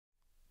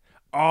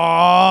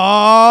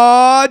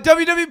Oh,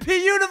 WWP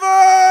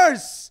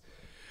Universe!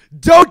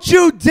 Don't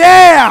you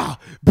dare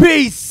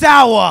be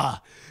sour!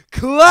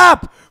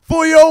 Clap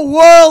for your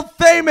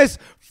world-famous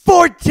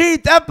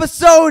 14th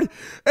episode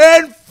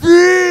and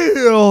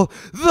feel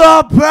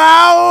the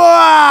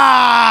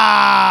power!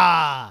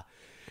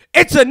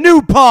 It's a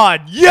new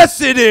pod.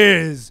 Yes, it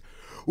is.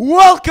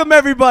 Welcome,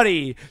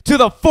 everybody, to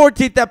the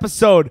 14th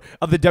episode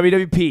of the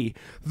WWP,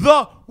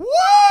 the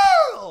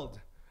World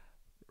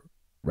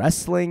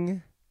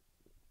Wrestling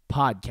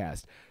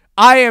Podcast.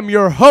 I am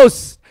your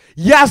host,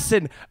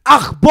 Yasin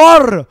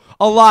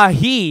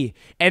Elahee,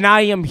 and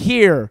I am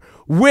here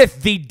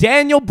with the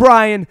Daniel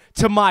Bryan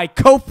to my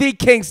Kofi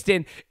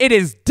Kingston. It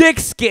is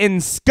Dixon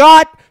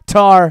Scott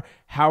Tarr.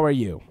 How are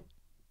you?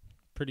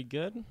 Pretty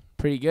good.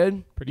 Pretty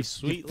good? Pretty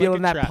sweet. You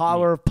feeling like a that track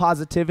power meet. of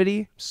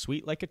positivity?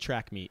 Sweet like a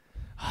track meet.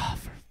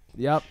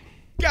 Yep.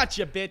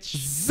 Gotcha, bitch.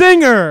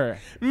 Zinger.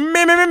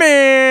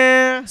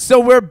 Meh. So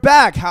we're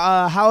back.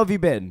 How have you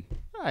been?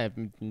 I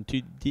haven't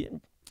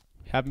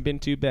been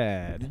too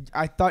bad.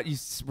 I thought you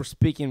were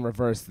speaking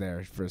reverse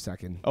there for a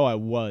second. Oh, I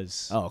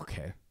was. Oh,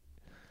 okay.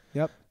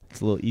 Yep. It's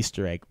a little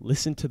Easter egg.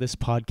 Listen to this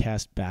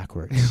podcast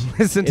backwards.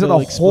 Listen to It'll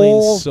the explain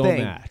whole so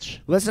thing.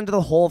 much. Listen to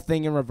the whole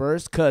thing in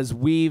reverse because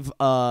we've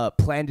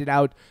planned it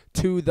out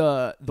to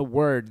the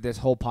word this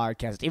whole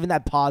podcast. Even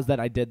that pause that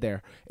I did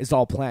there is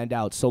all planned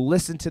out. So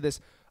listen to this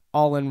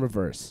all in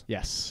reverse.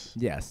 Yes.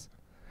 Yes.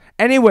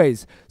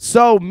 Anyways,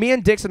 so me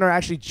and Dixon are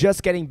actually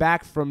just getting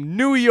back from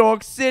New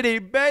York City,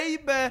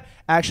 baby.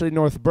 Actually,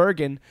 North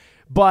Bergen.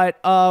 But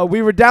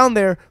we were down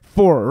there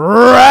for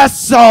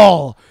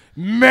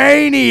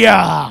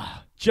Wrestlemania.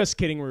 Just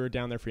kidding. We were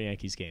down there for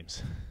Yankees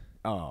games.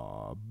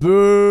 Oh,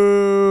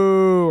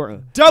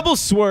 boo. Double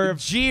swerve.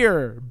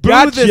 Jeer. Boo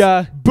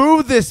Gotcha.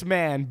 Boo this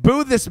man.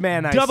 Boo this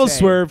man, I Double say.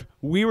 swerve.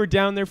 We were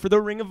down there for the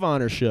Ring of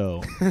Honor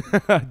show.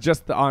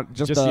 just the Honor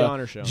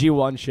show.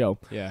 G1 show.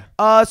 Yeah.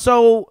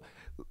 So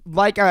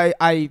like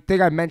I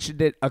think I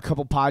mentioned it a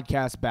couple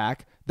podcasts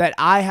back that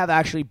I have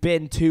actually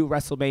been to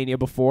WrestleMania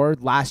before.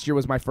 Last year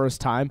was my first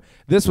time.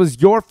 This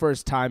was your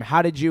first time.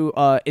 How did you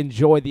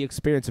enjoy the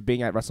experience of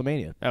being at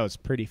WrestleMania? That was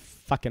pretty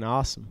fucking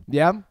awesome.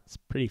 Yeah? It's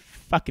pretty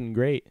fucking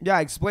great. Yeah,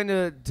 explain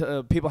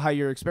to people how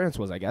your experience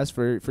was, I guess,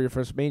 for your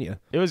first Mania.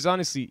 It was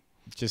honestly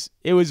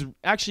it was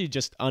actually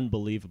just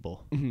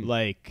unbelievable. Mm-hmm.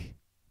 Like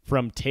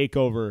from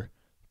Takeover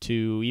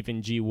to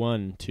even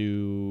G1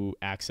 to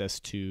access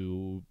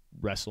to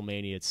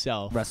WrestleMania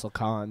itself.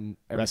 WrestleCon.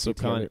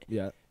 WrestleCon.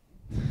 Yeah.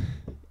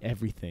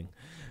 Everything.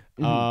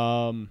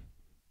 Mm-hmm.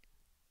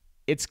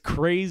 It's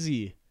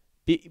crazy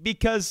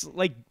because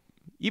like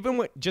even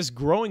with just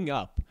growing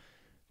up,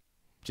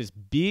 just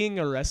being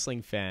a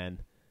wrestling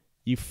fan,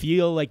 you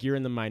feel like you're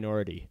in the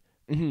minority.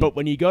 Mm-hmm. But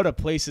when you go to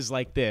places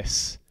like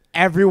this,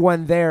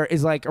 everyone there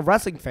is like a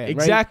wrestling fan,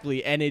 exactly,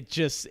 right? and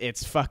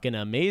it's fucking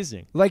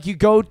amazing. Like you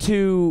go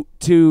to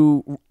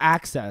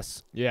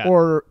Access, Yeah.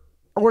 or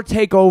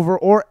Takeover,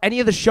 or any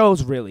of the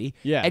shows, really,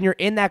 Yeah. and you're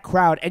in that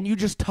crowd, and you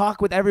just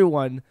talk with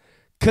everyone,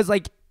 because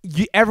like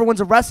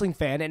everyone's a wrestling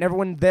fan, and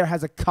everyone there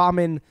has a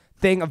common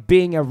thing of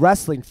being a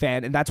wrestling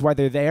fan, and that's why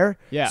they're there.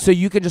 Yeah. So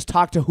you can just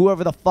talk to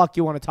whoever the fuck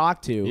you want to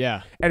talk to.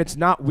 Yeah. And it's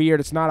not weird,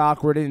 it's not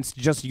awkward, and it's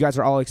just you guys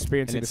are all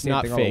experiencing And the it's same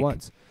not thing all at fake.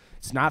 once.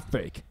 It's not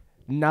fake.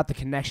 Not the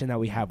connection that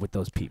we have with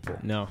those people.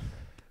 No.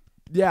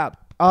 Yeah.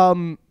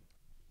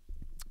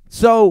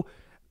 So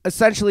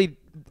essentially,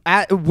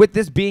 with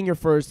this being your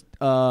first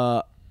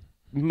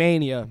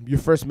Mania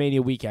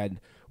weekend,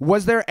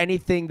 was there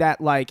anything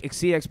that like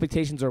exceeded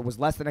expectations or was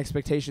less than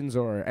expectations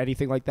or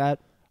anything like that?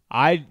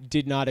 I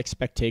did not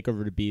expect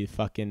Takeover to be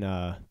fucking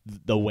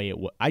the way it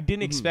was. I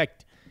didn't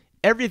expect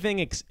everything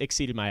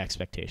exceeded my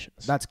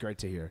expectations. That's great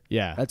to hear.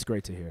 Yeah. That's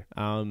great to hear.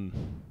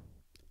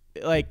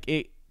 Like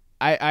it.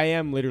 I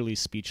am literally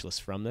speechless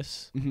from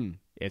this. Mm-hmm.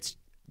 It's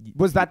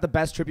Was that the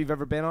best trip you've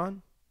ever been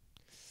on?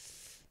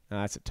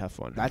 that's a tough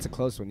one. That's a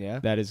close one, yeah.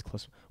 That is a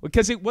close one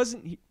because it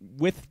wasn't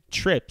with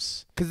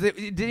trips. Because it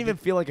didn't even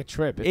feel like a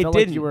trip. It felt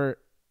didn't. like you were.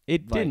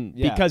 It Like, didn't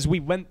yeah. because we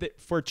went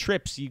for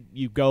trips.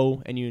 You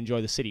go and you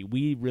enjoy the city.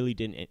 We really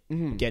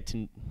didn't get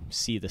to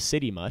see the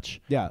city much.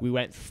 Yeah. We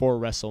went for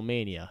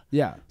WrestleMania.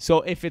 Yeah.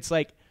 So if it's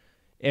like,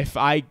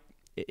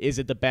 is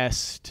it the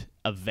best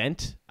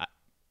event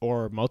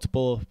or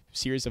multiple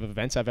series of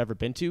events I've ever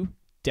been to?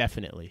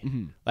 Definitely.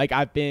 Mm-hmm. Like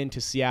I've been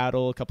to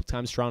Seattle a couple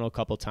times, Toronto a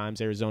couple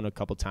times, Arizona a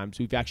couple times.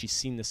 We've actually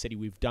seen the city.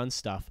 We've done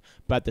stuff.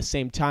 But at the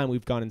same time,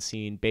 we've gone and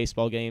seen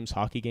baseball games,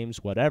 hockey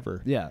games,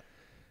 whatever. Yeah.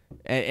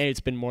 And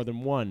it's been more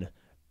than one.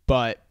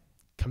 But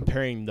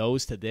comparing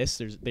those to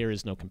this, there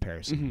is no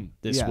comparison. Mm-hmm.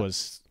 This Yeah.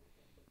 was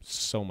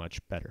so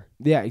much better.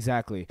 Yeah,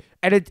 exactly.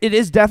 And it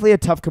is definitely a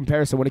tough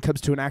comparison when it comes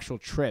to an actual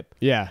trip.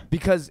 Yeah.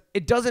 Because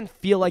it doesn't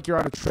feel like you're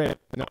on a trip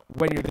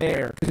when you're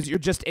there because you're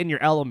just in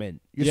your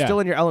element. You're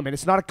still in your element.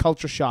 It's not a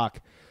culture shock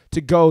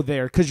to go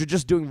there because you're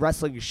just doing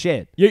wrestling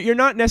shit. You're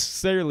not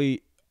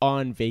necessarily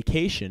on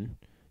vacation.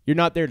 You're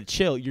not there to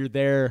chill. You're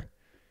there.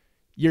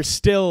 You're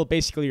still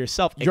basically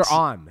yourself. You're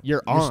on.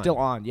 You're still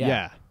on. Yeah.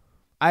 Yeah.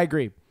 I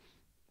agree.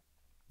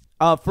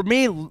 For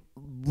me,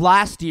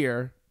 last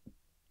year,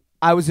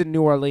 I was in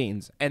New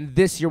Orleans, and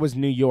this year was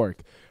New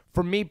York.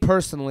 For me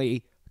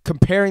personally,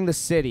 comparing the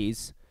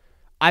cities,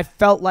 I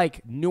felt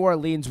like New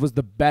Orleans was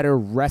the better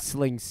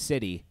wrestling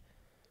city.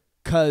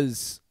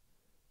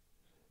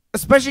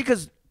 Especially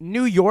because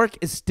New York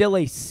is still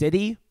a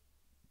city.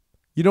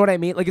 You know what I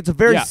mean? Like, it's a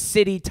very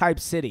city-type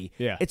city.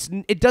 Yeah.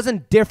 It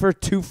doesn't differ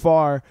too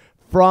far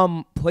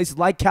from places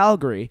like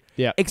Calgary,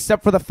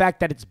 except for the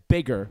fact that it's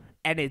bigger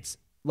and it's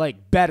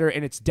like better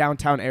in its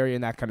downtown area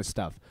and that kind of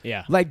stuff.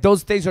 Yeah. Like,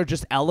 those things are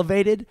just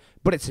elevated,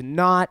 but it's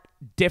not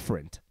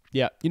different.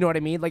 Yeah. You know what I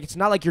mean? Like, it's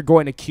not like you're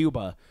going to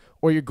Cuba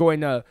or you're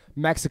going to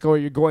Mexico or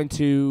you're going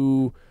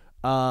to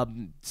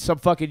some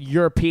fucking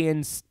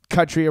European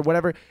country or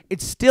whatever.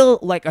 It's still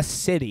like a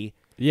city.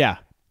 Yeah.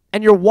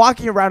 And you're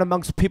walking around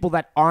amongst people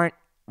that aren't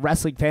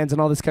wrestling fans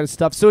and all this kind of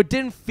stuff. So it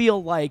didn't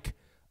feel like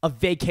a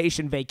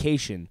vacation.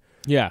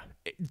 Yeah.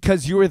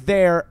 Because you were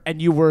there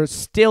and you were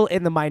still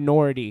in the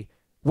minority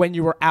when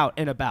you were out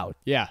and about.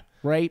 Yeah.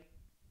 Right?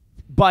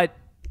 But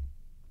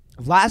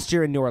last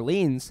year in New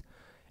Orleans,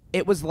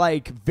 it was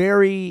like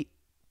very...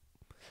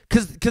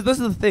 Because this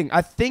is the thing.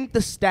 I think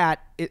the stat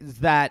is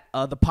that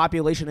the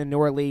population in New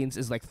Orleans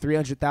is like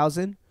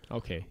 300,000.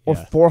 Okay. Or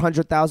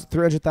 400,000,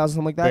 300,000,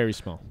 something like that. Very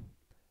small.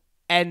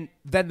 And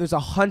then there's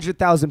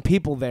 100,000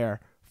 people there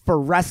for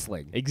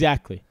wrestling.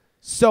 Exactly.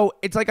 So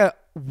it's like a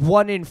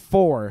 1 in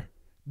 4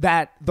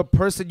 that the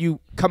person you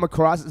come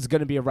across is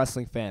going to be a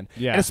wrestling fan.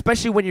 Yeah. And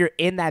especially when you're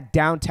in that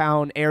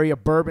downtown area,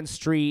 Bourbon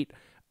Street,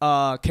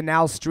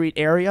 Canal Street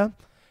area,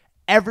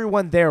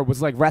 everyone there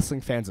was like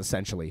wrestling fans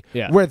essentially.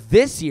 Yeah. Where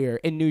this year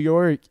in New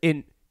York,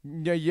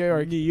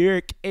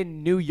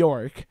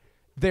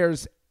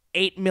 there's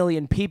 8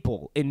 million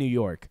people in New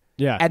York.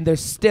 Yeah. And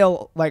there's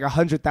still like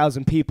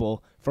 100,000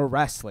 people for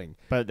wrestling.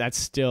 But that's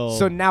still...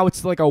 So now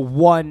it's like a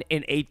 1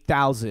 in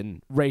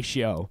 8,000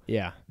 ratio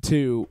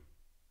to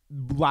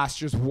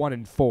last year's 1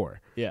 in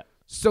 4. Yeah.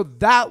 So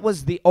that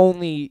was the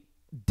only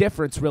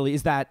difference really,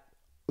 is that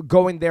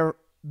going there,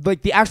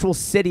 like the actual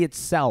city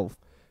itself,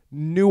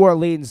 New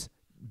Orleans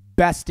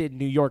bested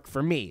New York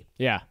for me.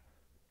 Yeah.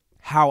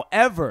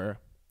 However,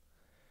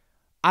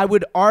 I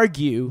would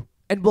argue,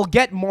 and we'll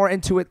get more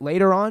into it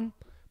later on,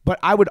 but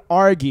I would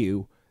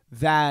argue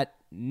that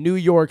New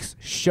York's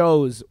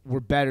shows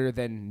were better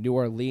than New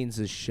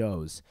Orleans'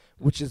 shows,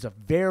 which is a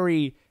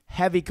very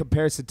heavy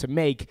comparison to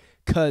make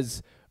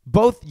because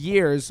both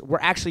years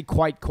were actually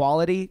quite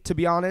quality, to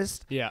be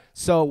honest. Yeah.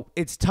 So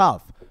it's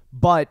tough.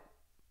 But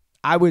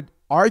I would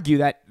argue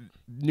that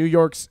New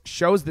York's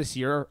shows this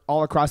year,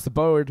 all across the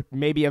board,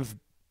 maybe have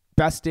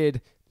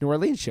bested New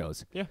Orleans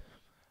shows. Yeah.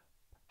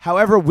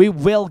 However, we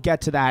will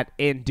get to that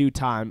in due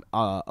time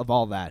of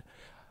all that.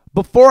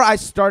 Before I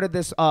started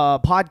this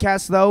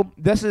podcast, though,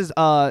 this is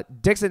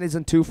Dixon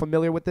isn't too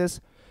familiar with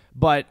this,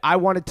 but I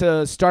wanted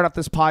to start off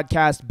this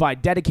podcast by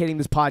dedicating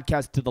this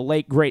podcast to the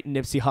late, great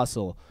Nipsey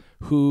Hussle,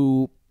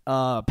 who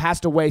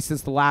passed away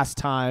since the last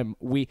time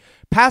we...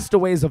 Passed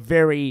away is a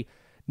very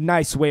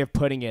nice way of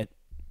putting it.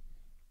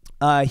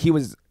 He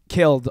was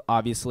killed,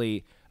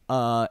 obviously,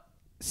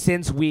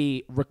 since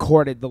we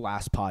recorded the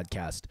last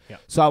podcast. Yeah.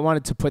 So I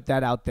wanted to put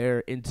that out there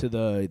into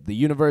the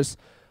universe.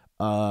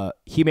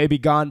 He may be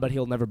gone, but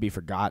he'll never be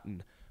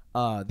forgotten.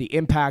 The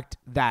impact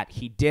that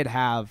he did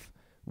have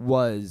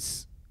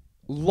was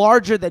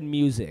larger than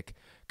music,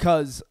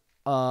 because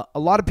a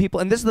lot of people,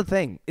 and this is the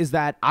thing, is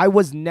that I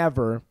was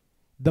never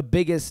the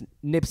biggest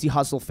Nipsey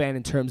Hussle fan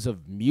in terms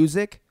of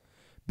music,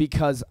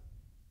 because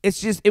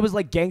it was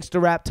like gangster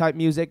rap type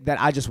music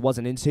that I just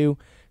wasn't into,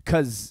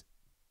 because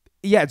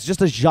it's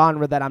just a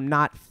genre that I'm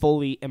not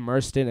fully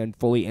immersed in and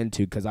fully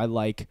into, because I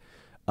like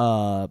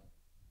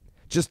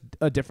just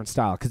a different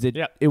style, because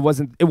it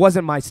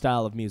wasn't my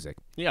style of music.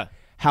 Yeah.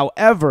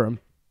 However,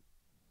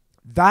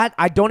 that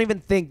I don't even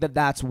think that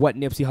that's what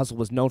Nipsey Hussle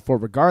was known for,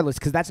 regardless,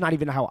 because that's not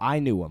even how I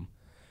knew him.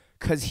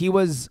 Because he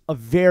was a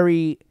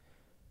very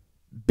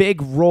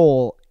big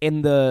role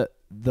in the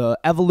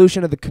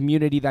evolution of the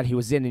community that he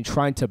was in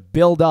trying to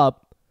build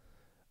up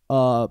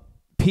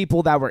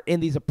people that were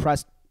in these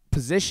oppressed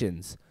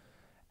positions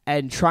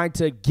and trying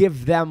to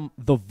give them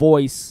the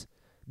voice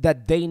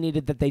that they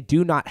needed that they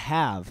do not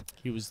have.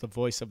 He was the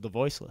voice of the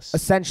voiceless.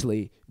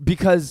 Essentially,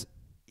 because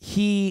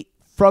he,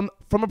 from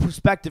a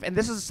perspective, and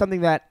this is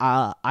something that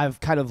I've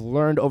kind of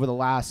learned over the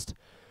last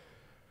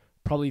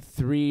probably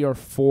 3 or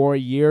 4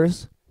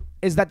 years,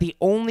 is that the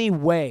only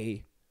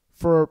way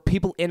for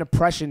people in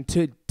oppression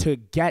to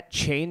get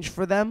change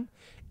for them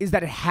is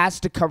that it has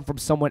to come from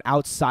someone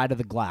outside of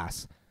the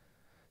glass.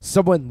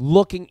 Someone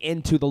looking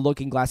into the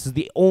looking glass is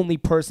the only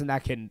person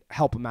that can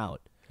help them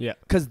out. Yeah.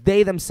 Because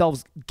they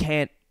themselves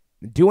can't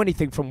do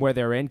anything from where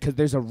they're in, because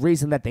there's a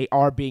reason that they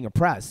are being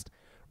oppressed,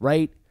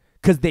 right?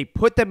 Because they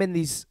put them in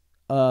these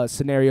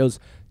scenarios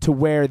to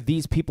where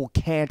these people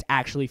can't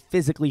actually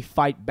physically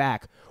fight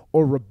back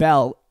or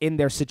rebel in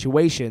their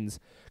situations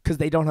because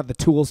they don't have the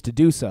tools to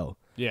do so.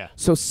 Yeah.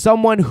 So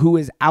someone who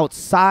is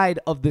outside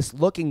of this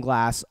looking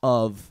glass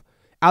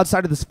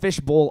outside of this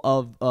fishbowl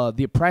of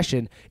the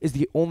oppression is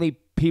the only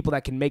people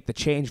that can make the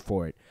change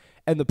for it.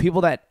 And the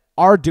people that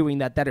are doing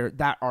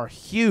that are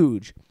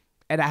huge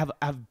and have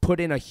put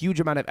in a huge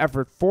amount of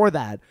effort for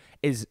that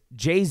is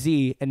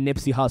Jay-Z and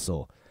Nipsey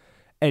Hussle.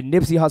 And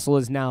Nipsey Hussle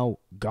is now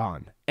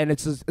gone. And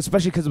it's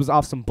especially because it was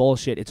off some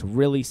bullshit. It's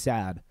really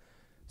sad.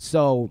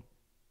 So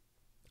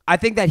I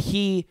think that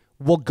he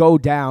will go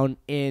down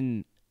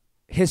in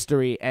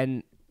history,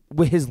 and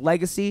with his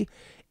legacy,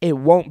 it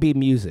won't be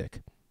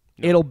music.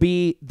 No. It'll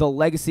be the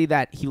legacy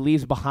that he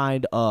leaves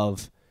behind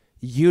of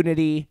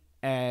unity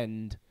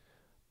and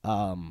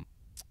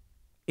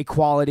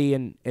equality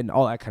and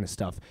all that kind of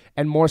stuff,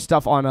 and more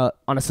stuff on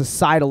a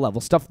societal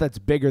level, stuff that's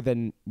bigger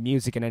than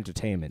music and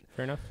entertainment.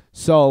 Fair enough.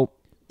 So,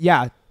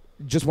 yeah,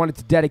 just wanted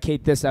to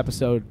dedicate this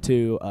episode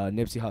to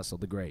Nipsey Hussle,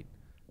 the great.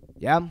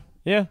 Yeah?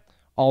 Yeah.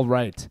 All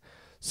right.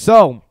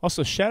 So.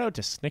 Also, shout out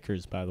to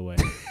Snickers, by the way.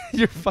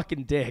 You're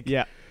fucking dick.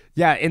 Yeah.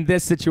 Yeah, in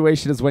this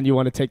situation is when you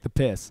want to take the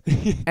piss.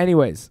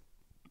 Anyways,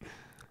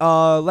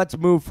 let's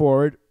move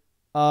forward.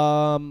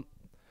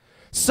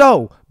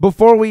 So,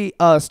 before we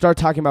start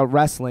talking about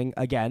wrestling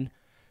again,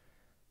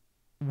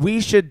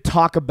 we should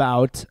talk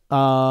about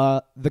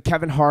the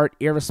Kevin Hart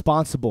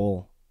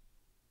Irresponsible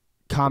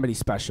comedy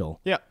special.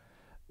 Yeah.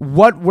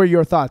 What were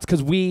your thoughts?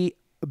 Because we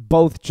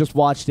both just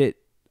watched it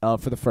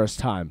for the first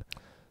time.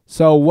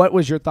 So, what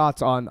was your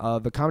thoughts on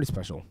the comedy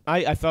special?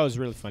 I thought it was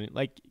really funny.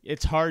 Like,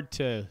 it's hard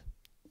to...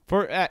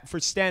 For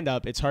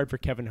stand-up, it's hard for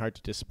Kevin Hart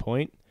to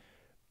disappoint,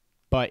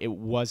 but it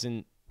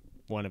wasn't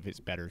one of his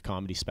better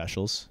comedy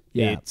specials.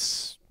 Yeah.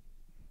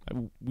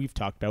 We've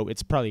talked about,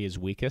 it's probably his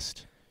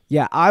weakest.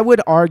 Yeah, I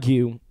would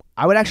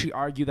actually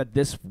argue that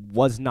this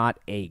was not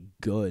a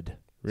good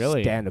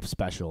stand-up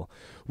special,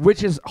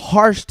 which is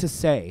harsh to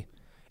say.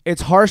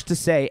 It's harsh to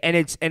say, and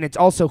it's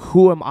also,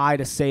 who am I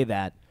to say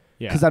that?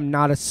 Because I'm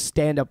not a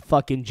stand-up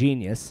fucking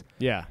genius.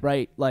 Yeah.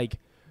 Right? Like,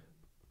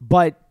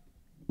 but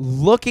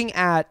looking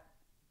at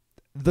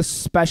the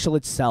special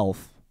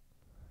itself,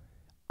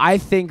 I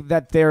think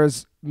that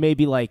there's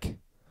maybe like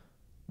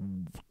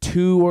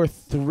 2 or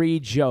 3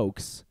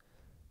 jokes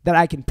that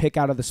I can pick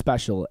out of the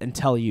special and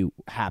tell you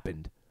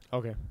happened.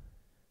 Okay.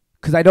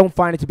 Because I don't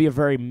find it to be a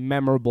very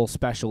memorable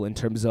special in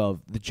terms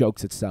of the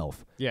jokes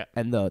itself. Yeah.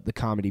 And the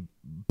comedy,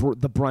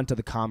 the brunt of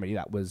the comedy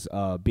that was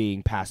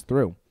being passed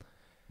through.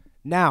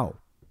 Now,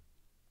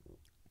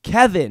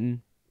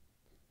 Kevin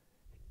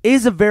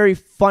is a very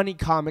funny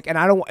comic, and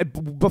I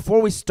don't.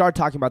 Before we start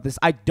talking about this,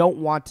 I don't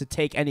want to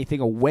take anything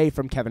away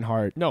from Kevin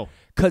Hart. No,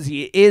 because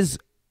he is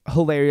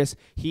hilarious.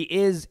 He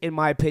is, in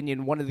my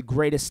opinion, one of the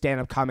greatest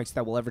stand-up comics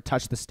that will ever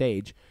touch the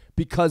stage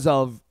because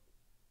of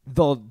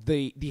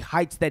the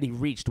heights that he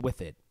reached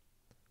with it,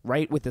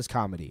 right, with this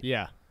comedy.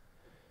 Yeah.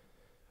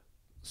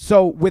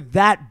 So, with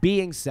that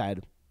being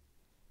said,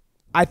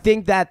 I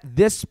think that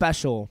this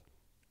special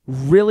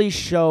really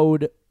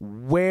showed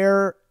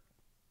where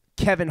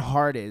Kevin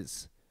Hart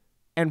is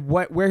and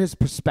where his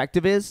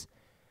perspective is,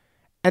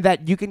 and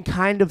that you can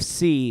kind of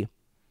see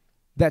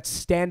that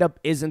stand-up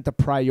isn't the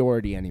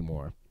priority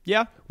anymore.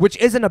 Yeah. Which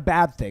isn't a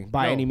bad thing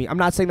by any means. I'm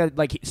not saying that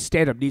like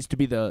stand-up needs to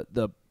be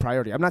the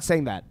priority. I'm not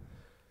saying that.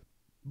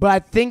 But I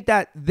think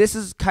that this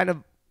is kind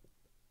of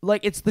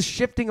like it's the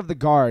shifting of the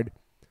guard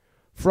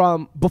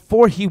from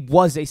before he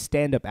was a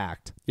stand-up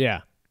act.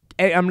 Yeah.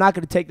 And I'm not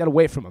going to take that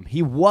away from him.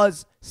 He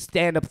was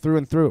stand-up through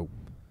and through.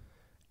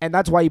 And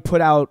that's why he put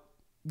out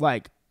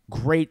like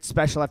great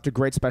special after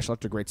great special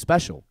after great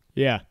special.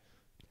 Yeah.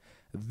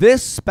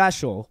 This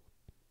special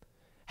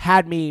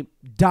had me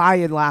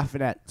dying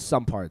laughing at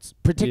some parts,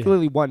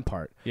 particularly one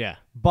part. Yeah.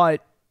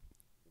 But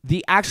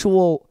the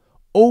actual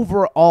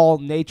overall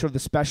nature of the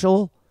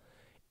special,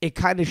 it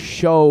kind of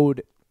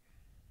showed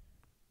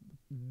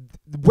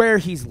where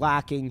he's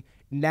lacking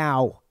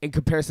now in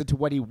comparison to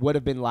what he would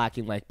have been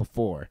lacking like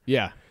before.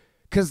 Yeah.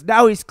 Because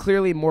now he's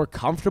clearly more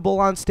comfortable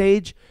on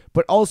stage,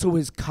 but also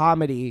his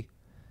comedy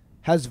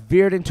has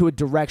veered into a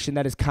direction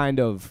that is kind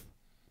of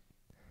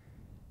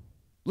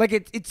like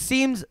it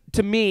seems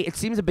to me, it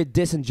seems a bit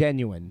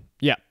disingenuous.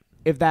 Yeah.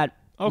 If that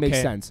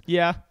makes sense.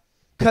 Yeah.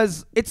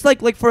 Because it's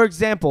like, for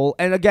example,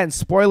 and again,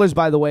 spoilers,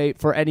 by the way,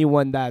 for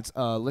anyone that's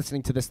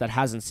listening to this that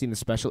hasn't seen the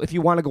special. If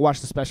you want to go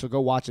watch the special,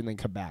 go watch it and then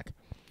come back.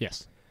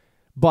 Yes.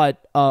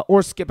 But,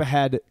 or skip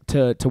ahead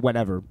to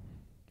whenever.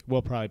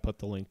 We'll probably put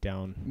the link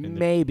down.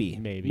 Maybe.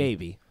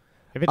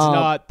 If it's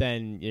not,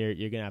 then you're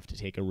going to have to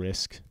take a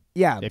risk.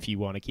 Yeah. If you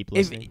want to keep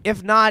listening.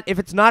 If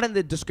it's not in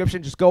the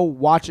description, just go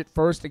watch it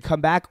first and come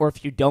back. Or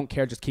if you don't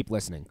care, just keep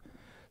listening.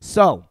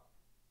 So,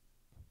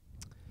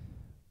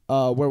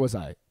 where was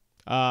I?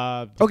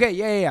 Okay,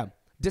 yeah.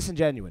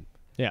 Disingenuous.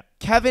 Yeah.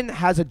 Kevin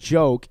has a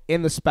joke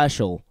in the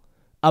special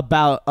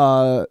about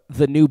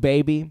the new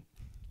baby,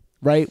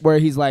 right? Where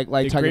he's like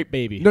the talking, great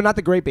baby. No, not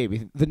the great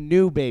baby. The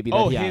new baby.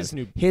 That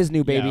his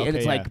new baby, yeah, okay, and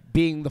it's like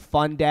being the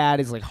fun dad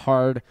is like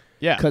hard.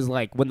 Yeah. Because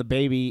like when the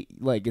baby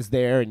like is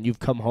there and you've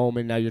come home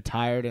and now you're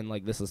tired and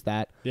like this is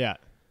that. Yeah.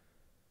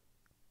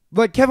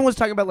 Like Kevin was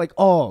talking about like,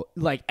 oh,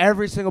 like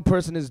every single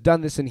person has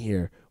done this in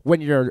here. When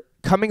you're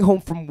coming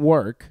home from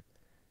work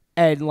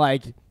and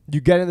like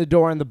you get in the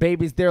door and the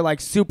baby's there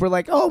like super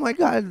like, oh my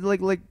God,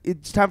 like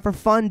it's time for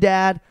fun,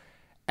 Dad.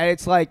 And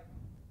it's like,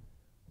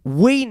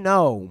 we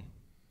know,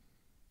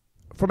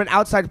 from an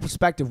outside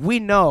perspective, we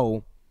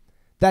know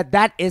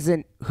that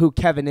isn't who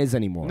Kevin is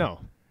anymore. No.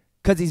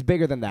 Because he's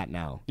bigger than that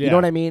now. Yeah. You know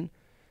what I mean?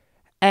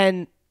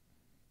 And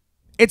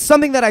it's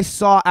something that I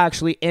saw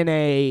actually in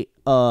a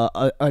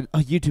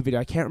YouTube video.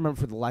 I can't remember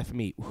for the life of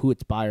me who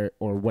it's by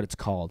or what it's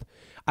called.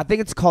 I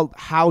think it's called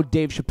How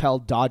Dave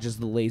Chappelle Dodges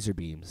the Laser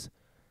Beams.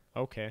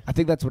 Okay. I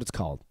think that's what it's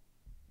called.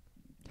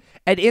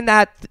 And in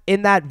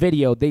that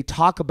video, they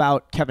talk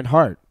about Kevin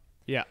Hart.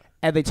 Yeah.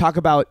 And they talk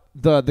about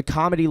the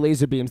comedy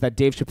laser beams that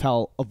Dave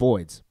Chappelle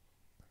avoids.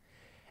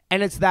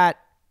 And it's that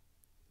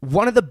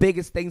one of the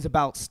biggest things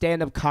about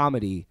stand-up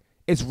comedy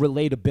is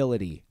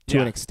relatability to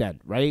an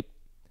extent, right?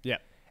 Yeah.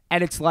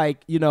 And it's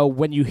like, you know,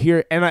 when you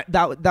hear, and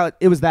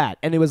it was that.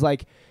 And it was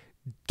like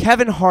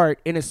Kevin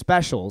Hart in his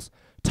specials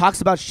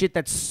talks about shit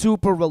that's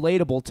super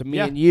relatable to me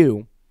and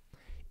you,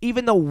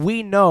 even though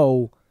we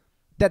know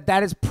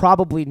that is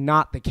probably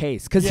not the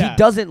case because he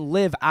doesn't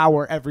live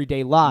our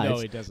everyday lives. No,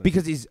 he doesn't.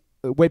 Because he's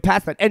way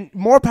past that. And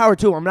more power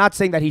to him. I'm not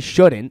saying that he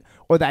shouldn't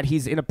or that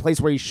he's in a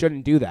place where he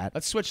shouldn't do that.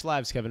 Let's switch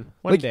lives, Kevin.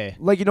 One day.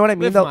 Like, you know what I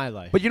mean? Live though? my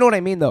life. But you know what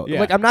I mean, though? Yeah.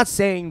 Like, I'm not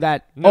saying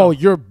that, No.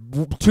 you're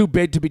too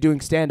big to be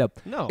doing stand-up.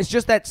 No. It's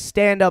just that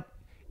stand-up,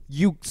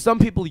 some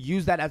people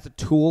use that as a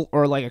tool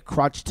or like a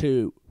crutch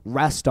to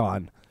rest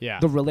on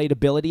the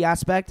relatability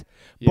aspect.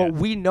 Yeah. But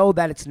we know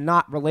that it's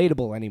not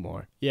relatable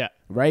anymore. Yeah.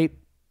 Right?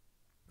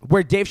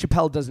 Where Dave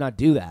Chappelle does not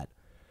do that.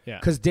 Yeah.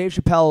 Because Dave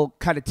Chappelle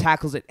kind of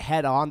tackles it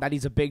head on that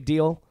he's a big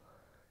deal.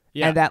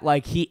 Yeah. And that,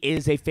 like, he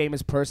is a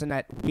famous person,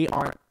 that we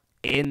aren't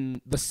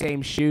in the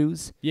same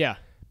shoes. Yeah.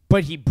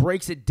 But he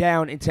breaks it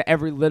down into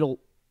every little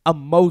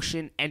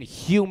emotion and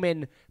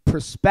human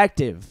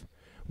perspective,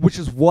 which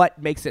is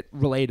what makes it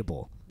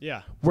relatable.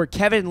 Yeah. Where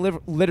Kevin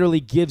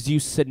literally gives you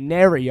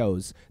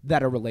scenarios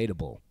that are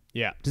relatable.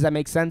 Yeah. Does that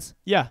make sense?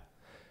 Yeah.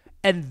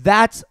 And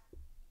that's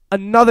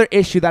another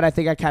issue that I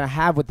think I kind of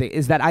have with it,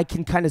 is that I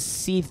can kind of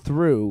see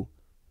through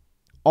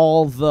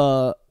all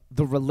the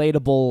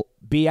relatable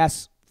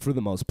BS for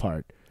the most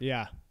part.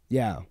 Yeah.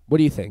 Yeah. What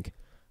do you think?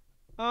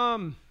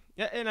 Yeah,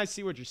 and I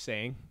see what you're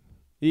saying.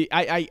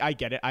 I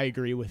get it. I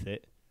agree with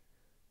it.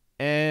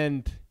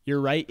 And you're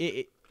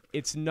right.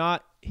 It's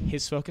not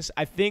his focus.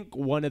 I think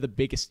one of the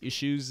biggest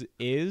issues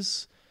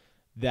is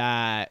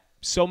that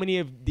so many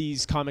of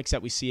these comics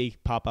that we see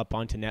pop up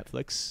onto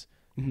Netflix,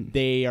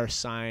 they are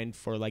signed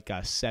for like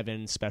a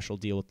 7 special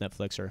deal with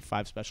Netflix or a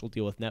 5 special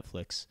deal with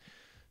Netflix.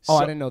 Oh,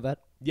 I didn't know that.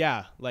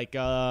 Yeah, like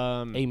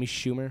Amy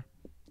Schumer.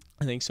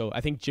 I think so. I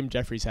think Jim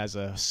Jeffries has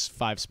a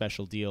 5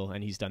 special deal,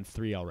 and he's done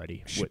 3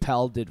 already.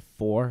 Chappelle did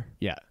 4.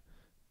 Yeah,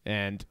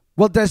 and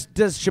well, does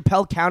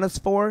Chappelle count as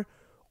 4,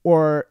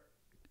 or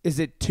is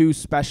it 2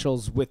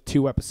 specials with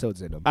 2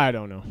 episodes in them? I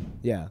don't know.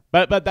 Yeah,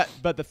 but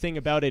the thing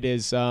about it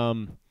is,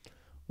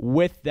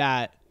 with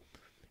that,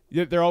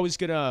 they're always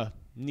gonna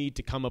need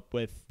to come up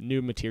with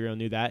new material,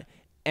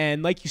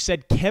 and like you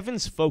said,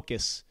 Kevin's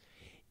focus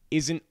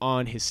isn't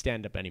on his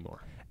stand-up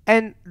anymore.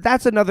 And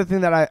that's another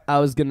thing that I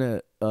was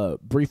gonna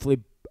briefly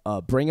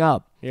bring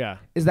up. Yeah,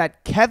 is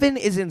that Kevin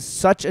is in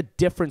such a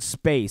different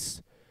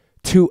space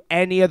to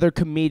any other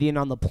comedian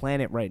on the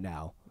planet right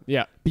now.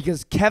 Yeah,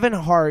 because Kevin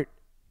Hart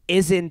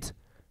isn't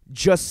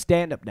just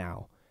stand-up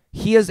now.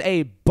 He is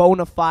a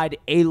bona fide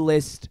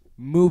A-list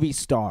movie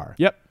star.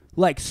 Yep.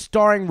 Like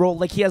starring role.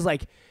 Like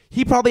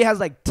he probably has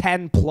like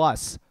 10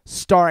 plus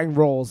starring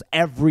roles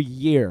every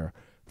year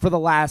for the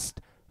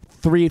last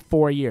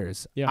 3-4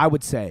 years. Yeah. I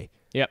would say.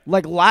 Yep.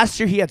 Like last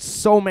year he had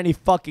so many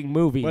fucking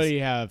movies. What do you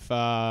have?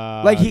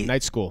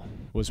 Night School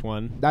was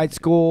one. Night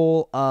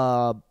School.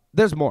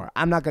 There's more.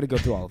 I'm not gonna go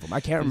through all of them. I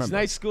can't remember. It's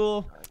Night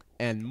School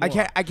and more.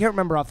 I can't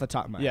remember off the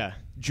top of my head. Yeah.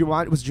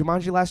 Was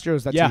Jumanji last year or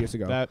was that 2 years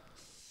ago?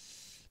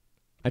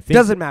 I think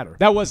doesn't matter.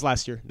 That was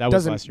last year.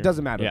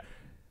 Doesn't matter. Yeah.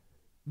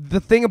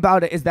 The thing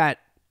about it is that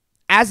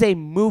as a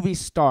movie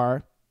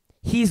star,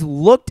 he's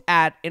looked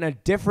at in a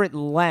different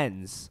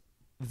lens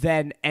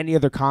than any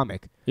other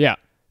comic. Yeah.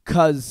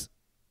 Because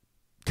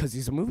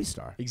he's a movie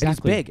star.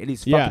 Exactly. And he's big and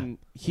he's fucking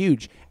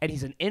huge. And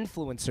he's an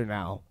influencer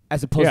now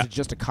as opposed to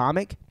just a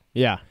comic.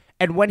 Yeah.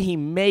 And when he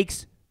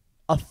makes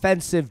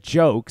offensive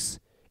jokes,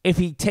 if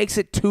he takes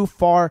it too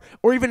far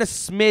or even a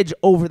smidge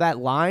over that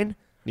line,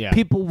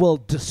 people will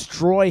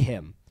destroy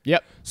him.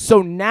 Yep.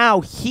 So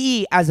now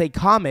he, as a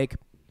comic,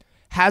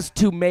 has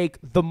to make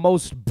the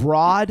most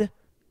broad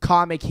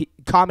comedy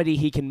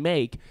he can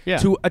make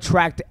to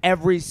attract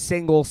every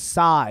single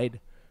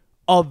side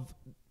of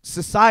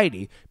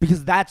society,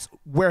 because that's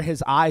where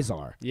his eyes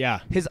are. Yeah.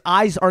 His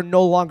eyes are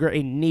no longer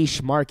a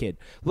niche market.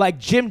 Like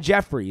Jim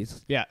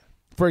Jeffries,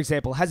 for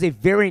example, has a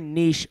very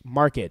niche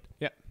market.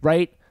 Yeah.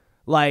 Right?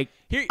 Like,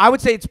 I would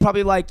say it's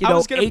probably like, 18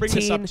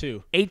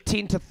 to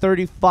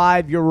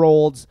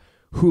 35-year-olds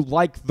who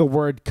like the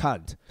word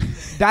cunt.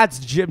 That's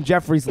Jim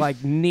Jeffries'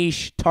 like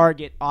niche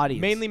target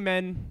audience. Mainly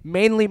men.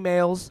 Mainly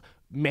males.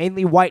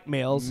 Mainly white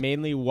males.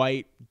 Mainly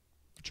white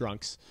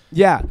drunks.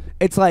 Yeah.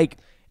 It's like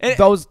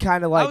those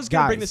kind of like guys. I was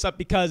going to bring this up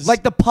because...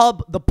 Like the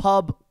pub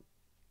crowd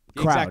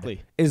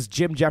exactly. is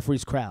Jim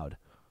Jeffries' crowd.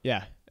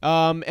 Yeah.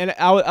 And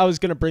I was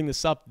going to bring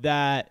this up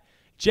that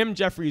Jim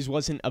Jeffries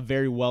wasn't a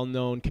very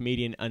well-known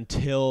comedian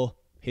until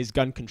his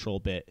gun control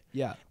bit.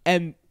 Yeah.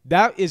 And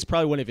that is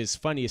probably one of his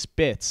funniest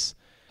bits.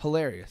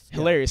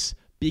 Hilarious.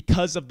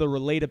 Because of the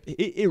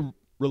it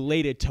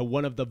related to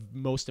one of the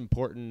most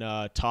important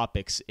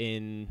topics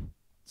in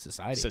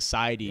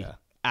society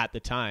at the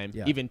time,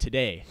 even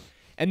today.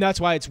 And that's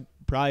why it's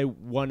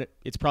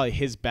probably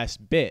his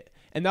best bit.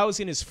 And that was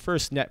in his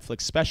first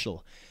Netflix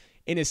special.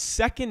 In his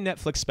second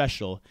Netflix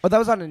special. Oh, that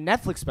was on a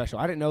Netflix special.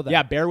 I didn't know that.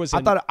 Yeah, Bear was.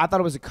 I thought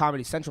it was a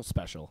Comedy Central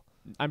special.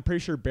 I'm pretty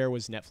sure Bear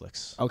was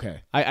Netflix.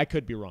 Okay. I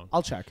could be wrong.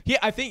 I'll check.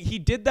 I think he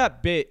did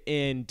that bit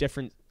in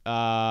different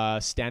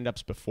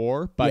stand-ups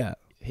before, but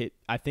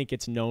I think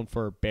it's known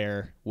for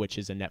Bear, which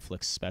is a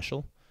Netflix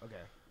special. Okay.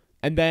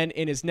 And then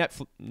in his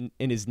next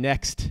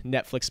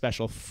Netflix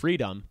special,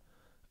 Freedom,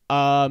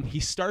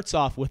 he starts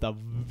off with a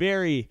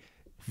very,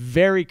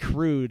 very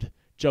crude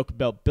joke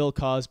about Bill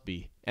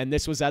Cosby. And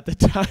this was at the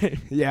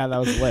time. Yeah, that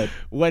was lit.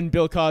 When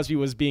Bill Cosby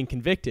was being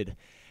convicted.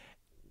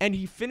 And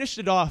he finished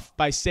it off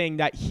by saying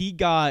that he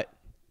got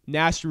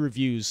nasty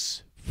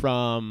reviews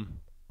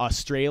from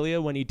Australia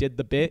when he did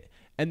the bit.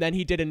 And then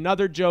he did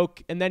another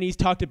joke. And then he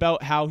talked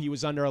about how he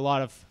was under a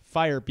lot of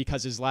fire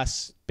because his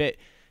last bit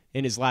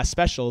in his last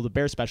special, the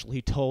Bear special,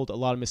 he told a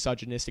lot of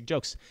misogynistic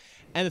jokes.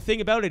 And the thing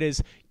about it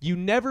is you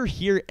never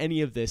hear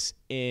any of this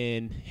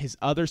in his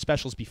other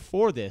specials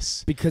before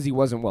this. Because he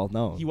wasn't well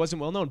known. He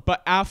wasn't well known.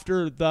 But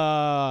after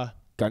the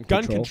gun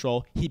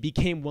control, he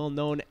became well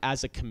known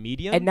as a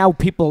comedian. And now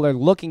people are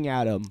looking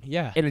at him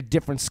in a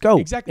different scope.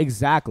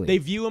 Exactly. They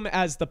view him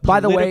as the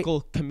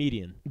political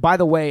comedian. By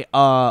the way,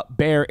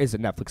 Bear is a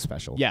Netflix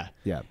special. Yeah.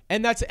 Yeah.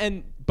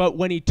 But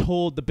when he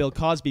told the Bill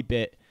Cosby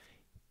bit,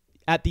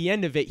 at the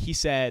end of it, he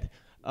said,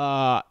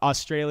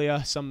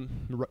 Australia,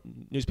 some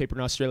newspaper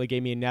in Australia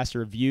gave me a nasty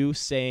review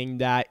saying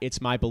that it's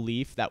my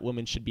belief that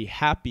women should be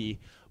happy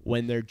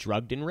when they're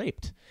drugged and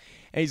raped.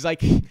 And he's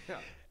like, and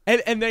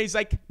then he's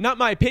like, not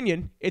my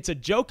opinion. It's a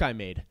joke I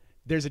made.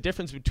 There's a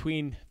difference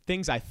between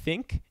things I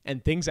think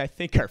and things I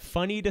think are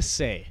funny to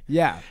say.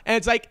 Yeah. And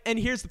it's like, and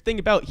here's the thing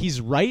about,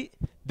 he's right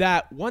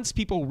that once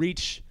people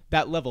reach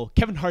that level,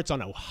 Kevin Hart's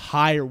on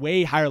a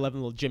way higher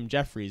level than Jim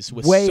Jeffries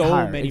with way so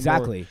higher, many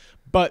exactly. more.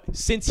 But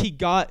since he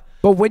got...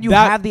 But when you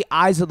have the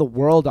eyes of the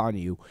world on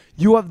you,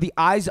 you have the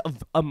eyes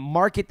of a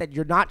market that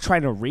you're not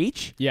trying to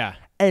reach. Yeah.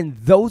 And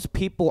those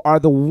people are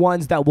the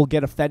ones that will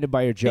get offended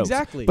by your jokes.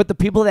 Exactly. But the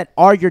people that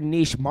are your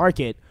niche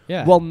market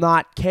will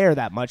not care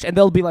that much. And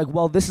they'll be like,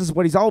 well, this is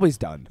what he's always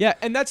done. Yeah,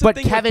 and that's the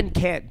thing. But Kevin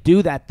can't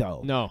do that, though.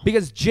 No.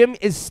 Because Jim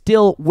is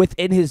still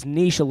within his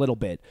niche a little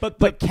bit.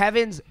 But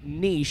Kevin's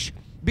niche...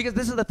 Because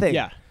this is the thing.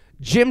 Yeah.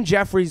 Jim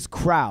Jeffries'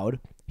 crowd,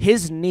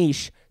 his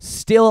niche,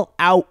 still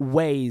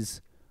outweighs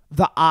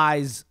the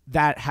eyes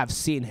that have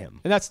seen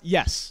him. And that's,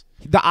 yes.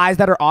 The eyes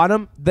that are on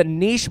him, the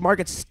niche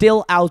market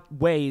still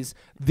outweighs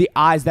the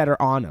eyes that are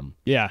on him.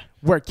 Yeah.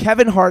 Where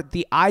Kevin Hart,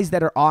 the eyes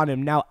that are on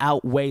him now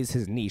outweighs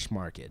his niche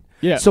market.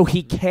 Yeah. So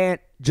he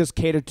can't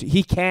cater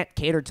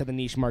to the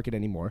niche market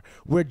anymore,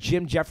 where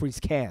Jim Jeffries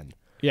can.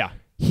 Yeah.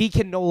 He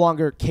can no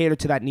longer cater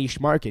to that niche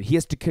market. He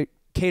has to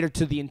cater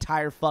to the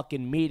entire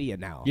fucking media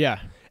now. Yeah.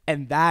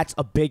 And that's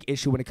a big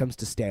issue when it comes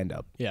to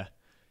stand-up. Yeah.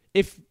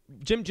 If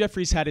Jim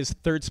Jeffries had his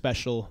third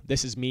special,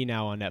 This Is Me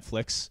Now, on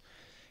Netflix,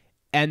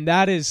 and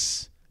that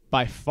is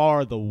by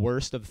far the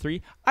worst of the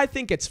three, I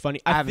think it's funny.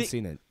 I haven't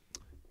seen it.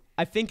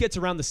 I think it's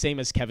around the same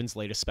as Kevin's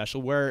latest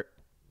special, where,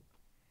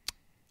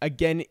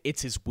 again,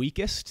 it's his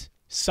weakest.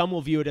 Some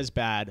will view it as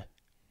bad.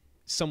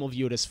 Some will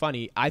view it as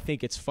funny. I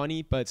think it's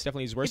funny, but it's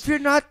definitely his worst. If you're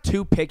not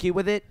too picky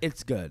with it,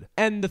 it's good.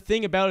 And the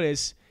thing about it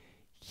is,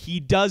 he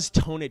does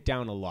tone it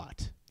down a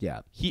lot.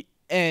 Yeah.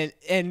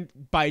 And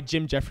by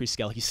Jim Jeffries'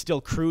 scale, he's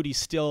still crude. He's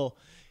still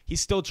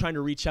trying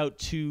to reach out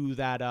to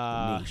that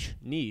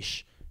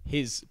niche.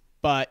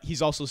 But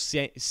he's also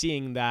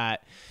seeing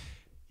that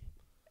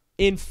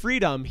in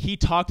Freedom, he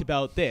talked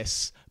about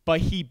this,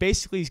 but he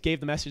basically gave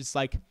the message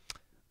like,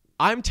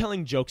 I'm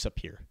telling jokes up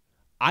here.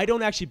 I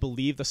don't actually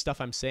believe the stuff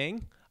I'm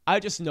saying. I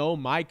just know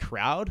my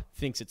crowd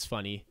thinks it's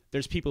funny.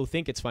 There's people who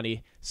think it's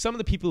funny. Some of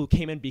the people who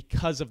came in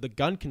because of the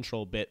gun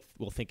control bit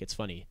will think it's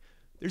funny.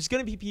 There's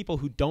going to be people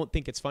who don't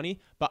think it's funny,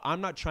 but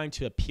I'm not trying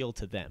to appeal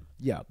to them.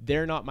 Yeah.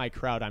 They're not my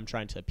crowd I'm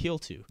trying to appeal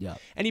to. Yeah.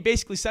 And he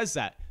basically says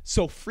that.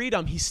 So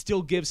Freedom, he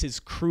still gives his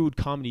crude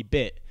comedy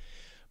bit,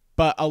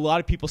 but a lot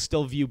of people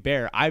still view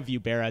Bear. I view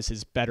Bear as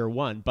his better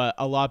one, but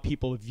a lot of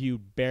people view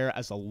Bear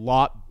as a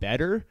lot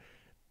better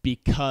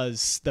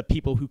because the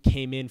people who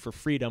came in for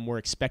Freedom were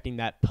expecting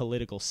that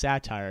political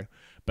satire,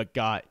 but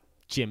got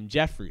Jim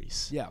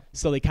Jeffries. Yeah.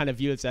 So they kind of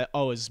view it as,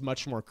 it's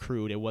much more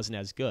crude. It wasn't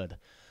as good.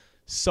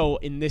 So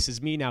in This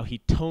Is Me Now, he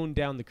toned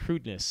down the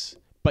crudeness,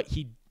 but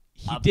he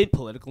didn't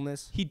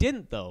politicalness. He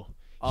didn't though.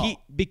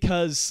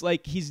 Because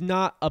like he's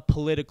not a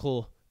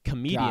political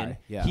comedian.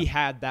 Yeah. He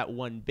had that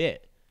one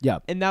bit. Yeah.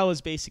 And that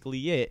was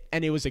basically it.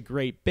 And it was a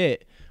great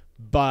bit.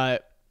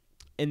 But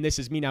in This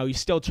Is Me Now, he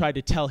still tried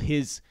to tell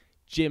his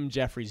Jim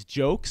Jeffries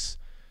jokes,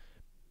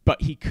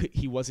 but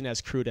he wasn't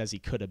as crude as he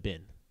could have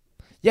been.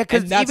 Yeah,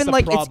 because even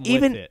like it's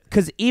even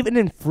because even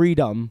in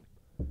Freedom,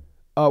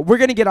 we're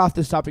gonna get off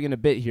this topic in a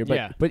bit here,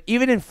 but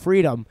even in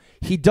Freedom,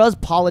 he does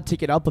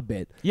politic it up a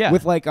bit. Yeah,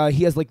 with like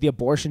he has like the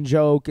abortion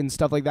joke and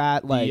stuff like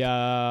that. Like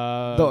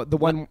the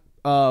one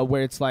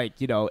where it's like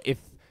if.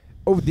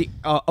 Oh, the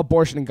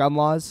abortion and gun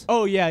laws.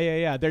 Oh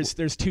yeah.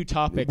 There's two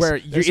topics where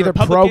you're either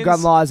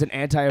pro-gun laws and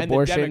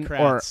anti-abortion,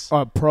 or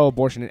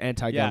pro-abortion and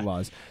anti-gun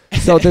laws.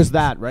 So there's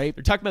that, right?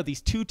 They're talking about these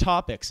two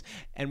topics,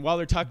 and while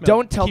they're talking about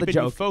don't tell the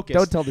joke. Focused,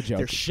 don't tell the joke.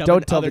 They're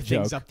shoving other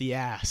things up the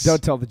ass.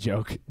 Don't tell the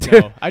joke.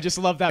 No, I just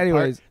love that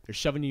Anyways, part. They're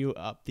shoving you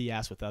up the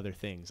ass with other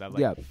things. I'm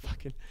like,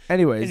 fucking.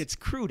 Anyways, and it's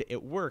crude.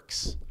 It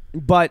works.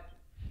 But,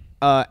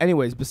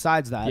 anyways,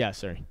 besides that. Yeah.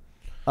 Sorry.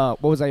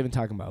 What was I even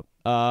talking about?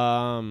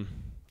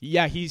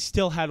 Yeah, he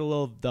still had a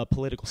little the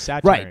political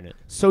satire in it.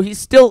 So he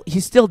still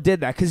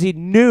did that because he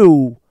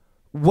knew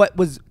what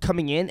was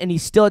coming in, and he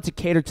still had to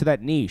cater to that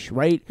niche,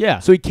 right? Yeah.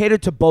 So he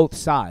catered to both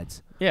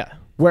sides. Yeah.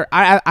 Where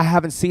I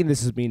haven't seen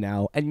This Is Me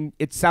Now, and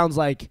it sounds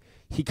like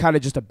he kind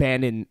of just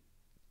abandoned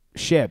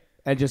ship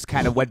and just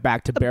kind of went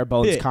back to bare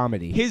bones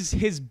comedy.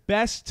 His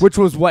best, which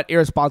was what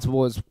Irresponsible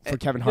was for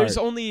Kevin Hart. There's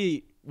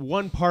only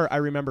one part I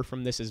remember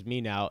from This Is Me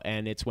Now,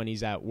 and it's when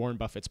he's at Warren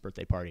Buffett's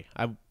birthday party.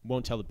 I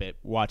won't tell the bit.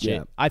 Watch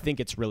it. I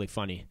think it's really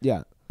funny.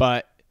 Yeah.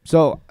 But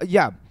so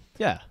yeah.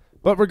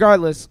 But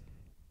regardless,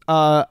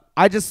 I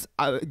just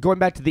going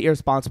back to the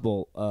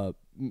Irresponsible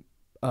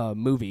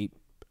movie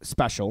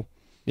special.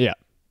 Yeah.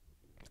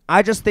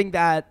 I just think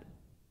that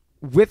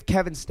with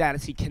Kevin's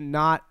status, he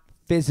cannot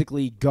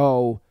physically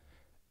go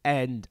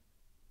and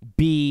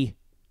be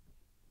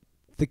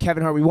the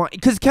Kevin Hart we want,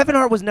 because Kevin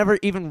Hart was never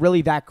even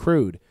really that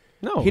crude.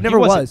 No, he never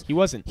was. He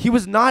wasn't. He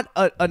was not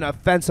an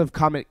offensive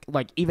comic,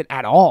 like even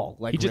at all.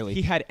 Like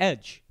he had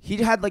edge. He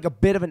had like a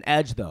bit of an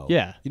edge, though.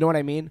 Yeah, you know what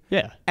I mean.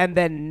 Yeah. And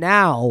then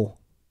now,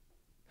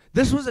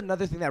 this was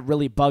another thing that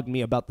really bugged me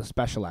about the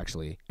special,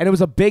 actually, and it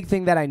was a big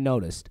thing that I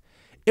noticed.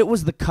 It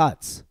was the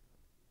cuts.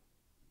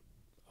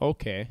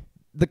 Okay.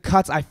 The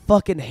cuts, I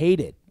fucking hate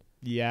it.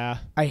 Yeah.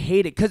 I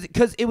hate it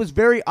because it was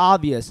very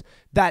obvious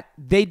that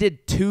they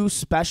did two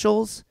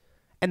specials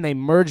and they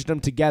merged them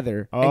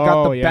together and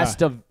got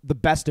the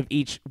best of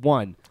each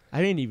one.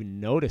 I didn't even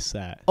notice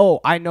that. Oh,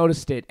 I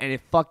noticed it, and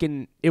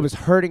it was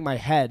hurting my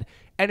head,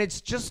 and it's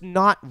just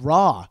not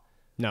raw.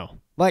 No.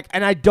 Like,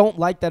 and I don't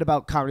like that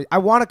about comedy. I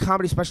want a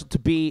comedy special to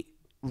be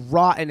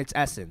raw in its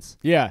essence.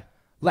 Yeah.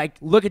 Like,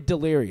 look at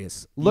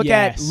Delirious. Look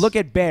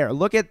at Bear.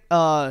 Look at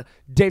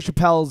Dave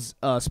Chappelle's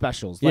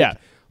specials. Like,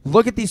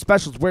 look at these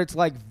specials where it's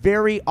like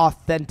very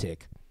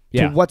authentic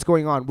to what's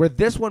going on, where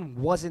this one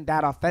wasn't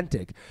that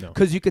authentic,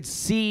 because you could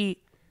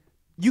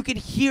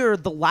hear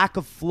the lack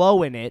of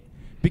flow in it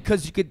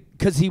because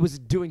he was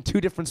doing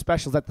two different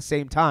specials at the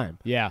same time.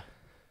 Yeah.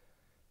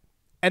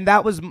 And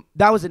that was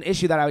an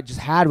issue that I just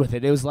had with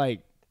it. It was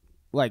like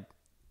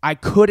I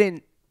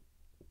couldn't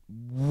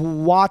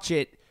watch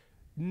it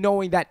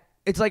knowing that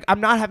it's like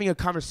I'm not having a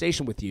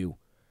conversation with you.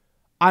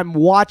 I'm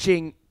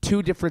watching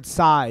two different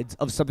sides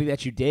of something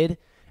that you did.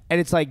 And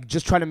it's like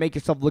just trying to make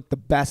yourself look the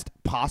best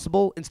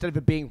possible instead of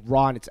it being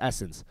raw in its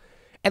essence.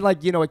 And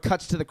like, it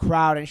cuts to the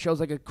crowd and shows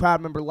like a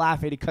crowd member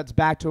laughing. It cuts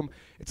back to him.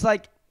 It's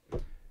like,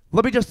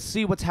 let me just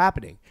see what's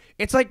happening.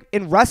 It's like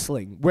in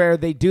wrestling where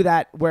they do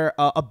that, where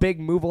a big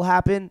move will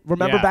happen.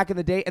 Remember back in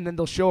the day? And then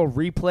they'll show a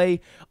replay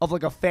of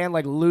like a fan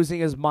like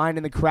losing his mind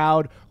in the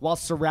crowd while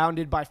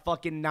surrounded by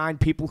fucking 9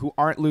 people who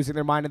aren't losing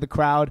their mind in the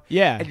crowd.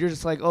 Yeah. And you're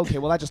just like, okay,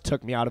 well, that just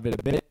took me out of it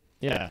a bit.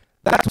 Yeah.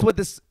 That's what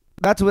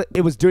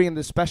it was doing in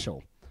this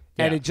special.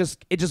 And it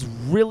just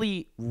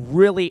really,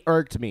 really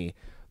irked me.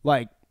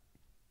 Like,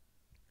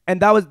 and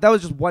that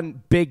was just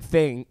one big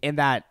thing in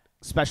that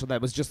special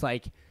that was just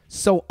like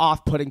so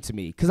off-putting to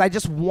me, because I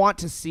just want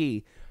to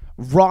see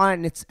raw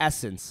in its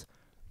essence,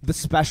 the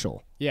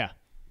special. Yeah.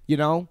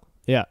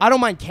 Yeah. I don't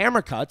mind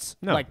camera cuts,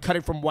 like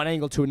cutting from one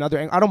angle to another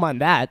angle. I don't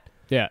mind that.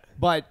 Yeah.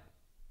 But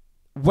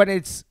when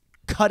it's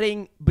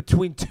cutting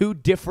between two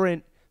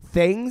different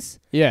things,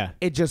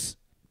 it just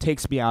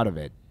takes me out of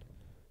it.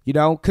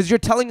 Because you're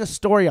telling a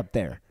story up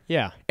there.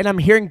 Yeah. And I'm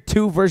hearing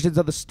two versions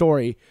of the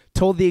story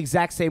told the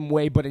exact same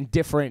way, but in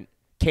different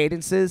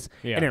cadences,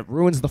 and it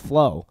ruins the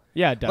flow.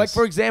 Yeah, it does. Like,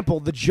 for example,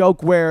 the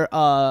joke where,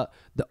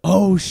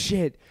 oh,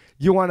 shit,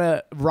 you want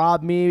to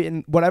rob me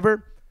and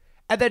whatever?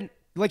 And then,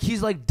 like,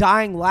 he's, like,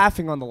 dying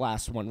laughing on the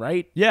last one,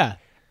 right? Yeah.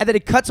 And then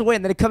it cuts away,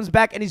 and then it comes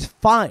back, and he's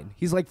fine.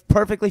 He's, like,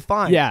 perfectly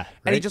fine. Yeah.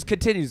 And he just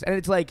continues. And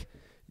it's like,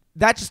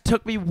 that just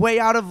took me way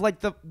out of, like,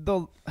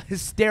 the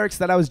hysterics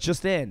that I was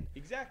just in.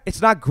 Exactly.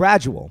 It's not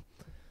gradual.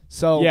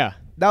 So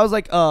that was,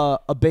 like,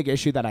 a big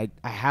issue that I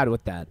had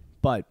with that.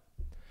 But,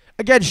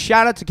 again,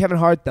 shout out to Kevin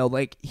Hart, though.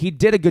 Like, he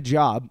did a good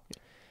job.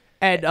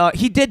 And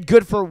he did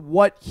good for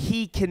what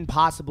he can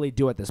possibly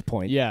do at this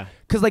point. Yeah.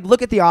 Because, like,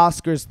 look at the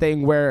Oscars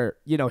thing where,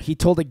 he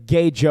told a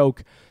gay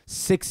joke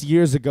 6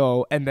 years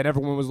ago, and then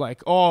everyone was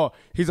like, oh,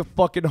 he's a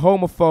fucking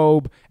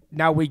homophobe.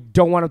 Now we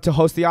don't want him to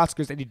host the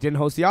Oscars, and he didn't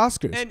host the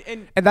Oscars.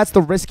 And that's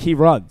the risk he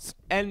runs.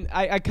 And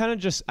I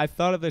kind of I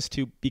thought of this,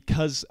 too,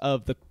 because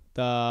of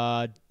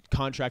the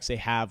contracts they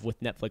have with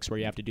Netflix where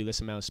you have to do this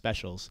amount of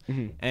specials.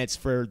 And it's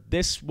for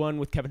this one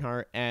with Kevin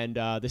Hart and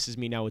This Is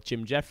Me Now with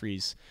Jim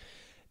Jeffries.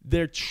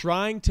 They're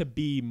trying to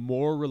be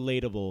more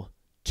relatable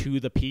to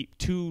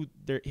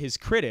his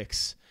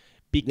critics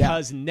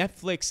because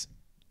Netflix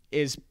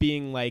is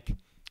being like,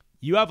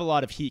 you have a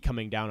lot of heat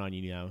coming down on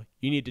you now.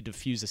 You need to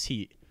diffuse this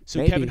heat.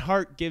 So Kevin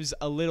Hart gives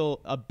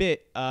a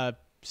bit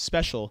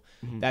special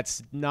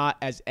that's not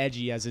as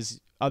edgy as his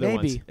other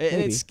ones.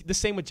 It's the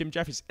same with Jim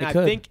Jeffries. And I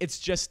think it's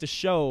just to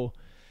show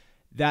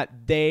that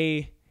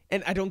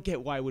and I don't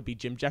get why it would be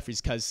Jim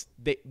Jeffries because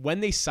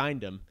when they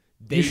signed him,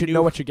 you should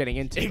know what you're getting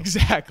into.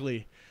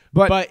 Exactly.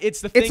 But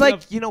it's the thing. It's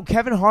like,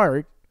 Kevin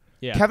Hart.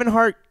 Yeah. Kevin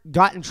Hart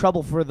got in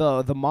trouble for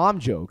the mom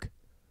joke.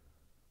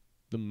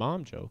 The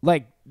mom joke?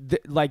 Like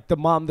the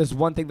mom, there's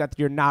one thing that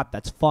you're not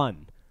that's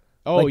fun.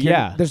 Oh,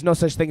 yeah. There's no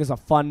such thing as a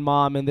fun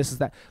mom, and this is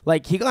that.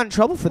 Like, he got in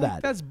trouble for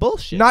that. That's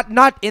bullshit.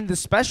 Not in the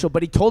special,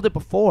 but he told it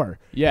before.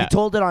 Yeah. He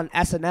told it on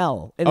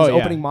SNL in his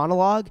opening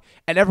monologue,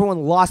 and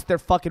everyone lost their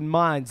fucking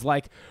minds.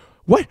 Like,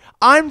 what?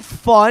 I'm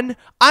fun.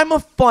 I'm a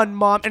fun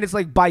mom. And it's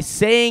like, by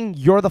saying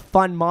you're the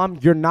fun mom,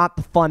 you're not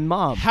the fun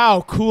mom.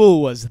 How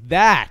cool was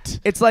that?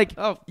 It's like,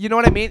 you know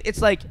what I mean?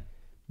 It's like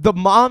the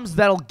moms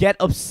that'll get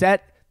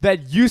upset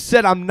that you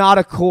said I'm not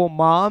a cool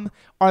mom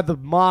are the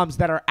moms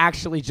that are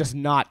actually just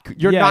not.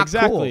 You're not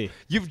cool.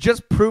 You've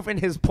just proven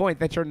his point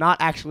that you're not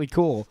actually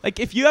cool. Like,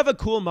 if you have a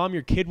cool mom,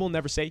 your kid will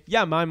never say,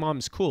 yeah, my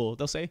mom's cool.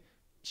 They'll say,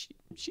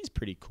 she's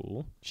pretty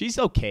cool. She's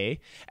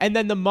okay. And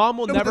then the mom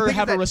will never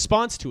have a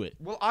response to it.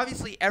 Well,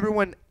 obviously,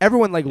 everyone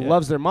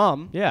loves their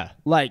mom. Yeah.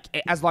 Like,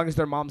 as long as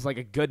their mom's like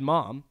a good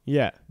mom.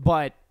 Yeah.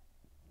 But,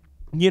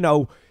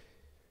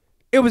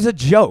 it was a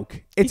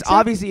joke. It's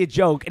obviously a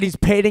joke, and he's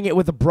painting it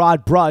with a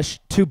broad brush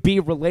to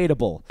be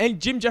relatable. And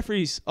Jim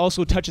Jeffries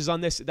also touches on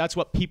this. That's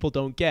what people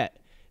don't get.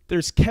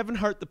 There's Kevin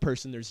Hart, the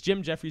person. There's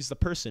Jim Jeffries, the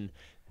person.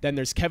 Then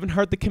there's Kevin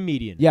Hart, the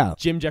comedian. Yeah.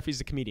 Jim Jeffries,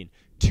 the comedian.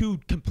 Two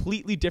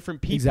completely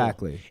different people.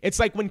 Exactly. It's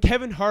like when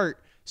Kevin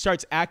Hart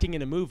starts acting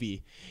in a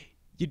movie,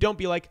 you don't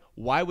be like,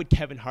 why would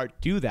Kevin Hart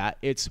do that?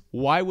 It's,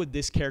 why would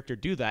this character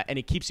do that? And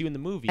it keeps you in the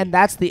movie. And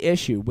that's the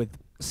issue with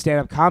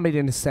stand-up comedy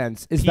in a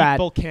sense, is that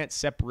people can't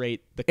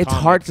separate the comic. It's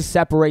hard to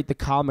separate the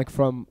comic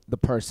from the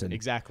person.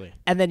 Exactly.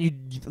 And then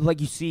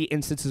you see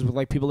instances with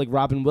like people like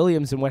Robin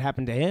Williams and what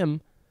happened to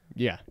him.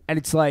 Yeah. And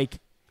it's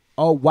like,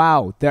 oh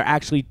wow, they're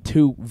actually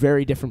two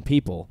very different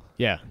people.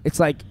 Yeah. It's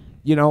like,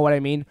 you know what I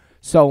mean?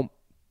 So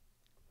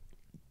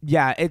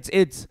yeah,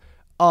 it's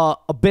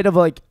a bit of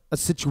like a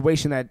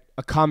situation that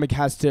a comic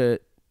has to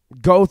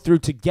go through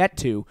to get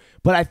to,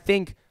 but I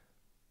think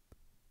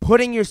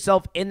putting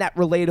yourself in that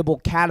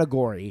relatable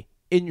category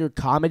in your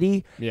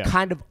comedy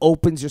kind of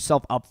opens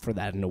yourself up for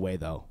that in a way,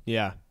 though.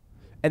 Yeah.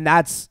 And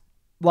that's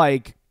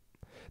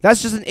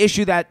just an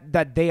issue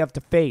that they have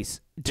to face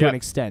to an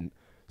extent.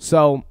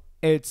 So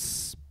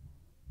it's,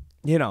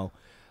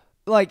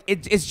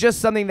 it's just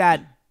something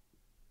that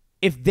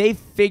if they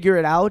figure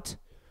it out,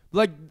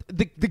 like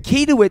the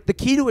key to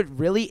it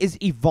really is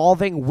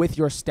evolving with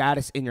your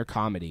status in your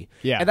comedy.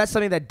 Yeah. And that's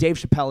something that Dave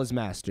Chappelle has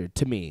mastered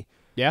to me.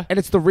 Yeah. And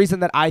it's the reason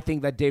that I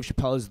think that Dave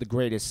Chappelle is the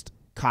greatest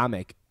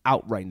comic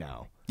out right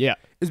now. Yeah.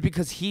 Is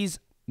because he's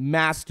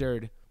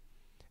mastered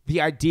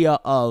the idea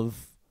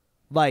of,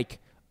 like,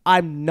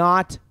 I'm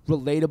not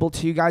relatable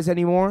to you guys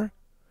anymore,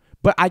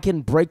 but I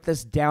can break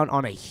this down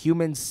on a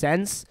human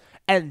sense,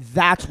 and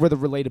that's where the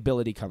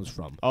relatability comes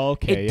from.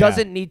 Okay, It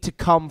doesn't need to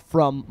come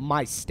from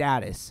my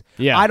status.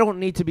 Yeah. I don't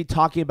need to be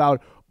talking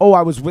about, oh,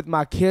 I was with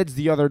my kids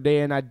the other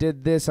day and I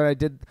did this and I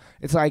did.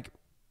 It's like,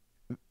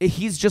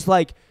 he's just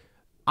like,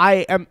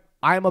 I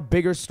am a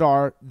bigger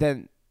star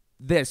than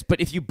this. But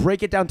if you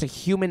break it down to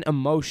human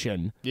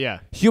emotion,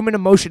 human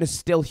emotion is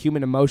still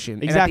human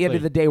emotion. Exactly. And at the end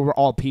of the day, we're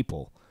all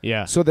people.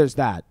 Yeah. So there's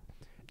that.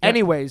 Yeah.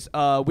 Anyways,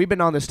 we've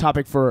been on this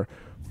topic for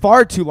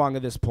far too long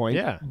at this point.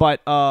 Yeah.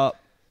 But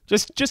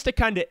just to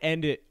kind of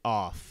end it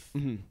off,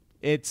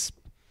 it's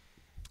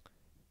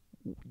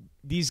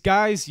these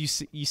guys.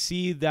 You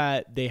see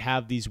that they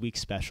have these week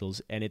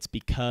specials, and it's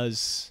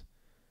because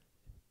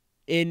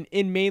in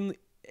mainly.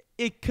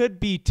 It could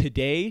be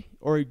today,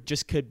 or it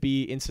just could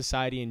be in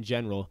society in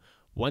general.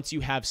 Once you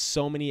have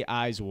so many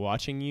eyes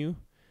watching you,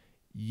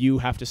 you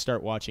have to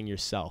start watching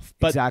yourself.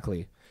 But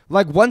exactly.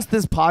 Like, once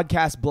this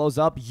podcast blows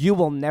up, you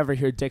will never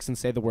hear Dixon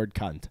say the word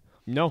cunt.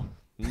 No,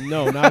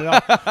 not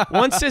at all.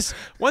 Once this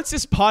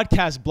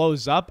podcast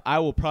blows up, I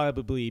will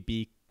probably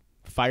be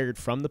fired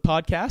from the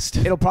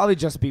podcast. It'll probably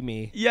just be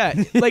me.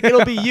 Yeah, like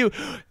it'll be you.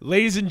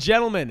 Ladies and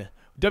gentlemen,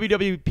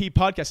 WWP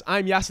Podcast,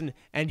 I'm Yasin,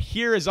 and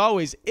here as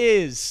always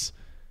is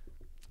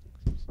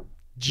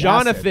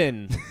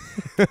Jonathan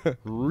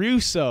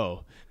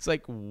Russo. It's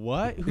like,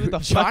 what? Who the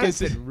fuck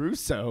is it?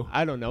 Russo?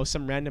 I don't know.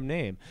 Some random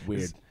name.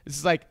 Weird.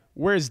 It's like,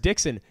 where's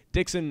Dixon?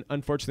 Dixon,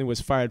 unfortunately,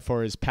 was fired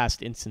for his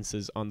past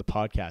instances on the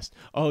podcast.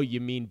 Oh, you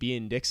mean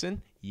being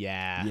Dixon?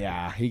 Yeah.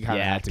 Yeah, he kind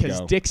of had to go.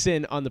 Because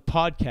Dixon on the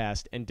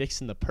podcast and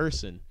Dixon the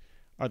person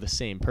are the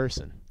same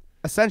person.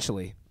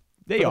 Essentially.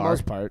 They for are. the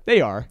most part.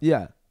 They are.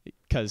 Yeah.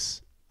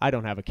 Because I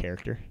don't have a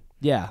character.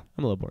 Yeah.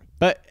 I'm a little bored.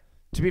 But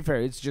To be fair,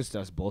 it's just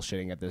us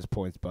bullshitting at this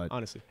point. But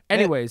Honestly.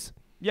 anyways,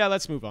 Yeah,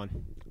 let's move on.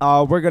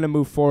 we're going to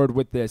move forward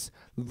with this.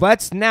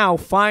 Let's now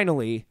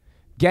finally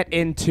get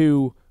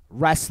into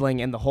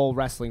wrestling and the whole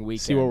wrestling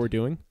weekend. See what we're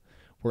doing?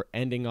 We're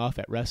ending off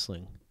at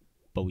wrestling,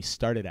 but we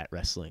started at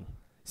wrestling.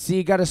 See,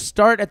 you got to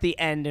start at the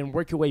end and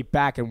work your way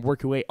back and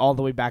work your way all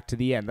the way back to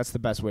the end. That's the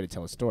best way to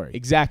tell a story.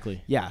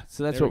 Exactly. Yeah,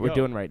 so that's There what we we're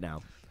go. doing right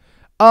now.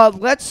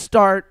 Let's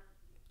start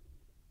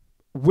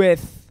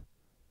with,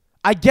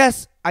 I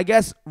guess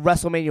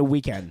WrestleMania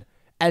weekend,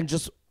 and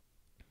just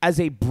as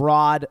a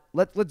broad,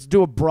 let's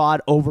do a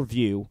broad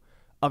overview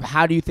of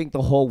how do you think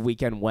the whole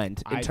weekend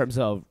went in terms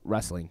of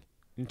wrestling.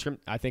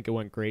 I think it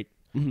went great.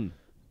 Mm-hmm.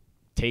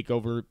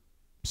 Takeover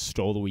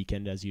stole the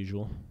weekend as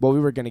usual. Well, we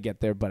were gonna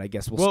get there, but I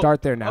guess we'll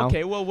start there now.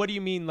 Okay, well, what do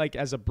you mean, like,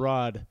 as a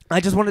broad? I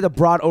just wanted a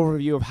broad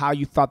overview of how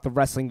you thought the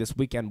wrestling this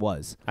weekend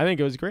was. I think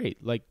it was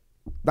great. Like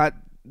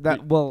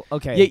Well,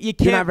 okay. you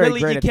can't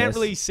This.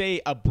 really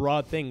say a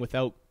broad thing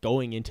without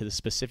going into the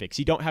specifics.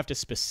 You don't have to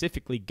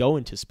specifically go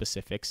into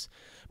specifics,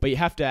 but you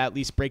have to at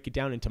least break it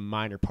down into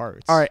minor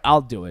parts. All right,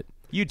 I'll do it.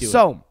 You do it.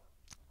 So,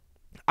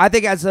 I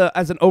think as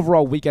an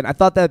overall weekend, I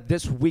thought that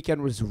this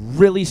weekend was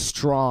really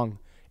strong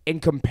in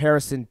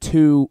comparison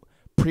to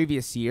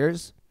previous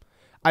years.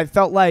 I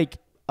felt like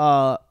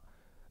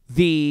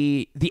the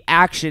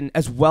action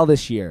as well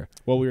this year.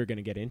 Well, we were going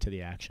to get into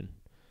the action.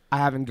 I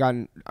haven't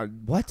gotten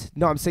what?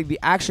 No, I'm saying the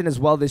action as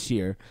well this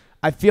year.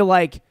 I feel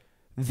like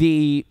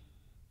the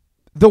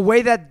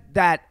way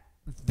that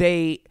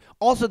they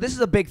also, this is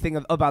a big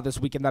thing about this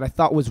weekend that I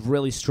thought was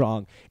really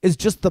strong, is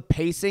just the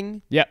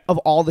pacing of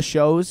all the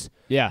shows.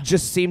 Yeah.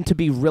 Just seemed to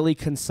be really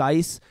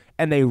concise,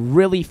 and they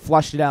really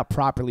flushed it out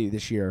properly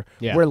this year.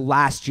 Yeah. Where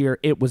last year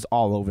it was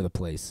all over the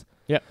place.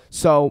 Yeah.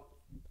 So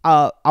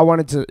I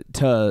wanted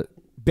to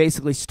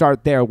basically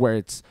start there, where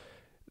it's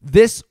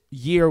this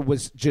year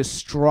was just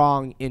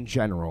strong in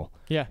general.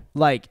 Yeah.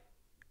 Like,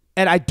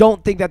 and I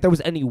don't think that there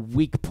was any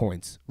weak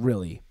points,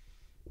 really.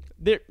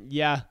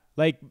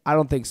 I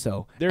don't think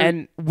so.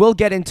 And we'll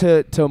get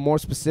into more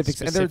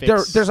specifics. And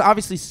there's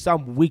obviously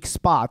some weak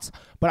spots,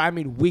 but I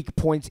mean weak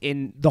points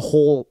in the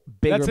whole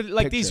bigger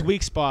picture. These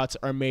weak spots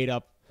are made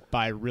up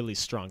by really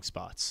strong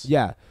spots.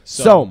 Yeah.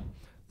 So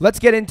let's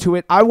get into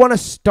it. I want to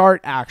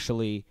start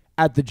actually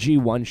at the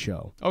G1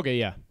 show. Okay,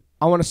 yeah.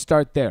 I want to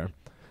start there.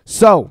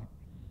 So,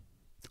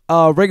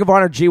 Ring of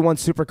Honor G1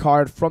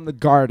 Supercard from the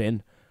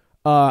Garden.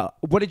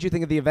 What did you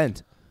think of the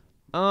event?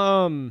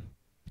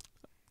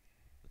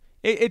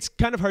 It's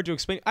kind of hard to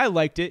explain. I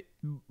liked it.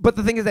 But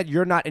the thing is that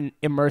you're not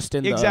immersed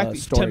in the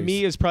stories. To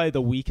me, is probably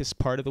the weakest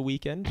part of the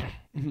weekend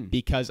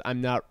because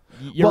I'm not.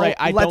 You're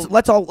right.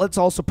 Let's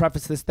also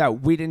preface this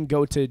that we didn't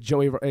go to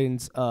Joey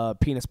Ryan's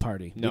penis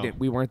party. No,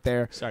 we weren't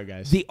there. Sorry,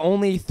 guys. The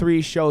only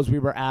 3 shows we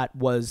were at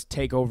was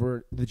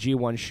Takeover, the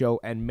G1 show,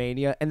 and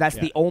Mania, and that's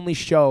the only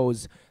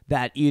shows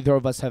that either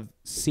of us have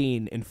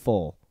seen in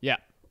full. Yeah.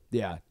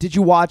 Yeah. Did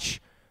you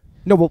watch?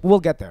 No, we'll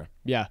get there.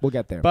 Yeah, we'll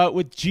get there. But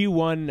with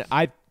G1,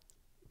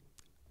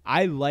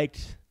 I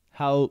liked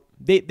how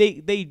they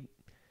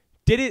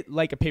did it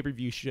like a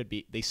pay-per-view should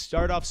be. They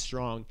start off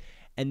strong,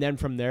 and then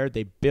from there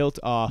they built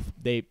off.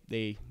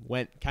 They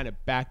went kind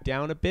of back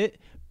down a bit,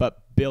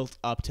 but built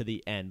up to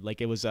the end.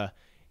 Like it was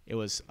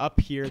up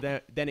here,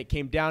 then it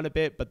came down a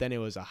bit, but then it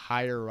was a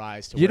higher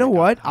rise. To you know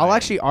what? Higher. I'll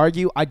actually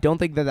argue. I don't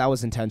think that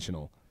was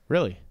intentional.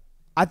 Really?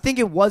 I think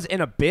it was in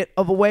a bit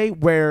of a way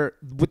where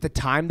with the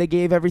time they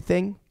gave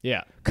everything.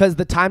 Yeah. Because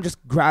the time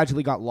just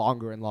gradually got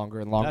longer and longer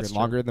and longer That's and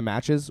longer true. in the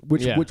matches,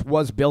 which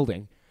was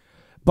building.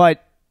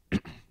 But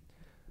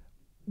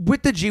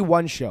with the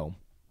G1 show,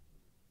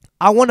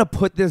 I want to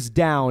put this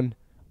down.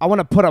 I want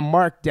to put a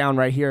mark down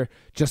right here.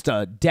 Just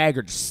a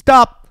dagger. Just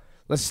stop.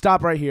 Let's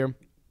stop right here.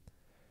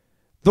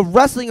 The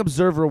Wrestling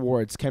Observer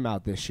Awards came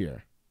out this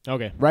year.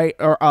 Okay. Right?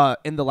 Or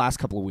in the last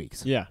couple of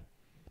weeks. Yeah.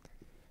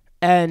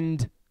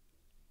 And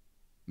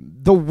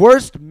the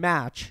worst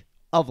match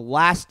of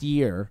last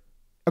year,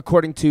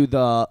 according to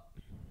Mr.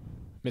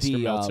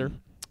 Meltzer,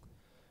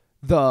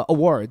 the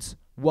awards,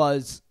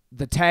 was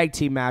the tag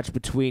team match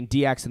between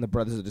DX and the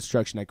Brothers of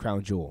Destruction at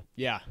Crown Jewel.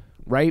 Yeah.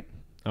 Right?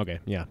 Okay,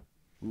 yeah.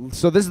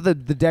 So this is the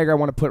dagger I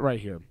want to put right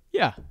here.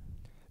 Yeah.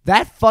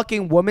 That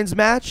fucking women's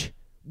match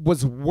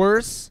was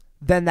worse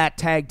than that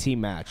tag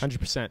team match.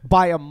 100%.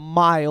 By a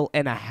mile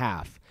and a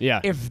half. Yeah.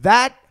 If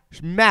that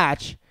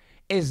match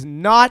is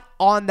not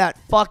on that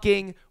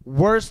fucking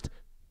worst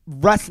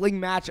wrestling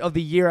match of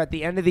the year at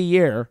the end of the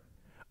year,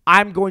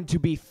 I'm going to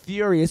be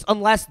furious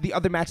unless the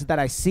other matches that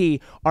I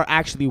see are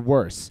actually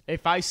worse.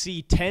 If I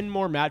see 10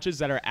 more matches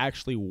that are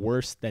actually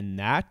worse than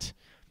that,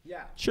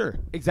 yeah, sure.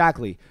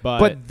 Exactly.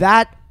 But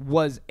that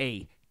was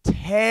a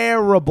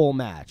terrible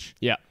match.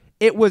 Yeah.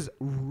 It was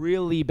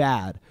really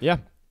bad. Yeah.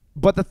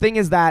 But the thing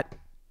is that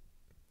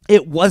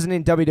it wasn't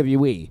in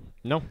WWE.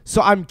 No.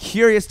 So I'm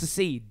curious to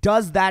see,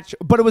 does that...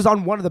 but it was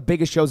on one of the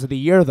biggest shows of the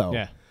year, though.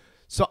 Yeah.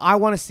 So I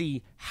want to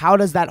see, how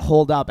does that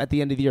hold up at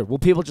the end of the year? Will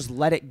people just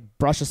let it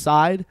brush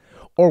aside?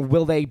 or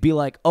will they be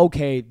like,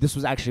 okay, this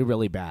was actually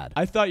really bad?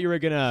 I thought you were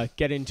gonna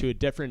get into a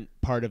different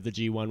part of the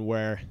G1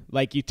 where,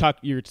 like,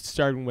 you're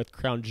starting with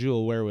Crown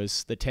Jewel, where it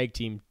was the tag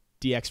team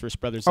DX vs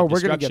Brothers of we're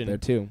Destruction. gonna get there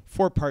too.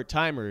 4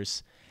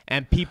 part-timers,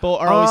 and people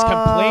are always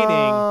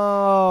complaining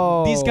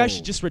these guys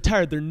should just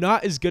retire. They're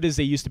not as good as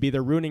they used to be.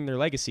 They're ruining their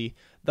legacy.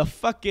 The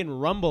fucking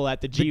Rumble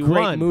at the G1,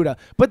 Great Muta,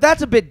 but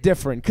that's a bit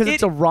different because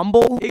it's a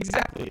Rumble.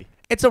 Exactly.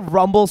 It's a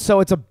Rumble, so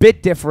it's a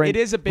bit different. It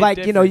is a bit like,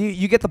 different.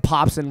 you get the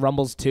pops in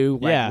Rumbles too,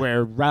 like Yeah.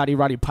 where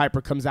Roddy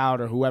Piper comes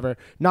out or whoever.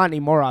 Not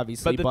anymore,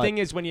 obviously. But the thing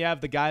is, when you have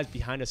the guys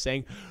behind us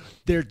saying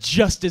they're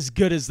just as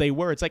good as they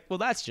were, it's like, well,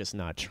 that's just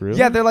not true.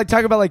 yeah, they're like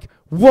talking about like,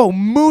 whoa,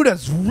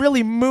 Muta's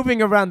really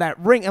moving around that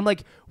ring. I'm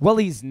like, well,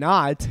 he's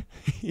not.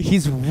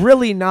 He's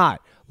really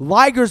not.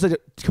 Liger's a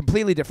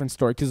completely different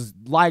story because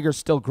Liger's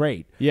still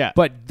great. Yeah.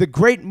 But the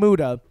great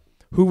Muta,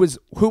 who was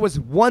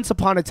once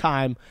upon a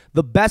time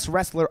the best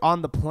wrestler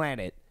on the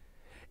planet,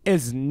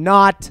 is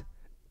not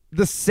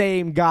the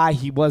same guy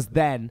he was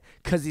then,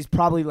 because he's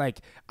probably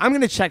like, I'm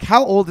going to check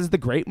how old is the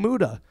great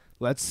Muta.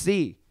 Let's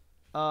see.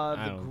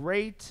 The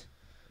great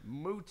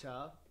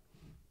Muta.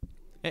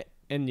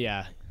 And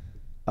yeah.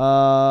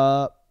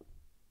 Where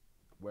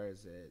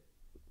is it?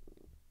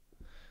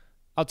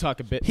 I'll talk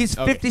a bit. He's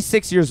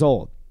 56 years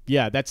old.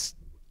 Yeah, that's...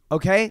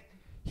 Okay?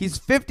 He's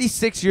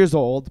 56 years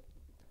old,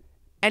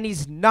 and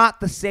he's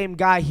not the same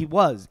guy he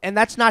was. And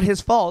that's not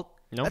his fault.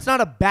 Nope. That's not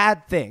a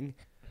bad thing.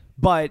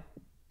 But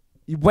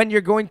when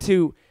you're going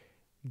to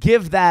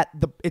give that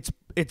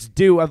its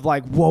due of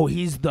like, whoa,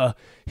 he's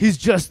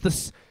just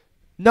the...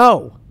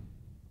 No.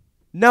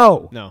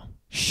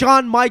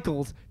 Shawn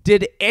Michaels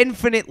did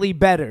infinitely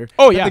better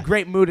than the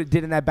Great Muta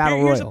did in that Battle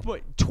Here's Royal. a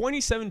point.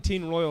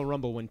 2017 Royal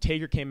Rumble, when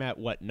Taker came at,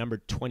 what, number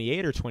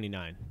 28 or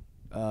 29?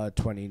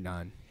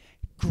 29.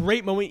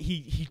 Great moment.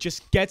 He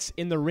just gets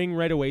in the ring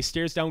right away,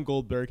 stares down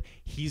Goldberg.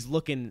 He's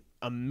looking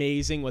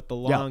amazing with the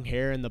long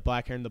hair and the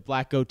black hair and the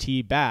black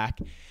goatee back.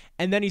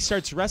 And then he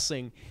starts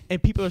wrestling,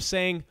 and people are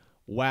saying,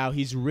 wow,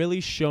 he's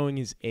really showing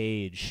his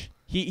age.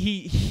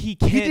 He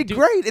can't He did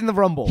great in the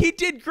Rumble. He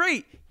did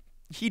great.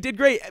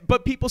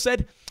 But people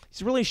said,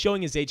 he's really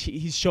showing his age.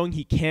 He's showing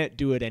he can't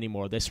do it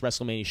anymore. This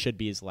WrestleMania should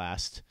be his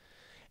last.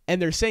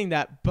 And they're saying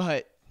that,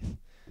 but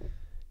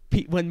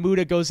when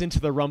Muta goes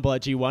into the Rumble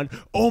at G1,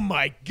 oh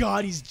my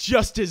God, he's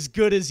just as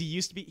good as he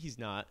used to be. He's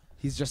not.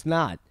 He's just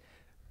not.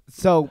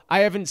 So I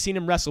haven't seen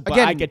him wrestle, but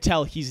again, I could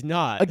tell he's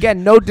not.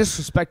 Again, no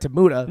disrespect to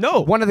Muta.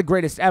 No. One of the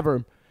greatest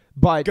ever.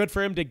 But good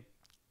for him to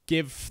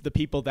give the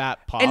people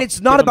that pop. And it's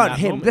not about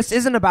him. Moment. This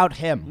isn't about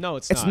him. No,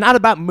 it's not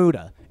about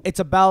Muta. It's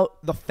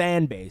about the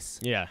fan base.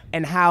 Yeah.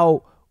 And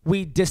how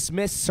we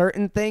dismiss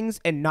certain things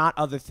and not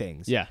other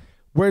things. Yeah.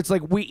 Where it's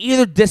like we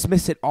either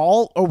dismiss it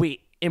all or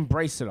we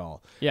embrace it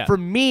all. Yeah. For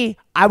me,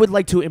 I would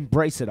like to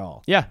embrace it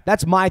all. Yeah.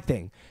 That's my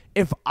thing.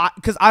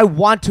 Because I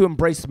want to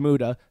embrace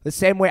Muta the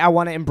same way I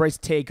want to embrace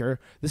Taker,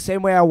 the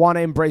same way I want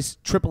to embrace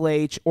Triple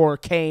H or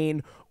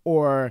Kane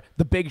or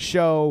The Big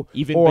Show,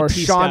 even or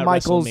Batista Shawn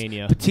Michaels,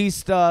 WrestleMania.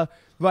 Batista,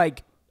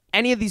 like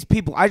any of these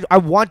people. I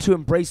want to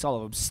embrace all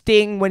of them.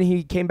 Sting when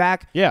he came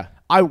back. Yeah.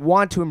 I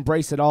want to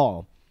embrace it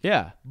all.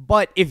 Yeah.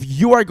 But if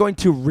you are going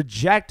to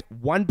reject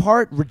one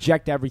part,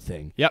 reject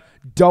everything. Yep.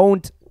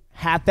 Don't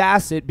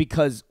half-ass it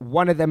because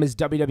one of them is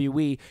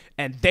WWE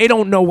and they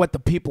don't know what the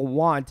people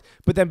want,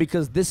 but then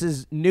because this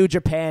is New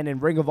Japan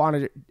and Ring of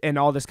Honor and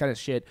all this kind of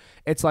shit,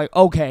 it's like,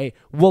 okay,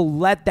 we'll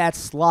let that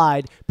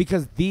slide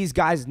because these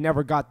guys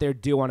never got their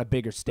due on a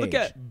bigger stage. Look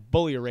at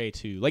Bully Ray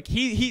too. Like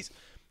he's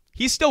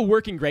still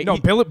working great. No,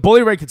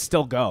 Bully Ray could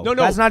still go. No,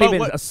 that's not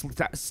even a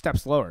step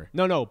slower.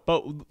 No,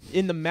 but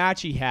in the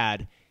match he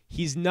had,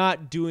 he's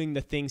not doing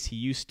the things he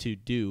used to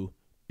do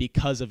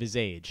because of his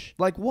age.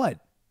 Like what?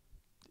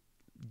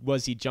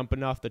 Was he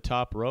jumping off the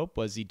top rope?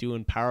 Was he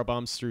doing power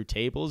bombs through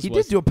tables? He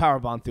did do a power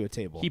bomb through a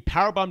table. He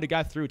power bombed a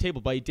guy through a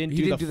table, but he didn't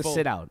do the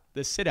sit out.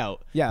 The sit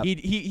out. Yeah.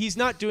 He's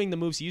not doing the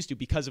moves he used to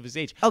because of his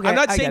age. Okay, I'm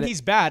not I saying get it.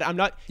 he's bad. I'm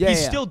not. Yeah,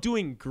 he's yeah. still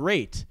doing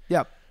great.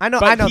 Yep. I know.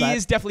 But I know he that.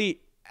 is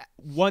definitely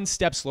one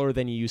step slower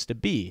than he used to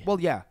be.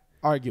 Well, yeah,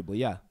 arguably,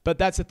 yeah. But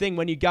that's the thing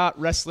when you got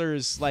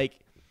wrestlers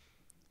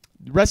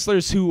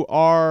who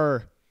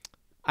are,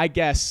 I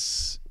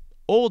guess,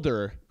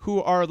 older, who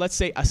are, let's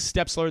say, a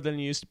step slower than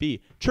he used to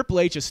be.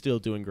 Triple H is still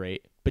doing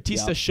great.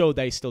 Batista showed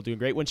that he's still doing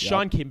great. When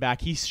Shawn came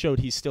back, he showed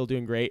he's still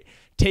doing great.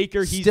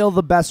 Taker, he's still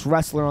the best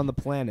wrestler on the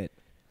planet.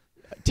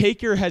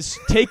 Taker has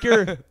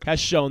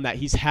shown that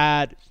he's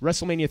had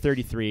WrestleMania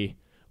 33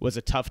 was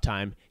a tough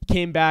time.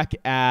 Came back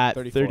at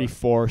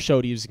 34,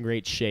 showed he was in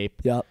great shape.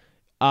 Yep.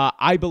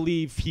 I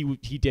believe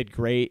he did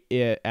great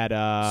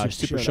at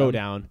Super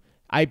Showdown.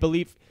 I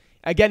believe,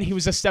 again, he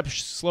was a step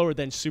slower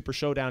than Super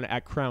Showdown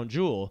at Crown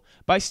Jewel,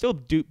 but I still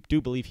do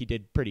believe he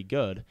did pretty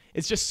good.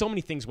 It's just so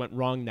many things went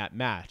wrong in that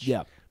match.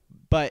 Yeah.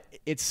 But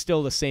it's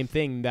still the same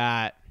thing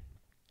that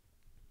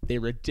they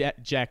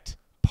reject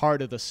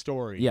part of the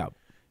story. Yeah.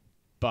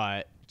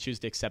 But choose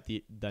to accept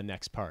the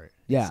next part.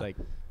 Yeah. It's like,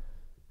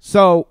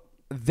 so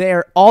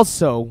they're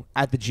also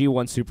at the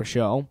G1 Super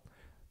Show.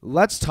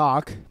 Let's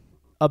talk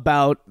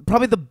about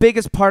probably the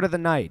biggest part of the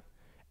night.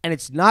 And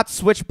it's not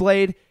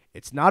Switchblade,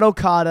 it's not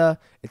Okada,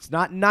 it's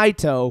not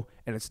Naito,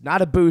 and it's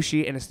not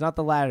Ibushi, and it's not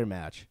the ladder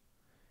match.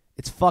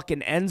 It's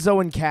fucking Enzo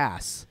and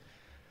Cass.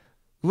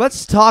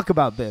 Let's talk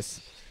about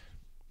this.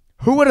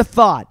 Who would have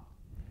thought?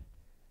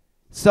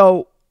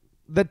 So,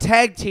 the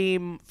tag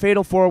team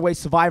Fatal 4-Way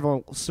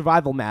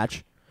survival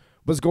match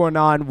was going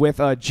on with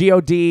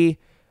GOD,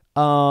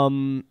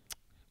 the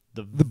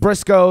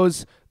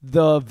Briscoes,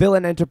 the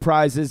Villain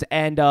Enterprises,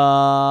 and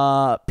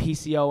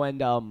PCO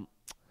and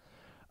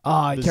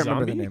I can't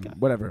remember the name.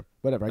 Whatever.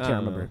 I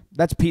can't remember.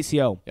 That's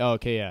PCO. Oh,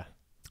 okay, yeah.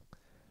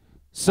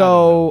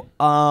 So,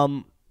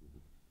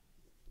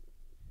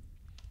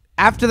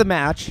 after the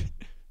match,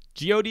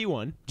 GOD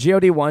won.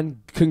 GOD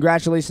won.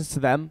 Congratulations to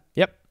them.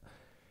 Yep.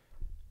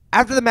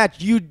 After the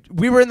match,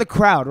 we were in the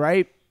crowd,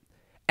 right?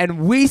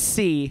 And we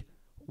see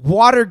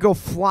water go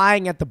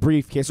flying at the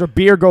briefcase, or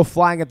beer go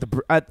flying at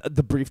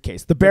the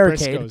briefcase, the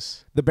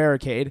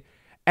barricade,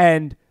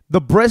 and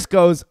the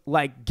Briscoes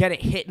like get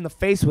it hit in the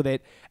face with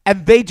it,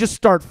 and they just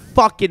start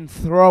fucking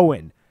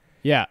throwing.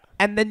 Yeah.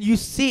 And then you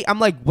see, I'm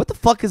like, what the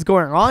fuck is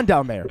going on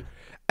down there?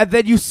 And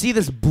then you see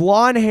this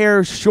blonde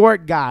hair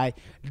short guy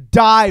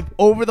dive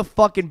over the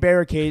fucking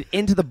barricade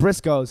into the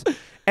Briscoes,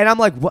 and I'm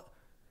like, what?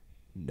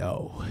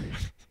 No.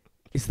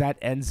 Is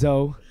that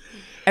Enzo?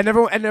 And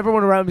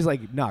everyone around me is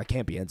like, no, it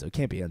can't be Enzo. It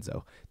can't be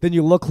Enzo. Then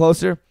you look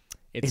closer.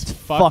 It's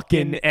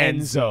fucking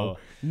Enzo.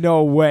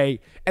 No way.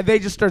 And they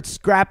just start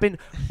scrapping.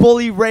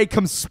 Bully Ray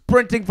comes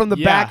sprinting from the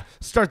back,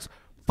 starts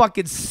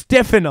fucking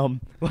stiffing them,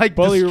 like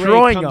Bully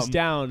destroying Ray comes them.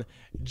 down,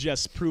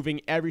 just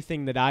proving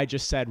everything that I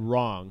just said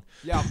wrong.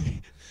 Yep.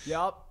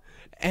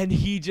 And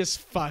he just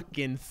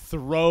fucking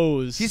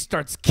throws. He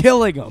starts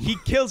killing them. He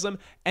kills him,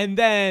 and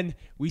then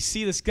we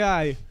see this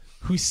guy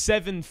who's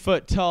 7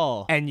 foot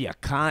tall. And you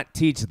can't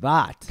teach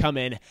that. Come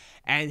in,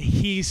 and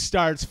he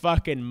starts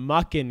fucking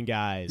mucking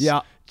guys.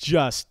 Yep.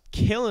 Just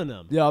killing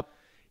them. Yep.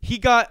 He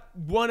got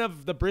one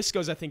of the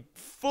Briscoes, I think,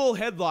 full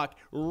headlock,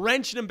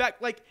 wrenching him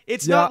back. Like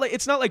it's not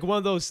like one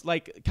of those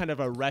like kind of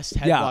arrest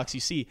headlocks you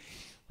see.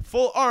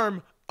 Full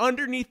arm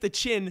underneath the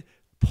chin,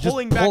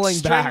 pulling back,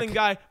 strangling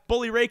guy.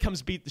 Bully Ray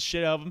comes beat the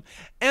shit out of him.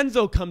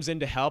 Enzo comes in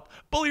to help.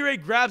 Bully Ray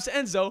grabs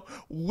Enzo,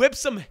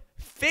 whips him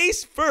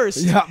face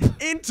first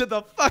into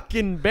the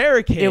fucking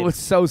barricade. It was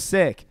so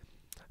sick.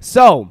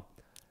 So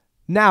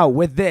now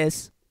with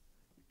this,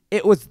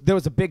 there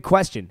was a big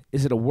question.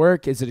 Is it a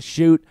work? Is it a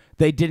shoot?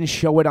 They didn't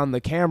show it on the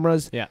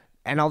cameras. Yeah.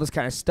 And all this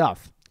kind of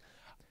stuff.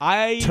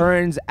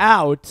 Turns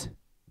out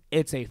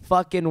it's a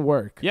fucking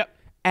work. Yep.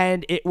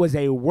 And it was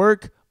a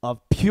work of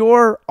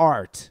pure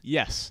art.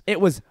 Yes. It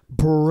was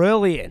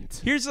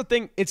brilliant. Here's the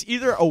thing. It's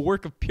either a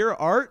work of pure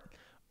art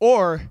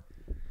or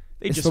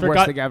It's just the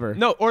worst thing ever.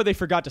 No, or they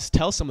forgot to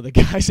tell some of the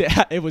guys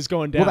it was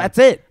going down. Well, that's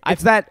it.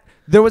 It's that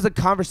there was a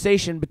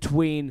conversation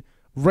between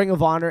Ring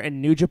of Honor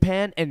and New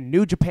Japan, and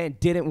New Japan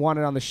didn't want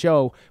it on the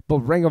show, but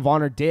Ring of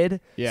Honor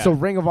did. Yeah. So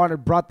Ring of Honor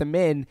brought them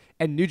in,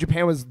 and New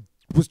Japan was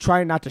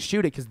trying not to shoot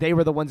it because they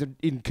were the ones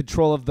in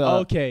control of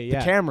the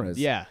cameras.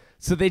 Yeah.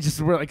 So they just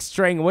were like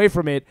straying away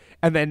from it,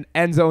 and then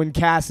Enzo and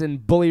Cass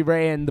and Bully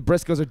Ray and the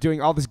Briscoes are doing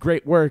all this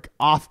great work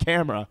off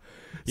camera.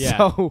 Yeah.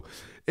 So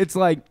it's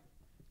like,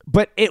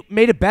 but it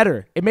made it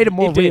better. It made it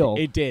more real.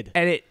 It did.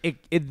 And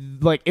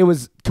it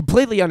was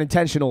completely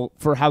unintentional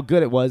for how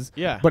good it was.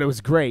 Yeah. But it was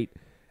great.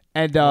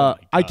 And I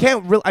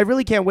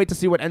really can't wait to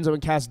see what Enzo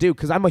and Cass do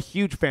because I'm a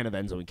huge fan of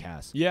Enzo and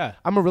Cass. Yeah.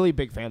 I'm a really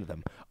big fan of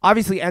them.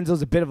 Obviously,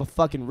 Enzo's a bit of a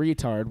fucking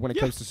retard when it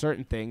comes to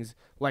certain things,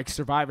 like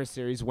Survivor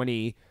Series when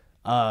he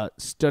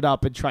stood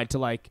up and tried to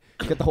like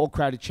get the whole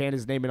crowd to chant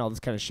his name and all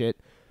this kind of shit.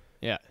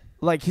 Yeah.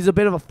 Like he's a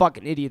bit of a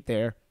fucking idiot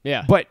there.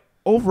 Yeah. But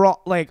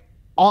overall, like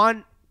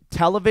on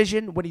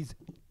television, when he's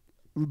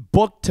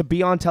booked to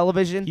be on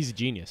television, he's a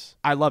genius.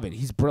 I love it.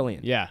 He's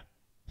brilliant. Yeah.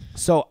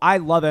 So I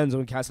love Enzo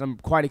and Cass, and I'm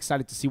quite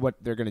excited to see what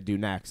they're going to do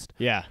next.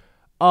 Yeah.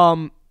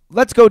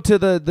 Let's go to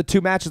the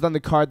two matches on the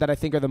card that I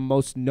think are the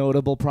most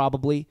notable,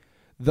 probably.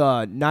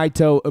 The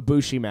Naito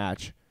Ibushi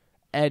match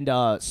and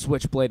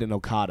Switchblade and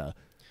Okada.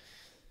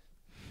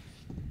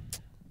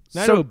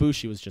 Naito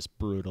Ibushi was just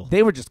brutal.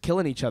 They were just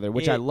killing each other,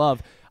 which I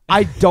love.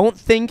 I don't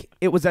think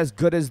it was as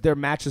good as their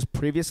matches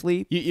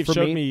previously. You've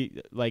showed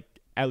me like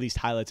at least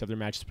highlights of their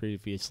matches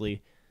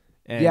previously.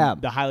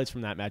 And the highlights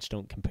from that match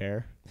don't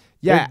compare.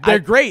 Yeah, they're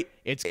great.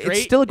 It's great.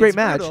 It's still a great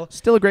match. Brutal.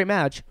 Still a great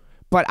match.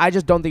 But I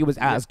just don't think it was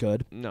as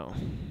good. No.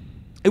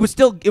 It was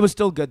still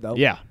good though.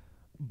 Yeah.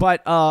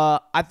 But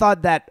I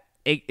thought that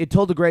it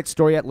told a great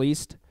story at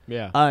least.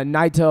 Yeah.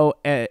 Naito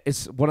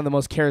is one of the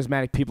most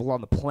charismatic people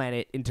on the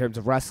planet in terms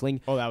of wrestling.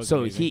 Oh, that was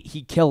so amazing.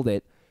 he killed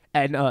it.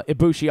 And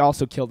Ibushi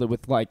also killed it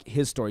with like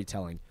his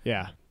storytelling.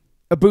 Yeah.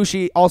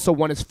 Ibushi also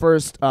won his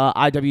first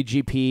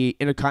IWGP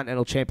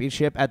Intercontinental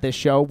Championship at this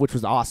show, which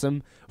was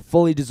awesome.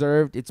 Fully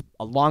deserved. It's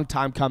a long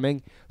time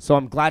coming, so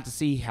I'm glad to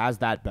see he has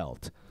that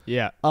belt.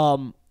 Yeah.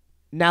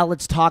 Now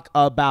let's talk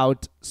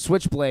about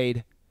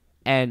Switchblade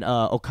and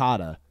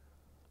Okada,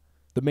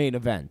 the main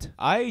event.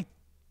 I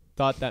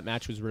thought that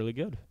match was really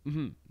good.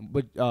 Mm-hmm.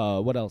 But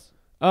what else?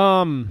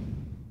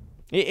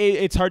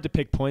 It's hard to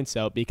pick points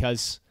out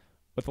because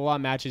with a lot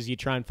of matches, you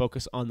try and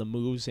focus on the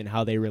moves and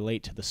how they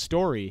relate to the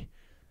story.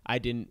 I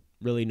didn't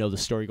really know the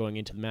story going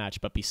into the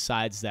match, but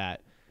besides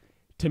that,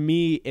 to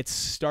me, it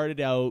started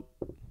out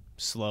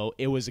slow.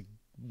 It was a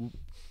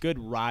good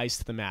rise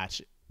to the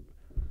match.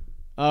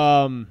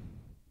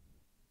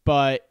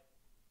 But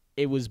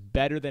it was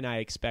better than I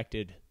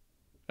expected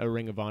a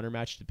Ring of Honor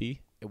match to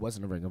be. It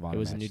wasn't a Ring of Honor match. It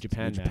was a New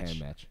Japan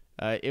match.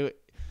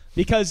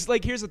 Because,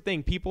 like, here's the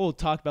thing. People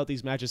talk about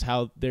these matches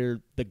how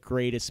they're the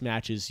greatest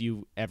matches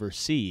you ever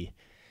see.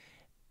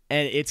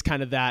 And it's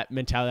kind of that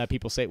mentality that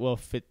people say, well,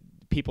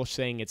 people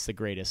saying it's the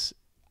greatest,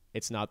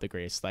 it's not the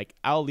greatest. Like,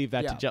 I'll leave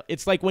that to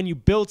it's like when you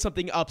build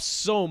something up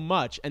so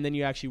much and then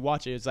you actually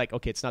watch it, it's like,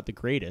 okay, it's not the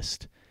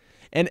greatest.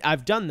 And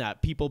I've done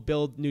that. People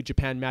build New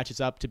Japan matches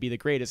up to be the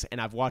greatest,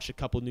 and I've watched a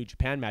couple New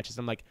Japan matches.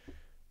 I'm like,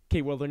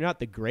 okay, well, they're not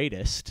the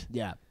greatest.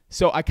 Yeah.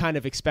 So I kind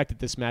of expected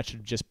this match to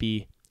just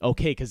be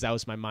okay because that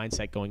was my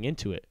mindset going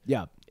into it.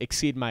 Yeah.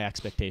 Exceed my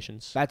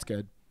expectations. That's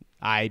good.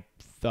 I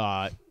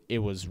thought it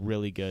was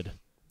really good.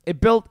 It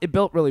built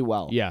really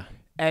well. Yeah.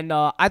 And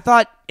I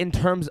thought in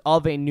terms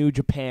of a New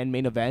Japan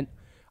main event,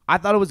 I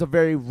thought it was a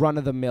very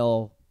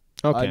run-of-the-mill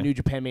New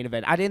Japan main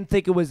event. I didn't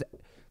think it was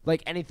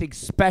like anything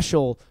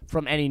special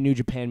from any New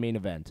Japan main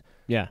event.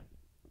 Yeah.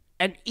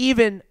 And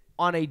even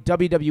on a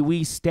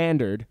WWE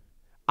standard,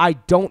 I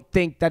don't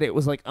think that it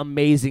was like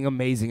amazing.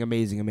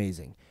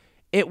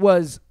 It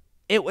was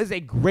a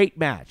great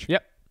match.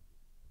 Yep.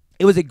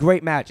 It was a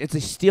great match. It's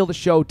a steal the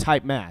show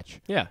type match.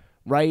 Yeah.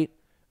 Right?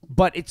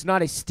 But it's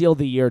not a steal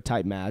the year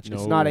type match. No.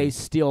 It's not a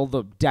steal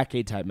the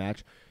decade type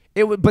match.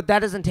 But that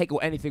doesn't take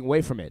anything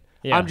away from it.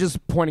 Yeah. I'm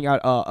just pointing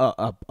out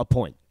a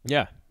point.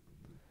 Yeah.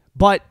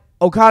 But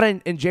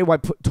Okada and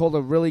JY told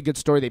a really good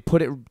story. They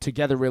put it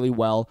together really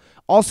well.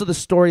 Also, the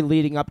story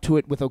leading up to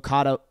it with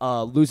Okada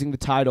losing the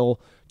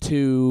title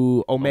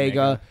to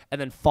Omega and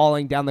then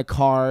falling down the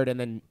card and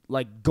then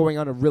like going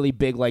on a really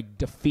big like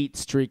defeat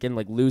streak and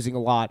like losing a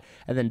lot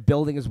and then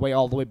building his way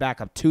all the way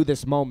back up to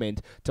this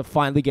moment to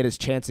finally get his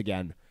chance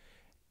again.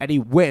 And he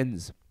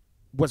wins.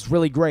 Was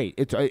really great.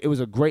 It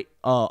was a great,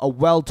 a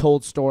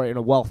well-told story and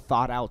a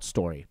well-thought-out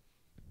story.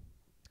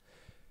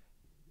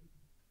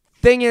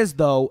 Thing is,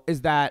 though,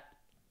 is that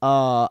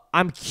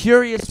I'm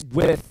curious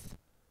with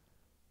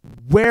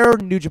where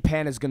New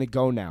Japan is going to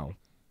go now.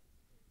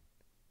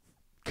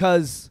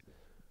 Because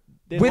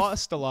they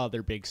lost a lot of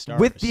their big stars.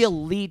 With the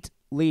Elite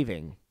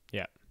leaving,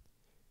 yeah,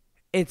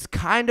 it's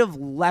kind of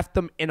left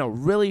them in a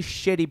really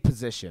shitty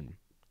position.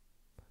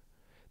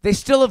 They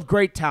still have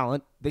great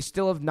talent. They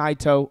still have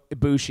Naito,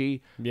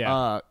 Ibushi,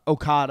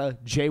 Okada,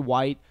 Jay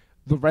White,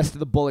 the rest of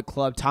the Bullet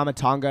Club, Tama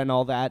Tonga, and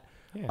all that.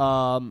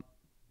 Yeah.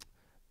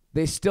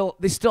 They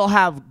still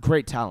have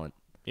great talent.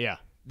 Yeah.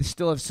 They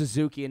still have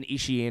Suzuki and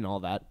Ishii and all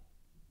that.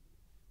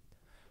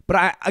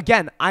 But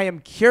I am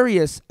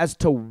curious as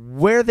to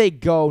where they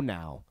go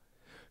now,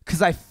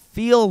 because I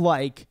feel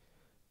like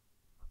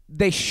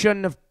they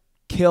shouldn't have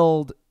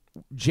killed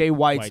Jay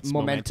White's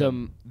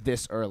momentum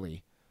this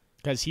early.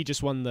 Because he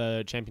just won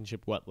the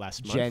championship,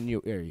 last month?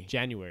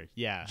 January,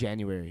 yeah.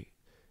 January.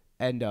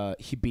 And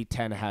he beat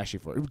Tanahashi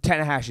for it.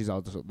 Tanahashi's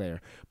also there.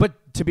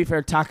 But to be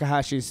fair,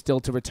 Takahashi is still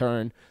to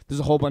return.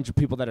 There's a whole bunch of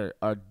people that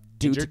are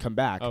due injured to come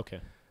back.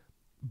 Okay.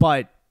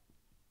 But,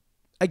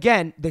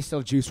 again, they still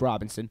have Juice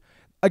Robinson.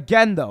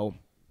 Again, though,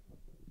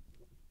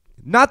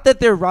 not that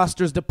their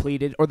roster's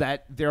depleted or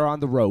that they're on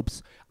the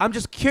ropes. I'm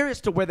just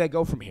curious to where they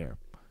go from here.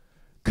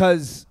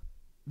 Because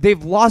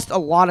they've lost a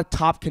lot of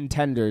top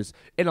contenders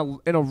in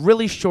a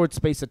really short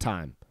space of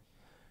time.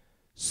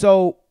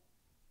 So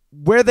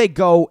where they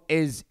go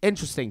is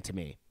interesting to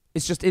me.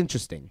 It's just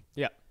interesting.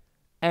 Yeah.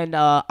 And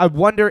I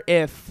wonder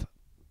if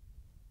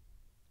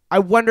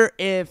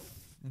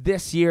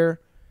this year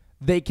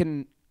they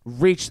can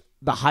reach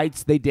the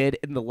heights they did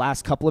in the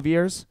last couple of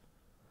years.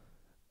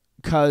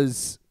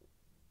 Because,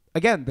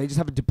 again, they just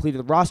haven't depleted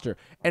the roster.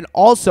 And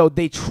also,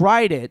 they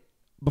tried it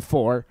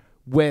before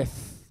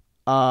with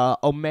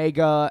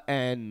Omega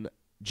and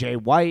Jay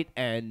White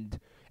and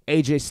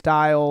AJ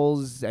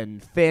Styles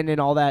and Finn and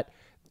all that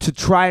to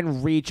try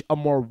and reach a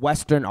more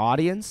Western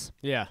audience.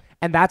 Yeah.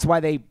 And that's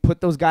why they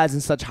put those guys in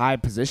such high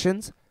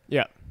positions.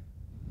 Yeah.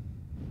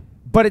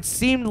 But it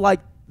seemed like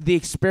the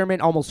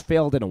experiment almost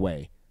failed in a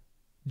way.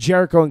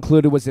 Jericho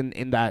included was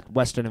in that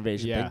Western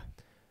invasion thing.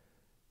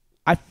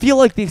 I feel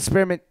like the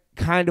experiment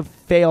kind of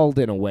failed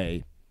in a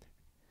way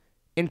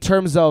in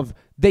terms of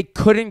they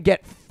couldn't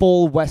get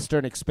full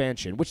Western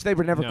expansion, which they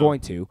were never going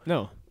to.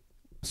 No.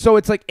 So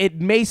it's like it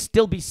may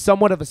still be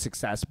somewhat of a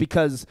success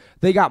because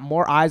they got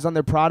more eyes on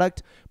their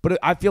product, but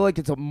I feel like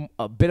it's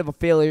a bit of a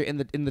failure in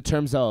the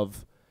terms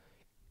of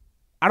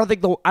I don't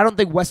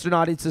think Western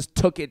audiences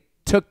took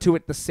to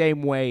it the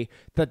same way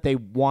that they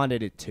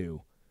wanted it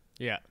to.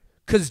 Yeah.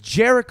 Because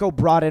Jericho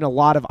brought in a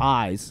lot of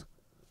eyes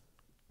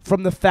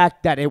from the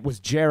fact that it was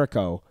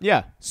Jericho.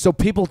 Yeah. So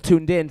people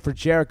tuned in for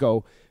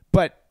Jericho,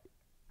 but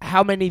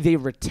how many they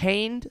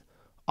retained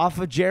off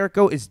of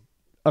Jericho is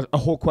a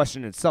whole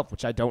question in itself,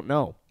 which I don't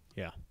know.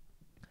 Yeah.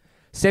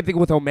 Same thing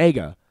with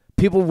Omega.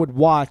 People would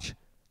watch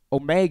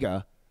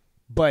Omega,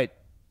 but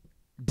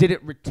Did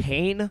it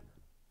retain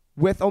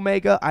with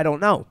Omega? I don't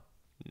know.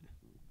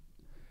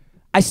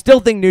 I still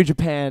think New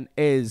Japan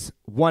is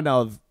one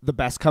of the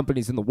best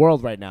companies in the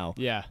world right now.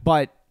 Yeah.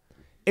 But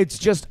it's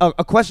just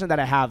a question that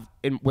I have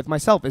with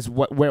myself is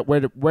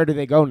where do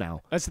they go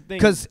now? That's the thing.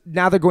 Because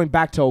now they're going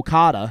back to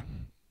Okada,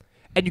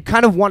 and you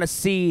kind of want to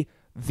see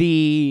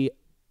the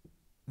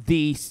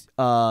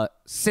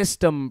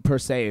system per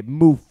se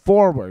move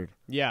forward.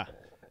 Yeah.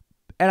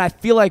 And I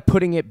feel like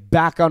putting it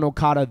back on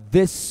Okada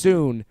this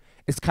soon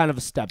is kind of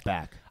a step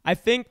back. I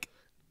think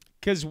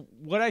because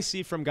what I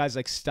see from guys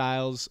like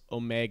Styles,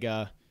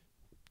 Omega,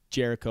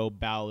 Jericho,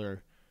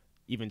 Balor,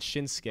 even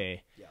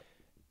Shinsuke,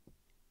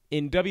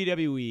 in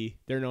WWE,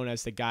 they're known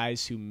as the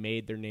guys who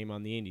made their name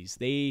on the indies.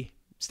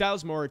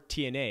 Styles more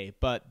TNA,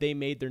 but they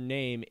made their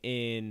name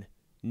in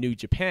New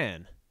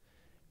Japan.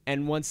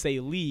 And once they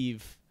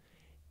leave,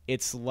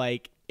 it's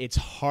like it's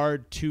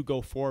hard to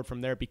go forward from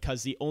there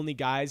because the only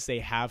guys they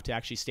have to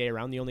actually stay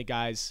around, the only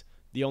guys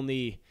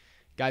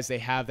they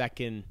have that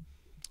can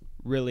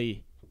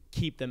really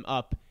keep them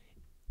up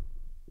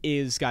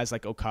is guys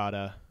like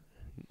Okada,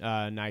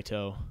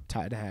 Naito,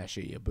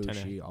 Tanahashi,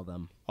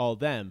 Ibushi, all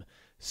them.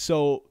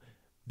 So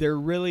they're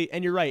really,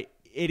 and you're right,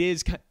 it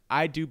is.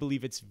 I do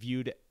believe it's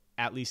viewed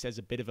at least as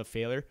a bit of a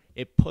failure.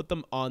 It put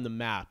them on the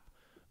map,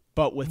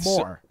 but with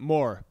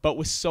but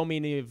with so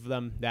many of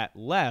them that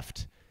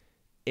left,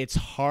 it's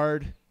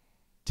hard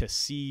to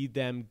see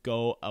them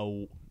go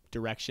a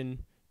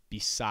direction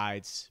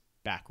besides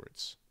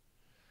backwards.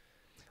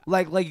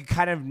 Like you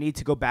kind of need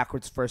to go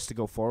backwards first to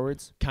go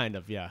forwards? Kind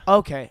of, yeah.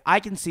 Okay, I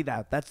can see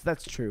that.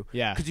 That's true.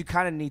 Yeah. Because you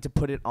kind of need to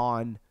put it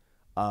on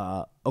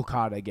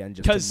Okada again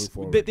just to move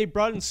forward. Because they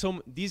brought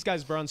in these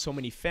guys brought in so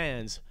many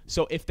fans.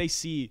 So if they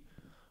see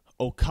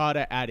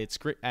Okada at his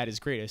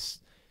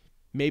greatest,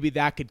 maybe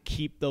that could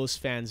keep those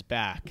fans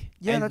back.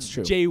 Yeah, and that's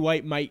true. Jay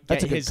White might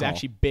get his call.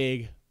 actually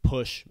big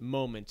push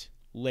moment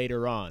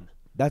later on.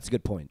 That's a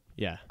good point.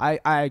 Yeah.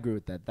 I agree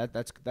with that.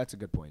 That's a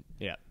good point.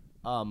 Yeah.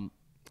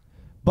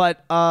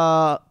 But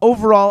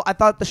overall, I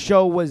thought the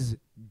show was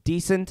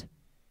decent.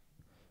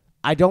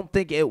 I don't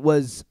think it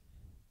was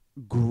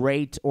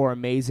great or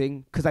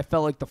amazing because I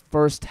felt like the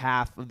first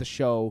half of the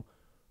show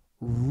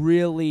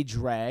really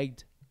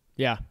dragged.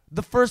 Yeah.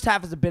 The first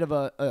half is a bit of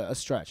a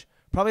stretch.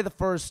 Probably the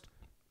first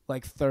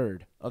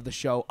third of the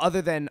show,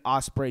 other than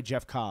Ospreay,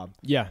 Jeff Cobb.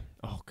 Yeah.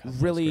 Oh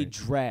God. Really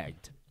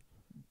dragged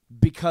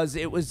because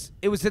it was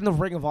in the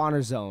Ring of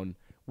Honor zone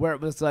where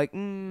it was like,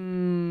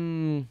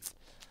 the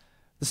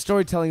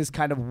storytelling is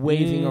kind of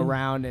waving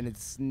around and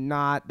it's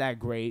not that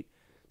great.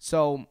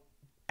 So,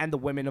 and the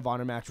Women of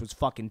Honor match was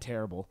fucking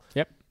terrible.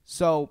 Yep.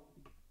 So,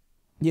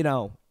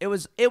 it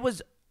was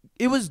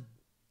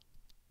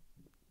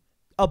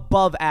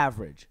above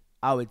average,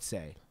 I would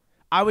say.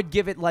 I would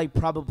give it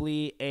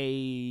probably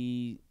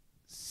a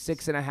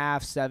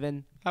 6.5,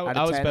 7 out of 10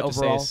 I was about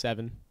overall. to say a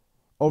 7.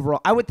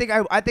 Overall, I think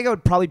I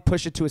would probably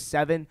push it to a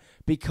 7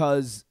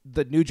 because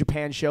the New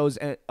Japan shows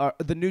and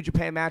the New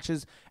Japan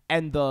matches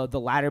and the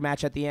ladder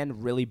match at the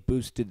end really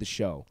boosted the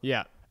show.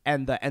 Yeah.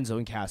 And the Enzo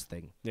and Cass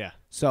thing. Yeah.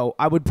 So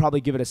I would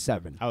probably give it a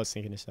 7. I was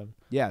thinking a 7.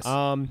 Yes.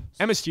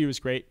 MSG was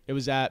great. It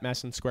was at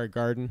Madison Square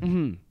Garden.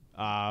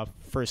 Mm-hmm.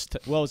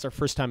 It was our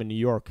first time in New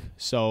York,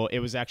 so it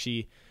was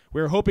actually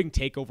we were hoping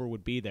Takeover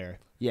would be there.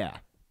 Yeah.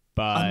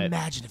 But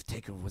imagine if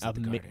Takeover was at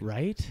the Garden.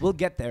 Right? We'll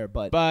get there,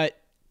 but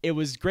it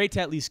was great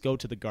to at least go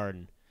to the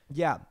Garden.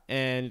 Yeah.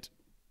 And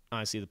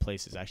honestly, the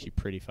place is actually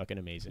pretty fucking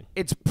amazing.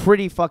 It's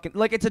pretty fucking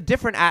it's a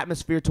different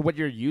atmosphere to what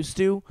you're used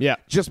to. Yeah.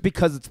 Just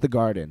because it's the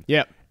Garden.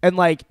 Yeah. And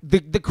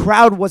the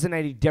crowd wasn't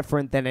any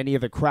different than any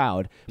other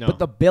crowd. No. But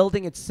the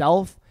building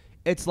itself,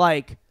 it's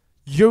like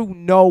you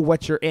know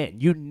what you're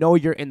in. You know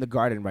you're in the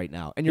Garden right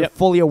now. And you're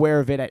fully aware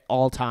of it at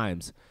all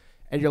times.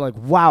 And you're like,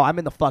 wow, I'm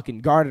in the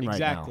fucking Garden right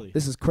now.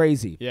 This is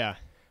crazy. Yeah.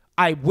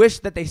 I wish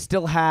that they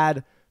still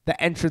had the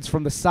entrance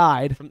from the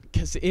side.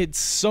 Because it's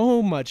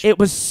so much It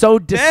was so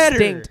distinct.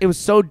 better. It was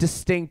so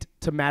distinct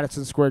to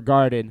Madison Square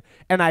Garden.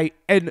 And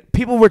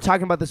people were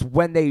talking about this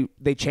when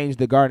they changed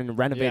the Garden and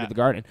renovated the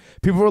Garden.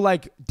 People were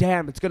like,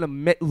 damn, it's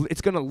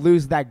gonna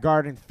lose that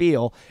Garden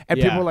feel. And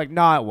people were like,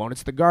 nah, it won't.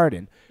 It's the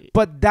Garden.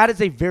 But that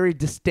is a very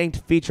distinct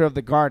feature of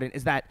the Garden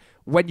is that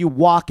when you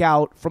walk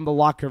out from the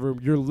locker room,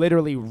 you're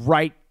literally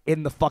right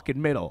in the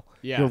fucking middle.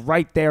 Yeah. You're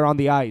right there on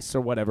the ice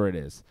or whatever it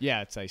is.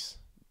 Yeah, it's ice.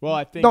 Well,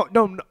 I think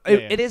No,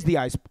 it is the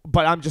ice,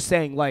 but I'm just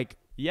saying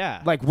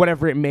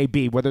whatever it may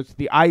be, whether it's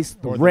the ice,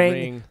 the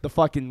ring, the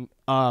fucking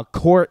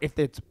court, if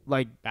it's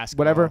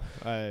basketball, whatever.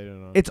 I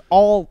don't know. It's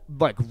all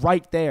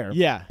right there.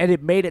 Yeah. And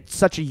it made it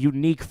such a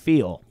unique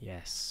feel.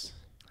 Yes.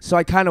 So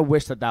I kind of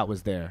wish that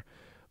was there.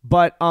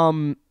 But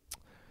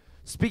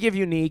speaking of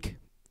unique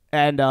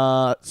and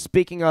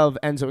speaking of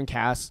Enzo and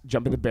Cass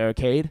jumping the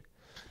barricade,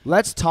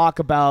 let's talk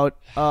about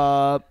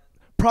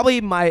probably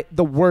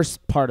the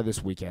worst part of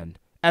this weekend.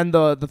 And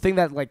the thing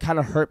that kind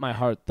of hurt my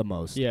heart the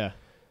most. Yeah.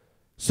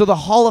 So the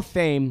Hall of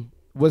Fame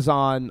was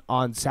on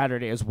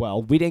Saturday as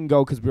well. We didn't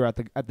go because we were at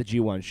the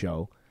G1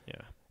 show. Yeah.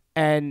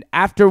 And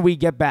after we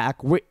get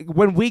back,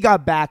 when we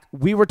got back,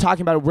 we were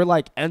talking about it. We're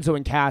like, Enzo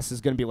and Cass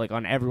is going to be like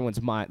on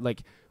everyone's mind.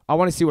 Like, I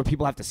want to see what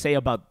people have to say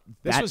about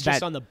that. This was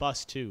just on the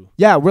bus, too.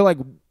 Yeah, we're like,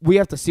 we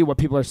have to see what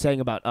people are saying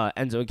about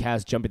Enzo and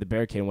Cass jumping the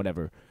barricade and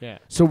whatever. Yeah.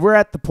 So we're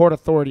at the Port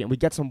Authority, and we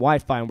get some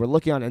Wi-Fi, and we're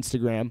looking on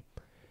Instagram.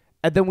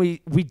 And then we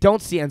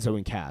don't see Enzo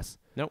and Cass.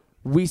 Nope.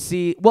 We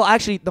see, well,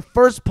 actually, the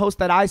first post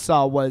that I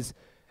saw was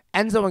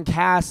Enzo and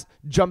Cass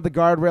jumped the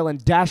guardrail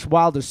and Dash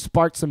Wilder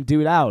sparked some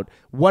dude out.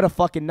 What a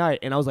fucking night.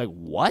 And I was like,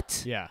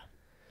 what? Yeah.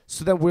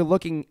 So then we're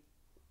looking.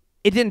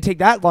 It didn't take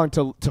that long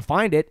to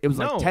find it. It was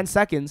like No. 10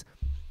 seconds.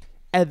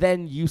 And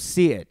then you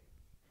see it.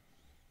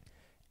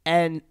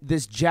 And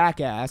this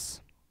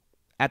jackass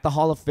at the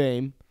Hall of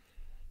Fame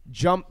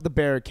jumped the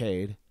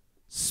barricade,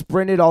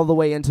 sprinted all the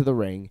way into the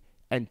ring,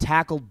 and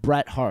tackled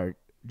Bret Hart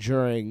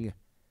during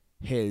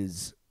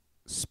his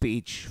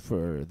speech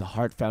for the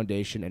Hart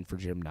Foundation and for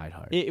Jim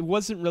Neidhart. It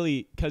wasn't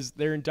really because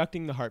they're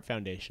inducting the Hart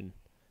Foundation,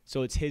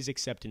 so it's his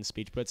acceptance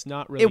speech, but it's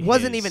not really. It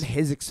wasn't his. even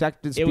his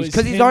acceptance It speech was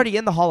because he's him- already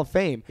in the Hall of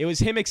Fame. It was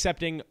him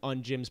accepting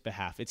on Jim's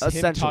behalf. It's him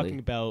Essentially. talking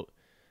about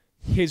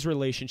his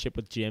relationship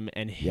with Jim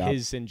and Yep.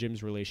 his and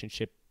Jim's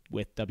relationship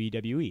with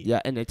WWE.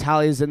 Yeah, and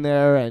Italia's in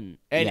there, and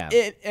yeah.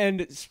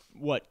 And it's,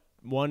 what,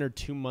 1 or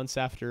 2 months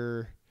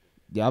after,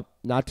 Yep,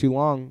 not too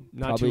long.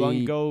 not too long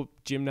ago,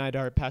 Jim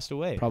Neidhart passed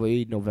away.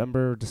 Probably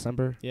November,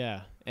 December.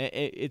 Yeah,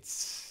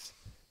 it's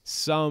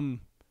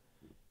some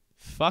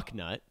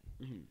fucknut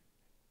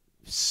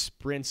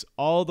sprints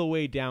all the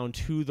way down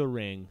to the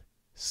ring,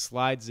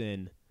 slides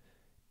in,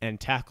 and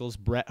tackles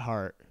Bret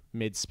Hart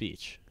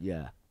mid-speech.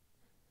 Yeah.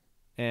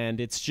 And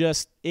it's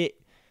just it.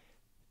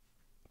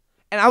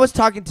 And I was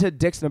talking to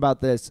Dixon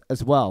about this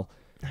as well.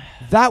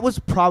 That was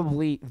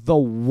probably the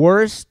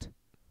worst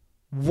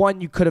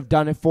one you could have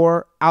done it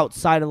for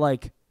outside of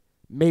like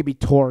maybe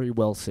Tori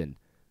Wilson.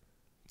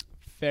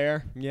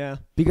 Fair, yeah.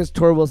 Because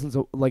Tori Wilson's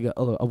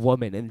a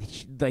woman, and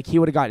he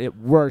would have gotten it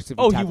worse if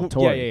he tackled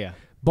Tori. Yeah.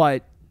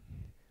 But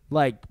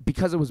like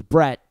because it was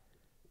Bret,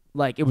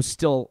 like it was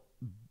still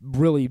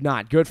really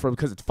not good for him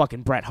because it's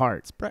fucking Bret Hart.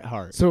 It's Bret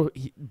Hart. So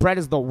Bret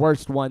is the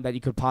worst one that you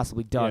could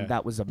possibly done. Yeah.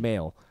 That was a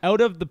male. Out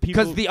of the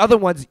people, Because the other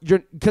ones,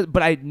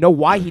 but I know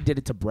why he did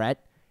it to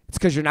Bret. It's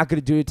because you're not going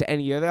to do it to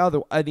any of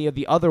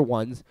the other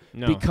ones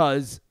No.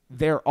 because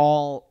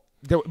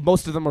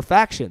most of them are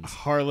factions.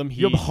 Harlem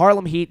Heat. You have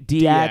Harlem Heat,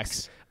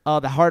 DX,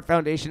 DX. the Hart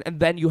Foundation, and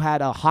then you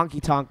had a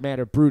Honky Tonk Man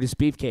or Brutus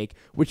Beefcake,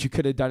 which you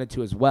could have done it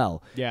to as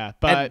well. Yeah,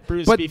 but And-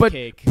 Brutus but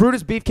Beefcake.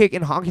 Brutus Beefcake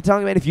and Honky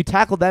Tonk Man, if you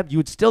tackled them, you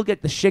would still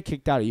get the shit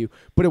kicked out of you,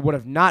 but it would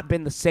have not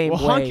been the same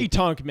Well, way. Honky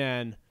Tonk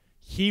Man,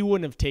 he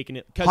wouldn't have taken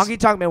it. Honky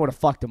Tonk Man would have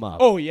fucked him up.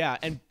 Oh, yeah,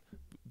 and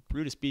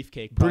Brutus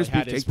Beefcake probably Brutus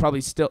had Beefcake his...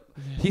 probably still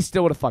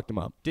would have fucked him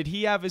up. Did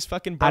he have his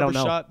fucking I don't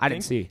know. barbershop I thing?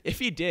 didn't see. If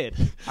he did,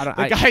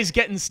 I guy's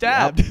getting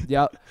stabbed.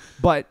 Yep.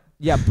 But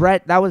yeah,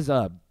 Bret, that was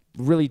a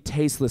really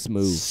tasteless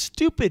move.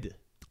 Stupid.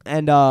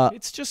 And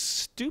It's just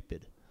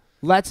stupid.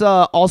 let's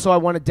also I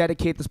want to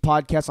dedicate this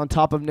podcast on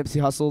top of Nipsey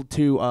Hussle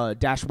to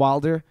Dash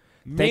Wilder.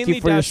 Thank Mainly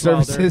you for Dash your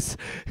Wilder. services.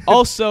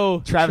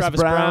 Also, Travis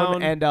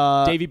Brown and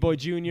Davey Boy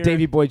Jr.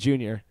 Davey Boy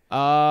Jr.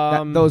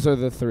 Those are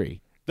the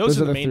three. Those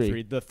are the main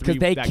three. The three Because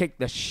they that- kicked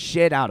the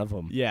shit out of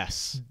him.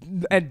 Yes.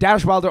 And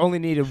Dash Wilder only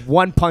needed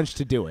one punch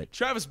to do it.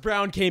 Travis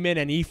Brown came in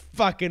and he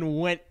fucking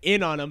went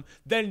in on him.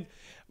 Then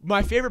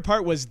my favorite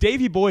part was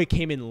Davey Boy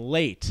came in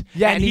late.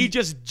 Yeah, and and he he-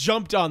 just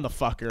jumped on the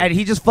fucker. And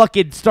he just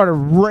fucking started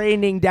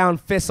raining down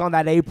fists on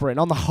that apron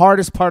on the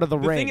hardest part of the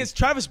the ring. thing is,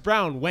 Travis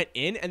Brown went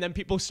in and then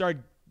people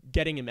started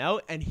getting him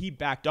out and he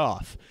backed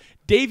off.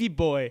 Davey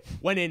Boy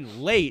went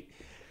in late.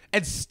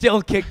 and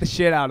still kicked the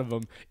shit out of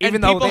him, even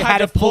and though people they had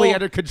to it fully pull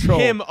under control.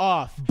 him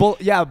off.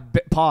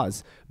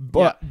 Pause.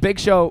 Yeah. Big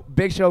Show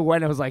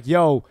went and was like,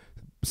 "Yo,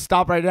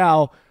 stop right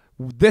now.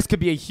 This could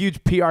be a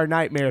huge PR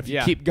nightmare if you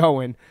Yeah. keep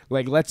going.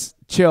 Like, let's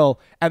chill."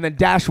 And then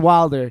Dash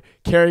Wilder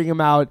carrying him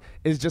out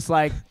is just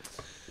like,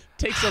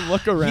 Takes a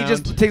look around. he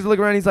just takes a look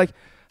around. He's like,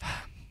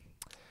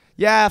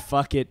 "Yeah,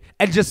 fuck it,"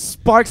 and just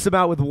sparks him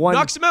out with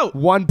Knocks him out.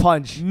 one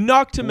punch,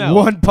 knocked him out.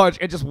 one punch,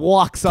 and just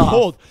walks off.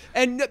 Cold.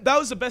 And that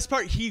was the best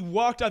part. He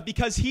walked off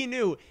because he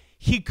knew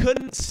he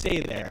couldn't stay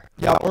there.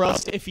 Yeah. Or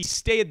else if he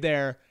stayed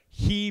there,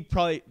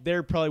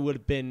 there probably would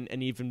have been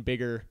an even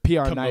bigger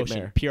PR commotion,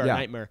 nightmare. PR Yeah.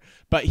 nightmare.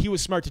 But he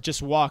was smart to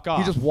just walk off.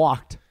 He just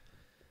walked.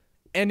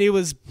 And it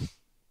was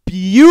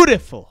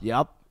beautiful.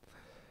 Yep.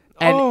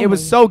 And Oh it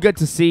was my- so good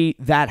to see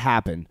that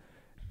happen.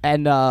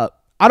 And I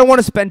don't want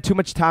to spend too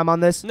much time on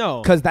this.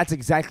 No. Because that's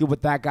exactly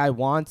what that guy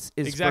wants,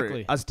 is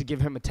Exactly. for us to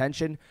give him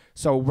attention.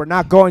 So we're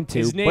not going to.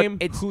 His name,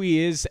 but it who he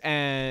is,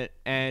 and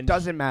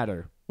doesn't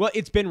matter. well,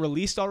 it's been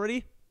released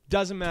already.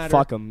 Doesn't matter.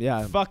 Fuck him,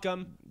 yeah. Fuck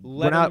him.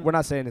 We're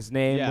not saying his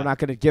name. Yeah. We're not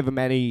going to give him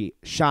any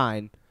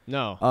shine.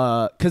 No.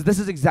 Because this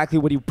is exactly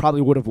what he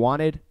probably would have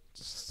wanted.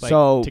 Like,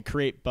 So to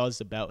create buzz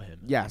about him.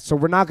 yeah, so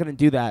we're not going to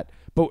do that.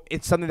 But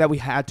it's something that we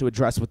had to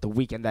address with the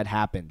weekend that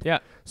happened. Yeah.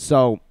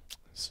 So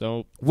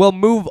So we'll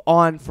move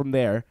on from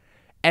there,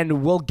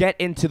 and we'll get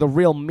into the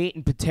real meat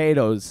and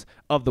potatoes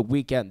of the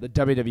weekend, the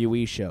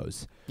WWE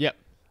shows. yep.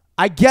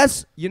 I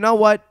guess, you know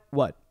what?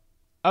 What?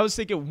 I was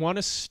thinking, want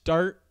to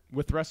start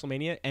with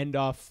WrestleMania, end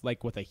off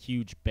like with a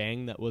huge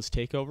bang that was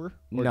Takeover?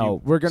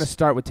 No, we're going to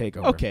start with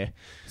Takeover. Okay.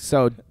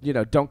 So,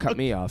 don't cut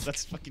me off.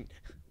 That's fucking...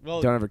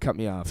 Well, don't ever cut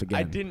me off again.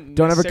 I didn't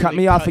Don't ever cut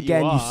me off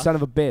again, you son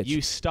of a bitch.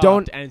 You stopped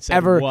Don't and said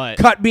ever what?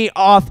 cut me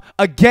off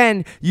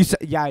again. You said,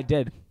 yeah, I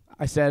did.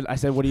 I said,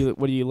 what are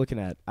you looking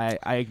at?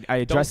 I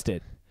addressed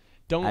it.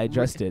 I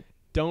addressed it.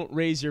 Don't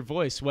raise your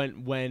voice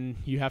when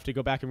you have to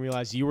go back and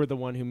realize you were the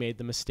one who made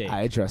the mistake.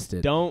 I addressed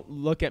it. Don't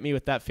look at me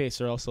with that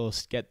face, or else it'll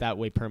get that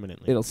way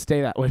permanently. It'll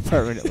stay that way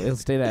permanently. It'll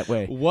stay that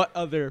way. What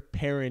other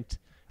parent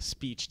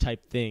speech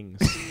type things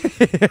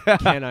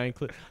can I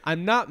include?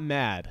 I'm not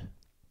mad.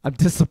 I'm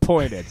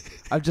disappointed.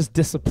 I'm just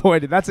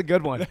disappointed. That's a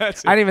good one. I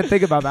didn't even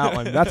think about that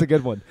one. That's a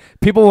good one.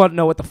 People won't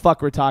know what the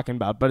fuck we're talking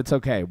about, but it's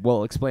okay.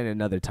 We'll explain it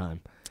another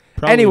time.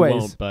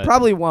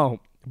 Probably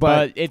won't.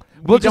 But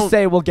we'll just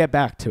say we'll get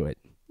back to it.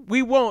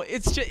 We won't.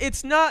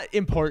 It's not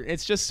important.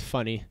 It's just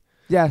funny.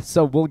 Yeah,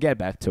 so we'll get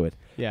back to it.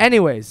 Yeah.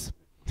 Anyways.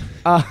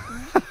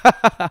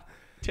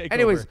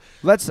 Anyways,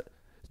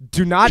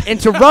 do not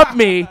interrupt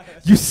me,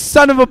 you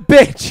son of a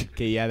bitch.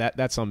 Okay, yeah,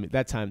 that's on me.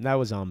 That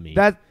was on me.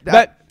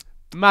 That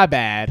my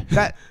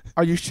bad.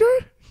 Are you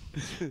sure?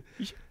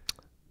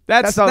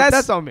 That's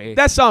on me.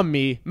 That's on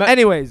me.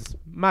 Anyways,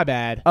 my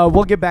bad.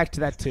 We'll get back to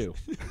that too.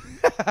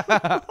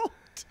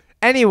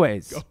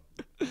 Anyways. Go.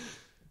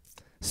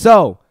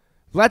 So,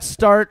 let's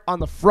start on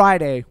the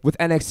Friday with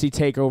NXT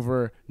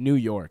Takeover New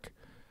York.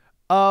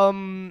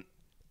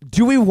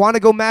 Do we want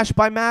to go match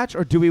by match,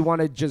 or do we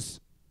want to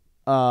just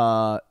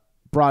broad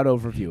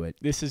overview it?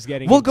 This is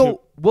getting. We'll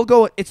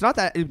go. It's not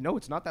that. No,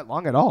 it's not that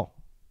long at all.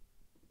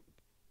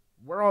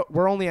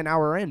 We're only an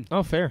hour in.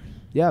 Oh, fair.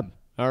 Yeah.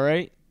 All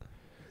right.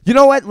 You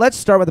know what? Let's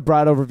start with a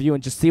broad overview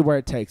and just see where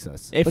it takes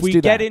us. If let's we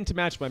do get that. into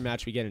match by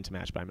match, we get into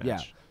match by match. Yeah.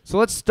 So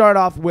let's start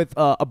off with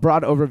a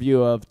broad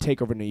overview of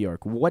Takeover New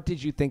York. What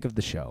did you think of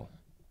the show?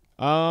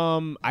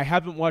 I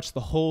haven't watched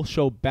the whole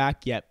show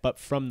back yet, but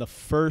from the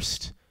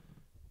first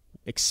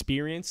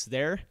experience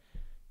there,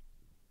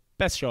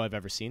 best show I've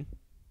ever seen.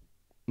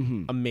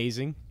 Mm-hmm.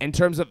 Amazing. In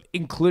terms of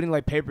including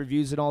like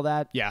pay-per-views and all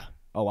that? Yeah.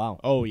 Oh, wow.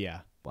 Oh, yeah.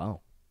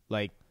 Wow.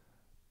 Like,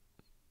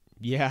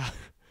 yeah.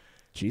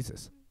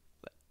 Jesus.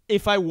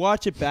 If I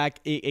watch it back,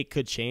 it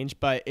could change,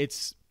 but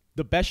it's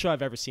the best show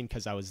I've ever seen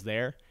because I was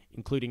there,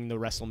 including the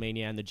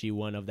WrestleMania and the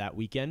G1 of that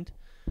weekend.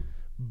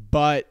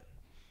 But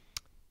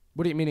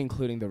what do you mean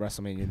including the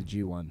WrestleMania and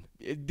the G1?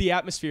 The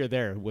atmosphere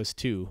there was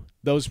too.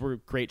 Those were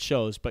great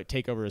shows, but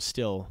Takeover is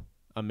still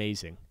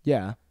amazing.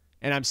 Yeah.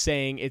 And I'm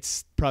saying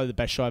it's probably the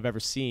best show I've ever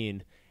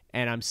seen,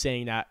 and I'm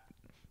saying that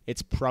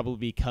it's probably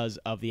because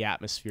of the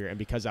atmosphere and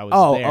because I was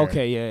there. Oh,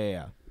 okay.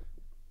 Yeah.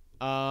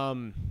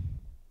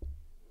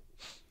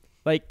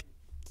 Like,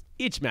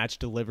 each match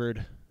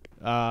delivered.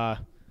 But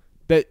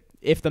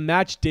if the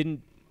match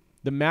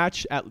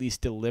at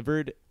least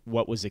delivered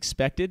what was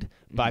expected,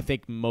 but I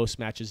think most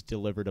matches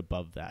delivered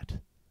above that.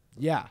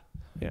 Yeah.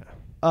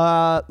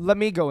 Yeah. Let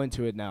me go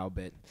into it now a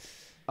bit.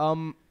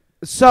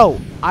 So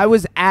I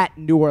was at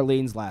New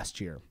Orleans last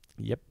year.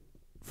 Yep.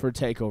 For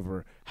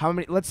Takeover.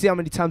 Let's see how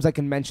many times I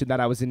can mention that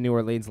I was in New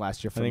Orleans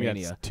last year for Mania. I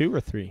think that's 2 or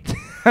 3.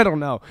 I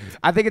don't know.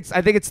 I think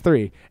it's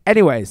 3.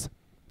 Anyways,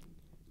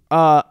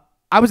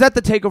 I was at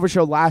the Takeover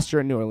show last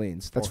year in New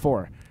Orleans. That's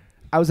 4.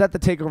 I was at the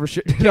Takeover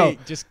show. No,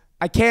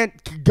 I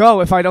can't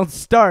go if I don't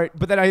start.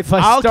 But then if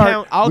I start,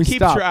 count. I'll keep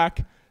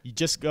track. You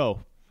just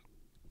go.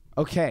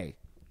 Okay.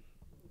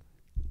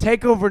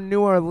 Takeover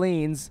New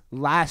Orleans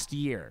last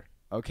year.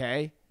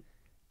 Okay,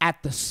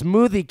 at the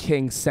Smoothie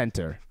King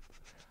Center.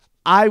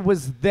 I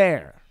was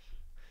there,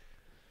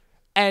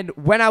 and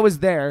when I was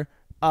there,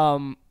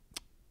 that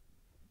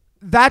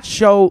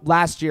show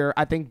last year,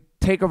 I think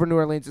Takeover New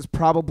Orleans is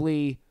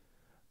probably.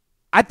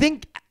 I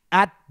think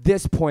at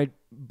this point,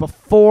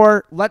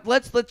 before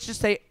let's just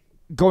say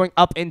going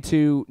up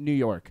into New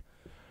York,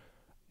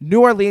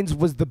 New Orleans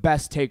was the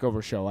best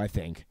Takeover show. I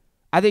think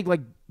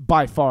like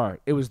by far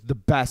it was the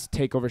best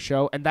Takeover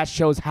show, and that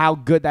shows how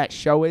good that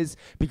show is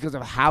because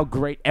of how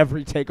great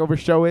every Takeover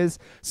show is.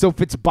 So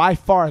if it's by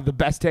far the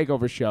best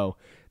Takeover show,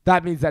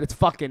 that means that it's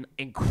fucking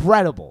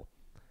incredible.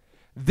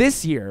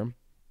 This year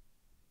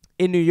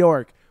in New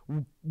York,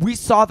 we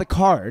saw the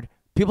card.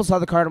 People saw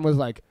the card and was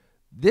like,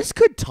 this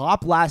could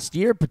top last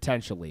year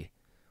potentially,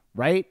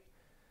 right?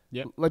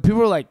 Yep. Like people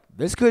were like,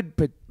 this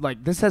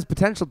has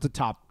potential to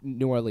top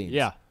New Orleans.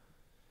 Yeah.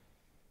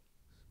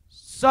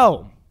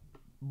 So,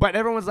 but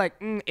everyone's like,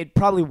 it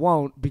probably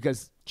won't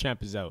because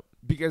champ is out.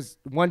 Because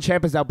one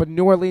champ is out, but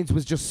New Orleans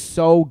was just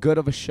so good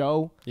of a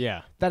show.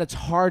 Yeah. That it's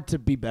hard to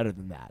be better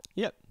than that.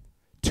 Yep.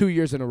 2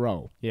 years in a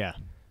row. Yeah.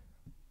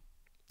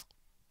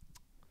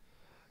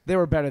 They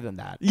were better than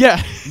that.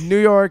 Yeah. New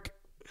York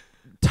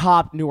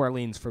topped New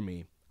Orleans for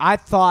me. I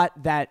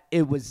thought that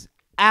it was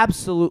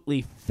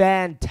absolutely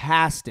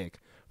fantastic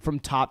from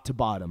top to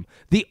bottom.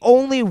 The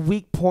only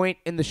weak point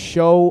in the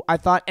show, I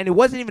thought, and it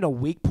wasn't even a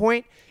weak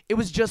point, it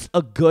was just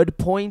a good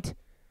point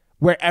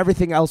where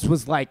everything else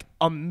was like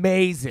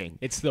amazing.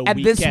 It's the and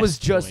weakest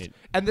point.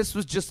 And this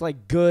was just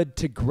like good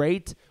to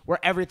great, where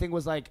everything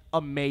was like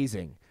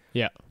amazing.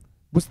 Yeah.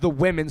 was the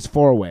women's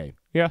 4-way.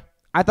 Yeah.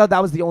 I thought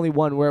that was the only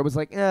one where it was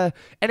like, and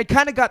it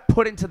kind of got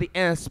put into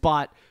the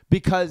spot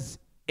because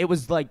it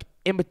was like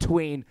in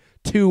between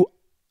two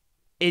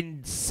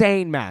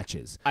insane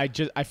matches. I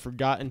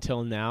forgot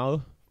until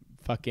now.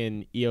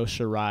 Fucking Io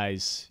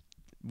Shirai's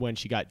when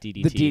she got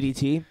DDT. The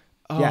DDT.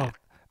 Oh, yeah.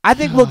 I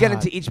think we'll get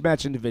into each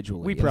match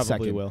individually. We in a probably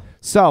second. will.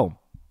 So,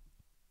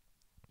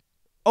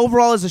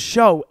 overall as a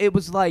show, it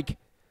was like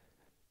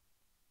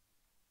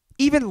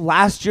even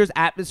last year's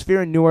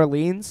atmosphere in New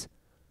Orleans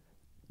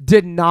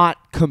did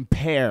not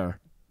compare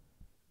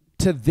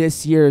to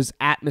this year's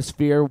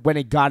atmosphere when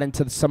it got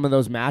into some of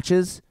those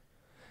matches.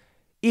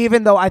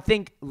 Even though I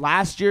think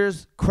last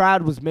year's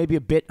crowd was maybe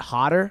a bit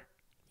hotter.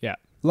 Yeah.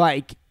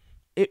 Like,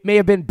 it may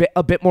have been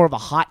a bit more of a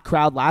hot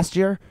crowd last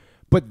year.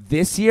 But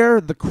this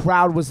year, the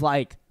crowd was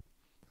like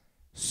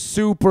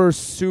super,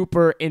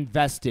 super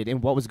invested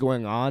in what was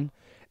going on.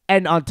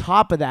 And on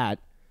top of that,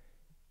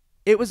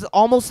 it was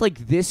almost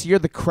like this year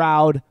the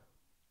crowd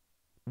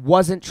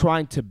wasn't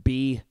trying to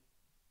be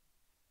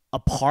a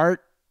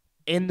part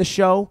in the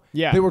show.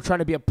 Yeah. They were trying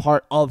to be a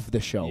part of the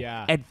show.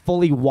 Yeah. And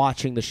fully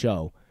watching the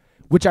show,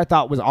 which I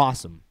thought was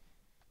awesome.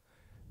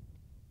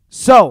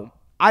 So,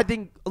 I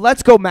think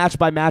let's go match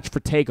by match for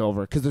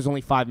TakeOver because there's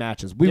only 5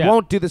 matches. We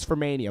won't do this for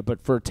Mania,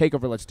 but for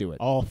TakeOver, let's do it.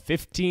 All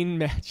 15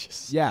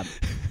 matches. Yeah.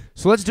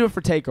 So let's do it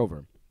for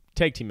TakeOver.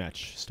 Tag team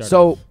match. Start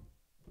So, off.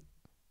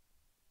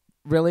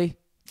 really?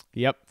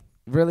 Yep.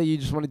 Really? You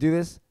just want to do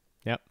this?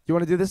 Yep. You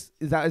want to do this?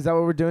 Is that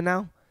what we're doing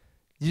now?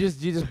 You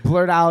just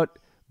blurt out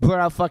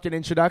fucking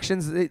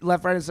introductions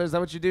left, right, and center. Is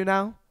that what you do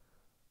now?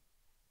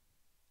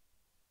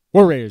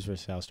 War Raiders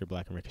versus Aleister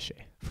Black and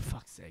Ricochet. For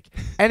fuck's sake.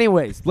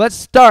 Anyways, let's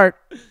start.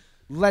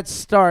 Let's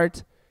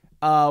start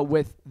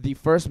with the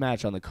first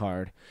match on the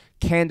card.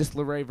 Candice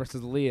LeRae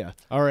versus Leah.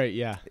 All right,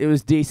 yeah. It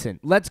was decent.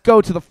 Let's go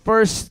to the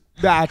first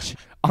match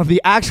on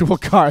the actual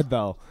card,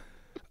 though.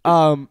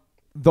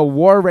 The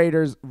War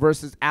Raiders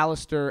versus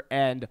Aleister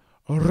and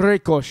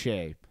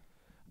Ricochet.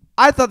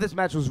 I thought this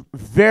match was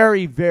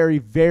very, very,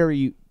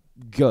 very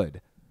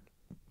good.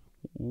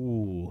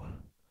 Ooh.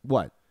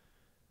 What?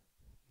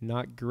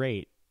 Not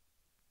great.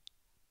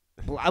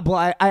 Well,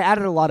 I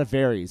added a lot of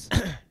varies.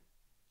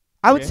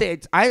 I would say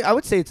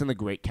it's in the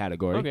great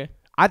category. Okay.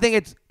 I think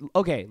it's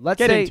okay. Let's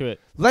Get say into it.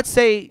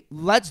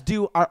 Let's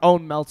do our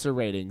own Meltzer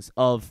ratings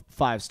of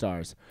 5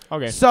 stars.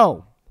 Okay.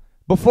 So,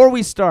 before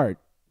we start,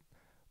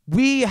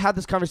 we had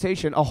this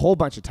conversation a whole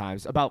bunch of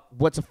times about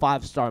what's a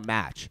 5-star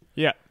match.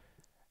 Yeah.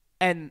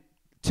 And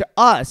to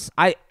us,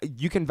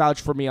 you can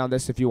vouch for me on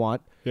this if you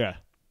want. Yeah.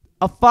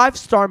 A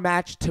 5-star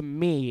match to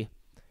me,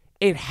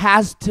 it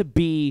has to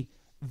be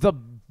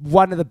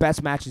one of the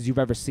best matches you've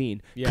ever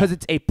seen because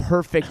it's a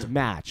perfect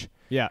match.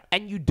 Yeah.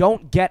 And you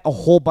don't get a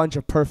whole bunch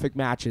of perfect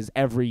matches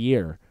every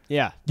year.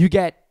 Yeah. You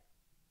get,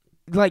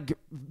 like,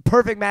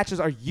 perfect matches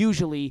are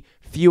usually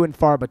few and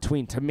far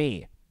between to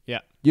me. Yeah.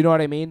 You know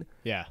what I mean?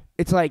 Yeah.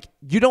 It's like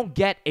you don't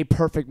get a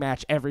perfect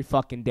match every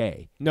fucking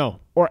day. No.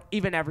 Or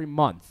even every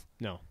month.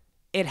 No.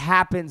 It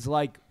happens,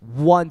 like,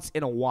 once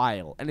in a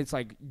while. And it's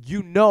like,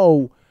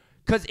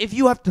 because if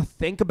you have to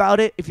think about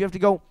it, if you have to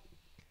go,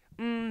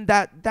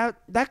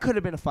 that could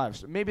have been a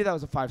 5-star. Maybe that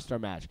was a 5-star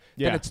match.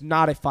 Yeah. Then it's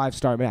not a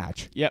 5-star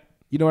match. Yep.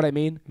 You know what I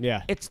mean?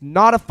 Yeah. It's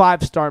not a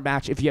 5-star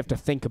match if you have to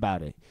think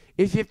about it.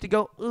 If you have to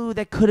go, ooh,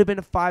 that could have been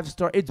a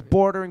 5-star. It's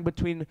bordering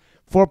between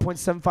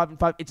 4.75 and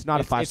 5. It's not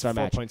a 5-star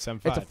match. It's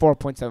 4.75. It's a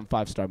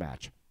 4.75 star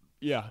match.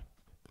 Yeah.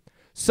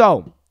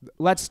 So,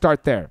 let's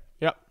start there.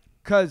 Yep.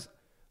 Because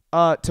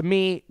to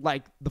me,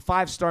 like, the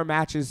 5-star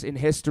matches in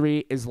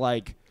history is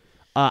like,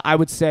 I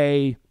would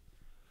say,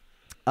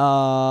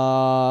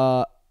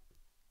 I'm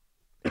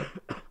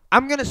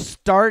going to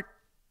start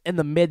in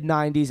the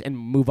mid-90s and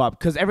move up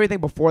because everything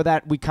before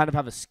that we kind of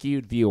have a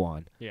skewed view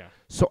on. Yeah.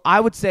 So I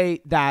would say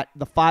that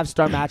the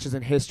 5-star matches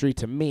in history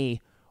to me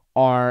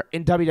are,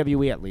 in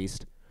WWE at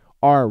least,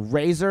 are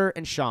Razor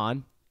and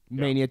Shawn,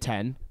 Mania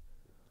 10.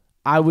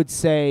 I would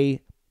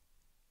say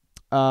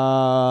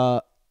Brett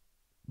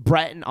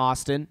and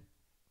Austin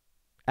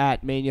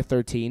at Mania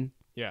 13.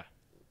 Yeah.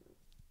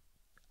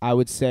 I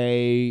would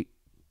say,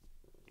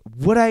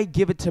 would I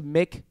give it to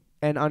Mick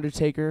and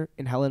Undertaker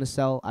in Hell in a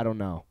Cell? I don't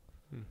know.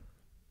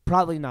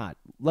 Probably not.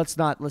 Let's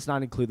not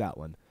include that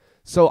one.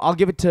 So I'll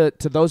give it to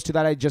those two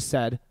that I just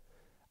said.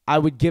 I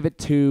would give it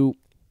to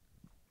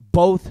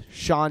both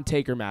Shawn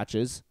Taker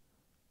matches.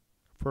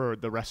 For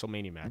the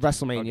WrestleMania match.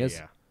 WrestleManias. Okay,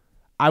 yeah.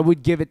 I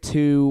would give it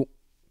to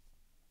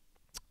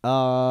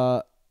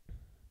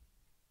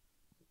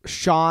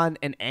Shawn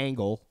and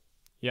Angle.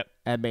 Yep.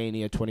 At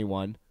Mania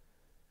 21.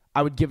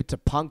 I would give it to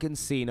Punk and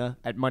Cena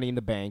at Money in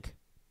the Bank.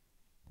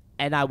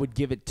 And I would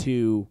give it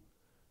to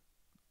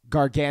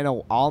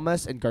Gargano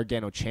Almas and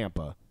Gargano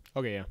Ciampa.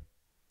 Okay, yeah.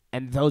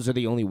 And those are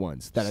the only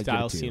ones that I give it to.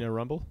 Styles Cena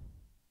Rumble?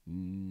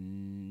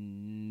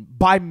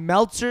 By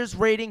Meltzer's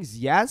ratings,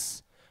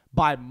 yes.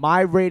 By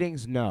my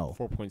ratings, no.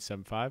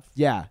 4.75?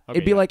 Yeah. Okay,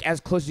 It'd be yeah. like as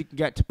close as you can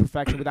get to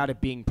perfection without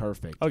it being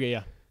perfect. Okay,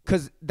 yeah.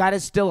 Because that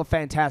is still a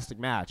fantastic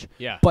match.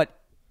 Yeah. But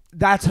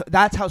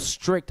that's how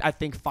strict I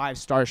think 5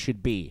 stars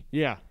should be.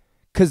 Yeah.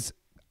 because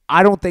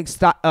I don't think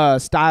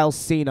Styles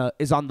Cena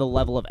is on the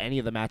level of any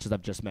of the matches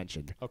I've just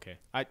mentioned. Okay,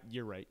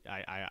 you're right.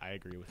 I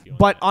agree with you.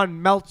 But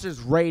on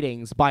Meltzer's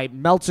ratings, by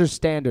Meltzer's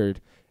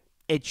standard,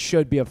 it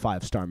should be a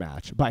 5-star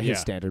match by his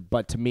standard.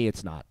 But to me,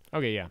 it's not.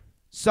 Okay, yeah.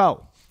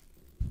 So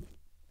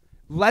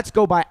let's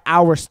go by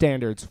our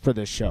standards for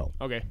this show.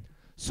 Okay.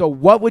 So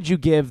what would you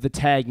give the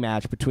tag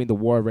match between the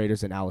War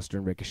Raiders and Aleister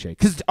and Ricochet?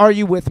 Because are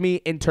you with me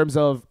in terms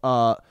of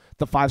the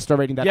 5-star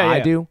rating that I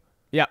do?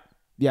 Yeah.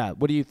 Yeah.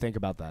 What do you think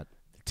about that?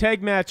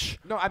 Tag match.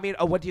 No, I mean,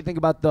 what do you think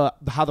about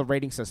how the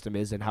rating system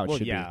is and how it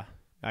should be? Yeah,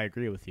 I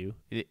agree with you.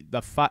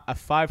 A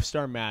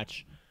 5-star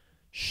match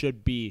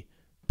should be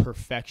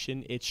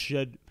perfection.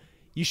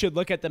 You should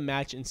look at the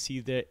match and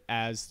see that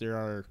as there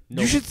are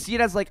no. You should see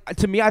it as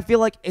to me, I feel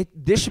like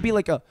this should be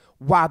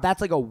wow, that's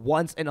like a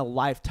once in a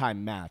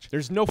lifetime match.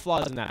 There's no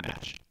flaws in that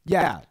match.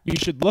 Yeah. You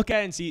should look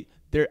at it and see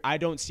I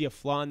don't see a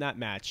flaw in that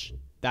match.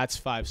 That's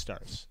 5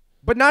 stars.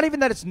 But not even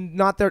that it's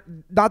not there.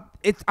 I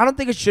don't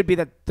think it should be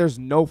that there's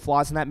no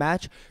flaws in that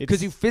match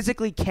because you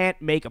physically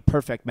can't make a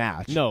perfect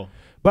match. No.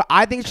 But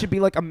I think it should be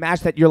like a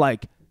match that you're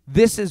like,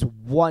 this is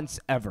once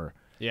ever.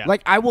 Yeah.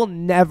 Like I will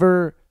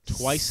never.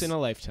 Twice in a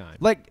lifetime.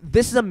 Like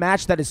this is a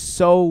match that is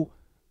so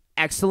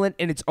excellent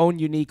in its own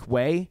unique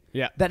way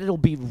that it'll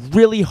be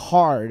really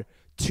hard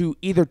to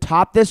either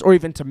top this or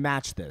even to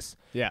match this.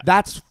 Yeah.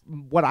 That's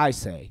what I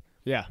say.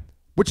 Yeah.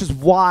 Which is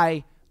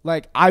why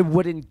I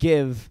wouldn't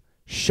give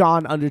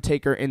Shawn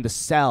Undertaker in the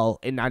Cell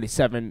in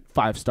 97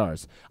 5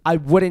 stars. I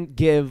wouldn't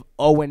give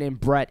Owen and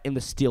Brett in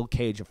the Steel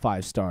Cage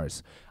 5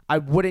 stars. I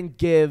wouldn't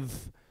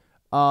give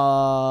what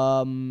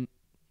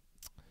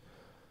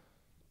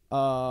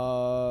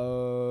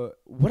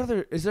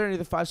other is there any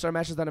other 5-star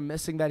matches that I'm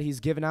missing that he's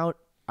given out?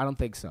 I don't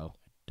think so.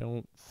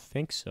 Don't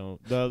think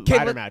so. The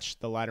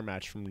ladder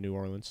match from New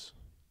Orleans.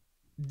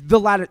 The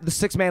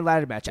 6-man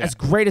ladder match. As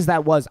great as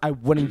that was, I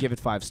wouldn't give it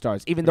 5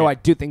 stars, even though I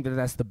do think that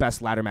that's the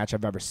best ladder match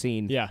I've ever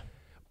seen. Yeah.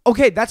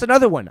 Okay, that's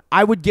another one.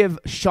 I would give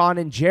Shawn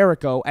and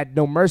Jericho at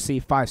No Mercy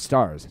 5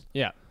 stars.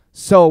 Yeah.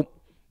 So,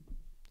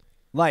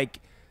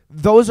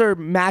 those are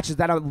matches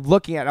that I'm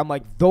looking at. I'm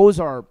like, those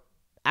are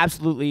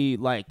absolutely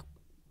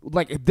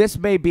this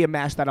may be a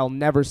match that I'll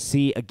never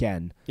see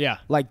again. Yeah.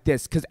 Like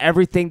this, because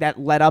everything that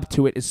led up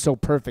to it is so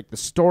perfect. The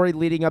story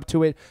leading up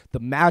to it, the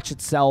match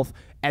itself,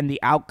 and the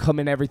outcome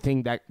and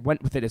everything that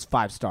went with it is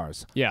 5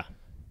 stars. Yeah.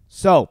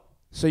 So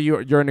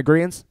you're in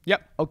agreement?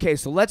 Yep. Okay,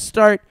 so let's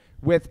start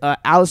with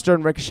Aleister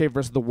and Ricochet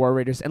versus the War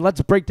Raiders, and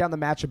let's break down the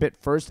match a bit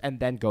first and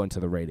then go into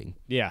the rating.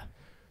 Yeah.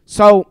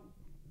 So,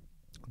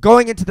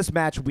 going into this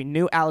match, we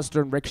knew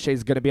Aleister and Ricochet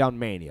is going to be on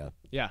Mania.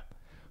 Yeah.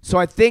 So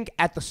I think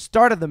at the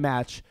start of the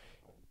match,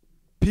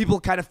 people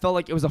kind of felt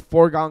like it was a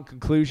foregone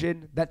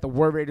conclusion that the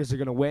War Raiders are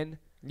going to win.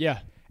 Yeah.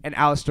 And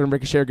Aleister and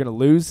Ricochet are going to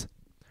lose.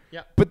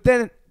 Yeah. But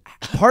then,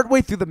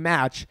 partway through the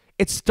match,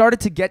 it started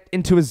to get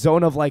into a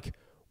zone of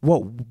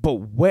whoa, but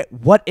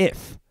what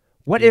if?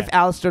 What if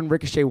Aleister and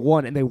Ricochet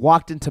won and they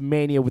walked into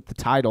Mania with the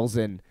titles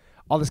and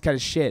all this kind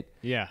of shit?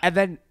 Yeah. And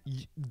then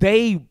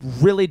they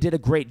really did a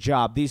great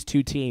job, these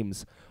two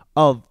teams,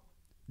 of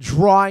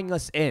drawing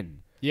us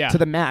in to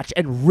the match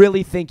and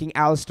really thinking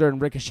Aleister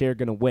and Ricochet are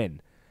going to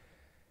win.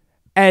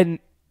 And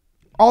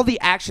all the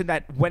action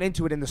that went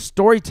into it and the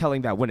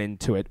storytelling that went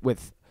into it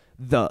with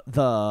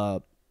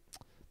the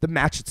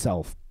match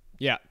itself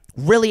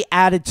really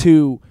added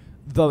to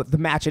the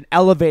match and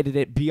elevated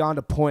it beyond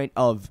a point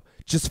of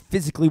just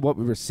physically what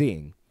we were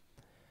seeing.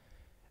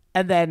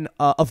 And then,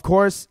 of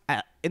course,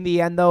 in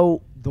the end,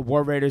 though, the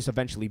War Raiders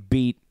eventually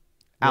beat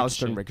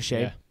Aleister and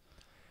Ricochet. Yeah.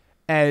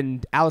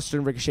 And Aleister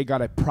and Ricochet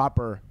got a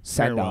proper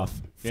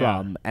send-off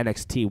from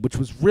NXT, which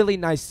was really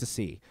nice to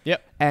see.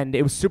 Yep. And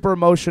it was super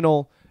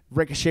emotional.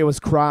 Ricochet was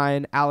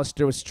crying.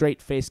 Aleister was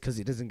straight-faced because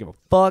he doesn't give a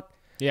fuck.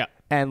 Yeah.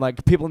 And,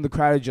 people in the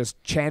crowd are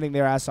just chanting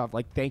their ass off,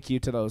 thank you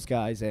to those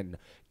guys and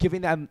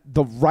giving them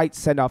the right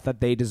send-off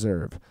that they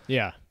deserve.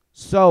 Yeah.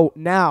 So,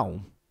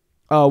 now,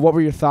 what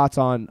were your thoughts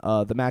on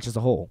the match as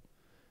a whole?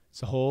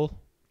 As a whole?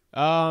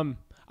 I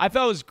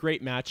thought it was a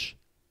great match.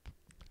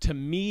 To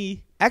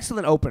me...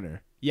 Excellent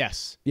opener.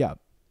 Yes. Yeah.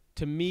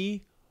 To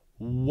me,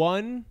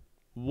 one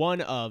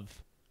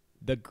of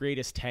the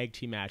greatest tag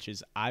team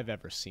matches I've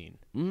ever seen.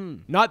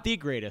 Not the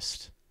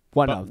greatest.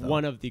 One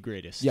of the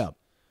greatest. Yeah.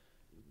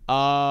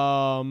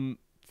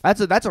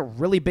 That's a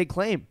really big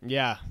claim.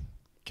 Yeah.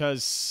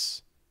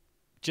 Because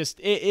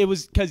it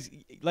was because,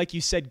 like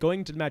you said, going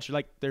into the match, you're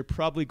like, they're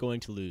probably going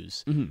to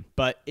lose. Mm-hmm.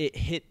 But it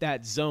hit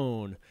that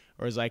zone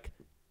where it's like,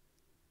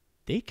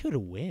 they could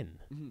win.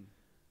 Mm-hmm.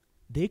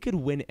 They could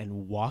win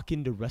and walk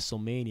into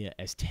WrestleMania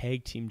as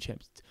tag team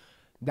champions.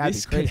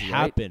 This could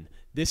happen. Right?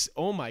 This,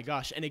 oh my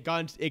gosh. And it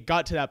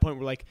got to that point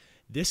where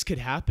this could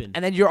happen.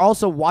 And then you're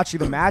also watching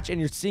the match and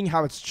you're seeing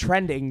how it's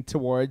trending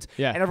towards.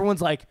 Yeah. And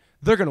everyone's like,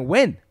 they're going to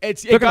win.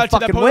 They're going to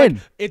fucking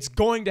win. It's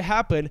going to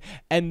happen.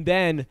 And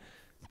then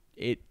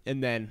it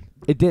didn't.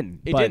 It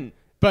didn't.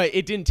 But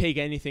it didn't take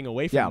anything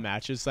away from the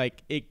match. It's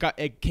like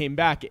it came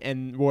back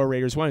and War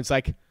Raiders won. It's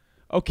like,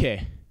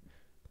 okay.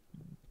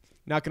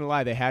 Not going to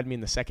lie, they had me in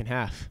the second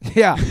half.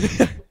 Yeah.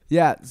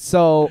 Yeah.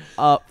 So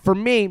for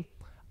me,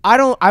 I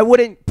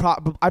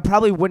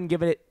probably wouldn't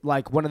give it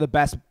like one of the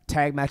best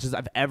tag matches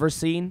I've ever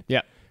seen.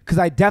 Yeah. Because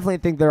I definitely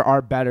think there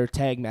are better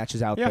tag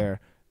matches out there.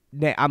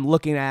 I'm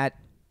looking at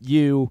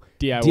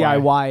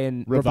DIY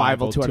and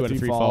Revival 2 out of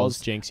 3 falls.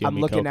 Jinx, I'm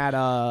looking at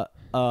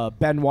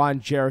Benoit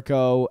and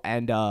Jericho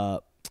and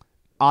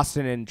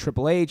Austin and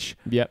Triple H.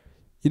 Yep.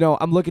 You know,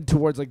 I'm looking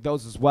towards like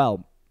those as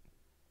well.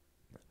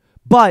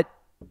 But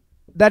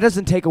that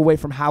doesn't take away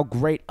from how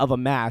great of a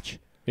match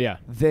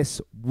this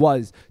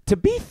was. To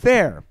be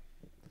fair,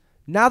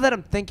 now that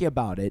I'm thinking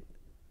about it,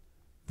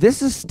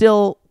 this is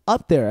still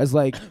up there as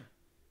like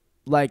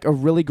a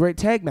really great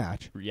tag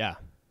match. Yeah.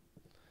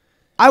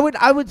 I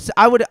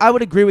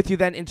would agree with you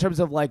then in terms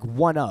of like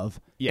one of.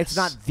 Yes. It's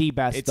not the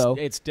best though.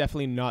 It's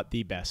definitely not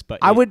the best, but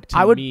I would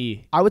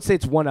say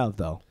it's one of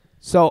though.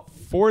 So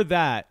for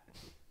that,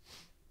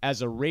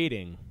 as a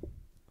rating,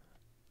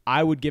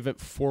 I would give it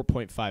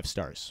 4.5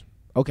 stars.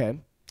 Okay.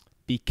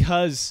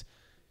 Because,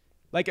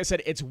 like I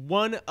said, it's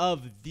one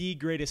of the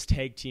greatest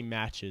tag team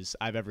matches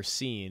I've ever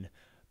seen.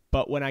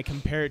 But when I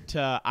compare it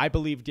to, I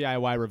believe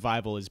DIY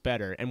Revival is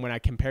better. And when I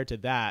compare it to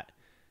that,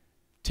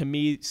 to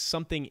me,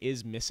 something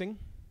is missing.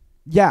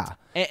 Yeah.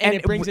 And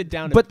it brings it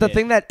down But the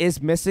thing that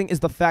is missing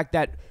is the fact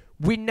that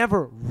we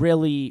never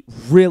really,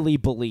 really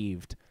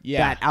believed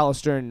that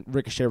Alistair and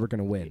Ricochet were going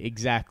to win.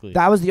 Exactly.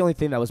 That was the only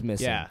thing that was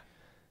missing. Yeah.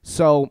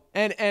 So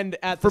and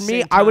at for the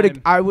me, same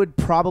time, I would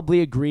probably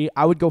agree.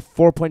 I would go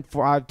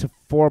 4.5 to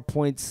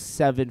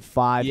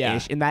 4.75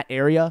 ish in that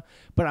area,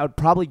 but I would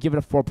probably give it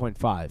a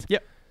 4.5.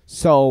 Yep.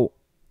 So,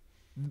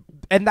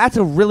 and that's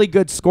a really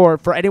good score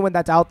for anyone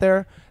that's out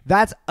there.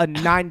 That's a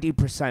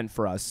 90%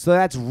 for us. So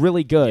that's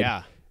really good.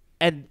 Yeah.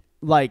 And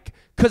like,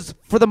 because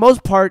for the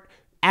most part,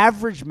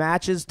 average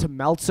matches to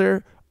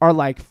Meltzer are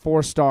like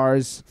 4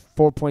 stars,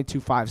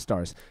 4.25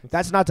 stars.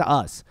 That's not to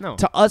us. No.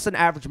 To us, an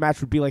average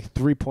match would be like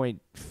 3.5,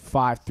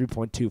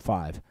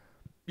 3.25.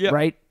 Yeah.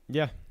 Right?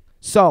 Yeah.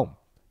 So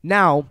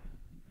now,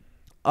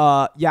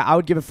 I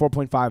would give it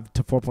 4.5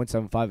 to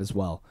 4.75 as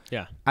well.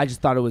 Yeah. I just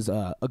thought it was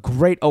a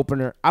great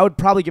opener. I would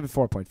probably give it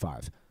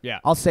 4.5. Yeah.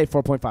 I'll say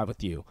 4.5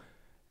 with you.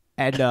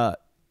 And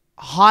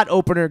hot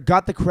opener,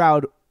 got the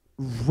crowd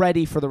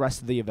ready for the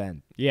rest of the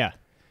event. Yeah.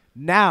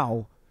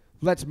 Now,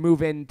 let's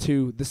move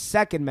into the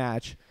second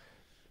match.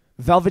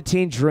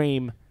 Velveteen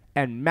Dream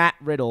and Matt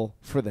Riddle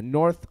for the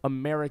North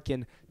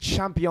American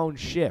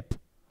Championship.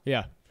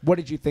 Yeah. What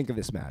did you think of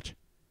this match?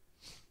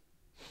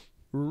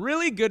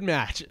 Really good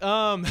match.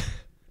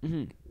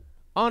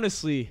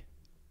 Honestly,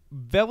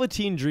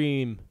 Velveteen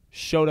Dream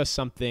showed us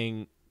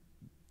something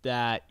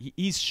that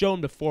he's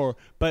shown before,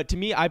 but to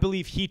me, I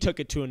believe he took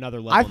it to another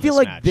level. I feel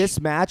like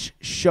this match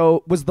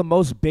was the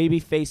most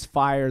babyface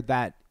fire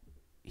that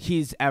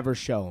he's ever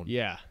shown.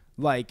 Yeah.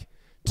 Like,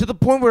 to the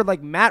point where,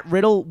 like, Matt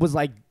Riddle was,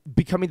 like,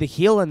 becoming the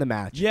heel in the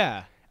match.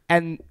 Yeah.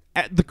 And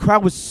the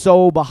crowd was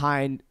so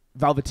behind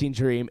Velveteen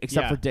Dream,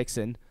 except for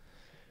Dixon.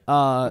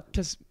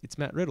 Because it's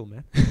Matt Riddle,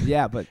 man.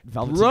 Yeah, but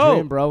Velveteen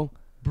Dream, bro.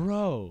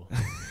 Bro.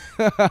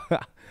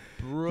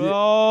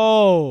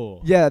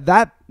 Bro. Yeah,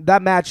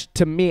 that match,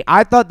 to me,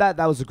 I thought that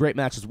was a great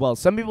match as well.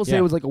 Some people say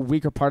it was, like, a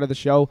weaker part of the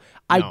show.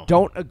 I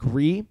don't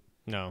agree.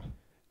 No.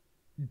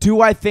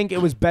 Do I think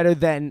it was better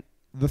than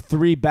the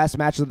 3 best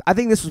matches? I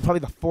think this was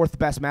probably the 4th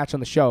best match on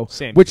the show.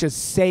 Same. Which is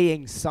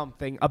saying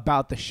something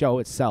about the show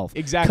itself.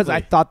 Exactly. Because I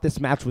thought this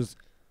match was,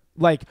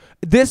 like,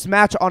 this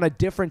match on a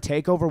different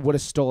takeover would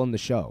have stolen the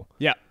show.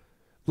 Yeah.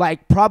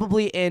 Like,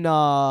 probably in,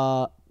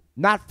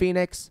 not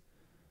Phoenix.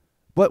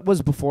 What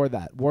was before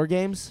that? War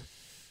Games?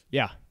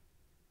 Yeah.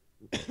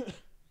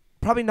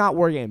 Probably not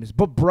War Games.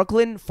 But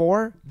Brooklyn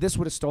 4, this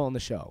would have stolen the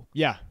show.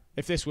 Yeah.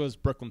 If this was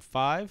Brooklyn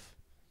 5,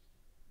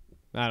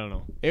 I don't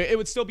know. It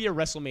would still be a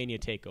WrestleMania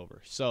takeover.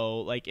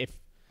 So, like, if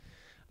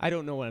I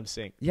don't know what I'm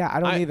saying. Yeah, I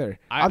don't either.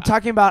 I'm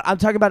talking about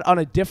on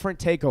a different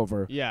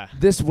takeover. Yeah.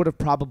 This would have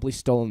probably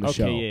stolen the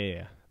show. Okay,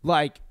 yeah.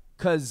 Like,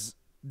 because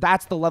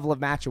that's the level of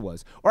match it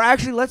was. Or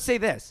actually, let's say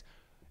this.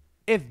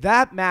 If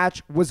that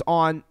match was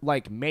on,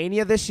 like,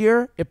 Mania this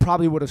year, it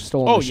probably would have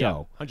stolen the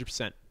show.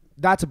 100%.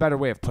 That's a better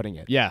way of putting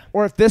it. Yeah.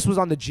 Or if this was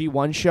on the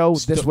G1 show,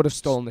 this would have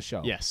stolen the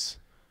show. Yes.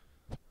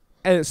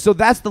 And so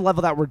that's the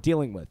level that we're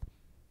dealing with.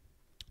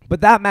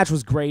 But that match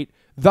was great.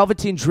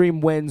 Velveteen Dream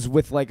wins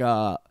with like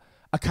a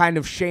kind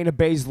of Shayna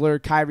Baszler,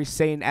 Kairi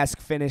Sane-esque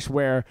finish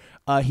where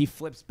he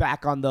flips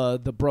back on the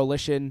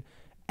Brolition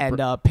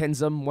and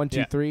pins him 1,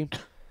 2, 3.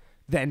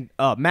 Then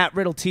Matt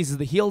Riddle teases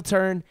the heel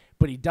turn,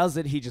 but he does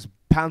it. He just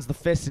pounds the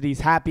fist and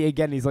he's happy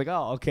again. He's like,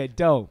 oh, okay,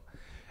 dope.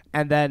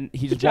 And then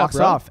he just walks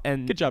off,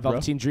 and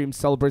Velveteen Dream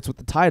celebrates with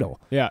the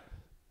title. Yeah.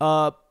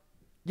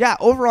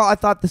 Overall, I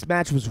thought this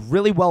match was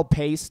really well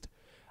paced.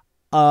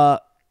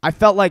 I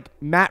felt like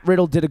Matt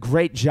Riddle did a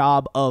great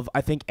job of,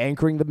 I think,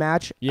 anchoring the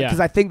match. Yeah. Because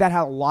I think that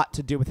had a lot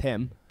to do with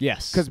him.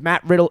 Yes. Because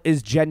Matt Riddle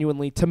is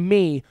genuinely, to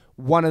me,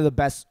 one of the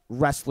best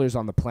wrestlers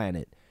on the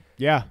planet.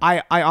 Yeah.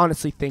 I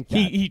honestly think that.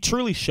 He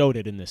truly showed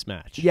it in this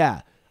match.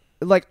 Yeah.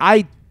 Like,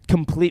 I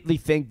completely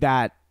think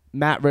that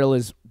Matt Riddle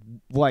is,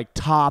 like,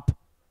 top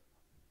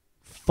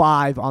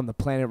 5 on the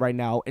planet right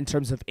now in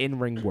terms of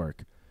in-ring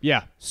work.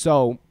 Yeah.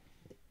 So,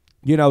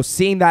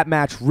 seeing that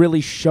match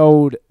really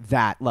showed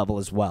that level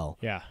as well.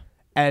 Yeah.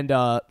 And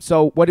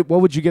so what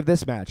would you give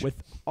this match?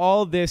 With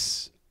all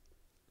this,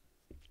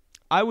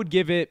 I would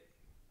give it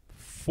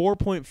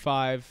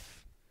 4.5,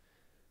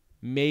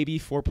 maybe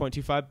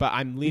 4.25, but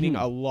I'm leaning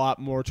a lot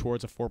more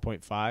towards a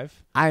 4.5.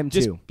 I am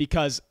just too.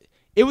 Because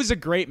it was a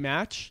great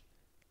match,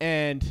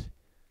 and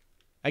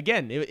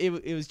again,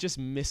 it was just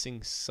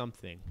missing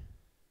something.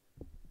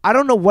 I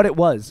don't know what it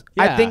was.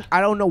 Yeah. I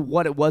don't know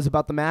what it was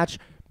about the match.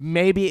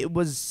 Maybe it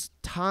was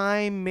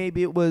time.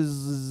 Maybe it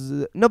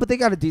was no, but they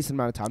got a decent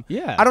amount of time.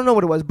 Yeah. I don't know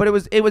what it was, but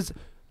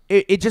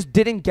it just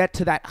didn't get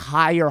to that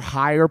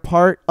higher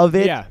part of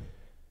it. Yeah.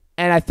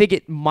 And I think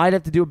it might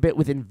have to do a bit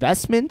with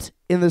investment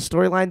in the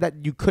storyline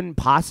that you couldn't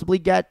possibly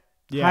get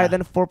higher than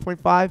a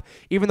 4.5,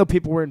 even though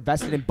people were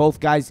invested in both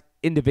guys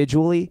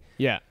individually.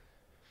 Yeah.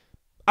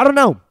 I don't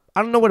know.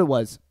 I don't know what it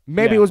was.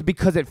 Maybe it was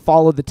because it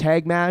followed the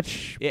tag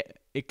match.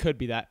 It could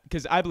be that,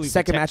 because I believe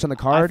second match on the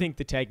card. I think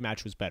the tag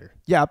match was better.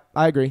 Yeah,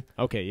 I agree.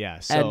 Okay, yeah.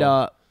 So, And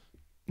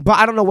but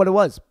I don't know what it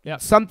was. Yeah.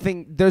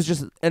 There's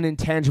just an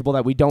intangible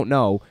that we don't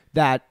know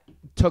that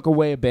took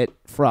away a bit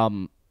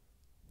from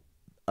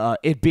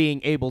it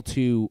being able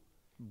to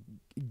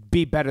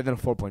be better than a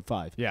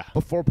 4.5. Yeah.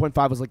 But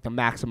 4.5 was like the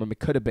maximum it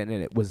could have been,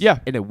 and it was. Yeah.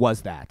 And it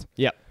was that.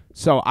 yeah.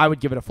 So I would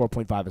give it a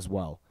 4.5 as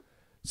well.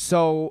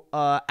 So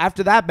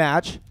after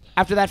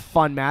that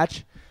fun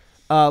match,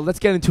 let's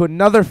get into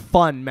another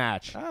fun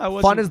match.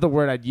 Fun is the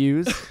word I'd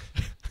use.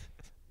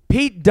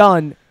 Pete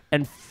Dunne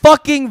and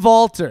fucking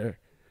Walter.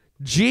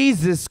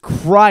 Jesus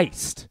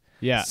Christ.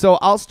 Yeah. So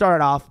I'll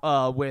start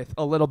off with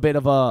a little bit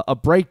of a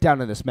breakdown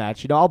of this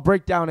match. I'll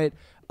break down it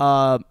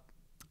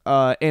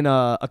in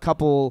a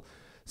couple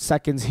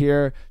seconds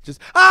here. Just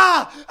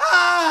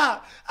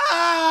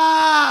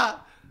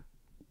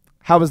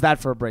How was that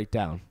for a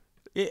breakdown?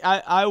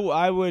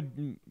 I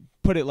would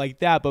put it like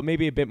that, but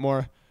maybe a bit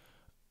more.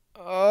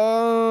 Did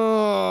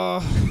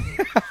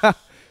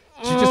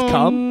you just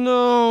come?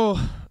 No.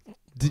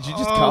 Did you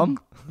just come?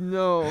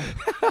 No.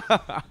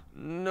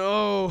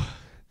 No.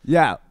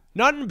 Yeah.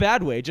 Not in a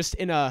bad way, just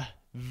in a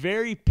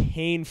very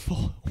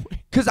painful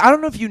way. Because I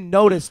don't know if you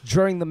noticed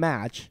during the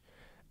match,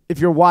 if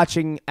you're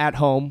watching at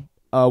home,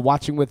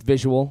 watching with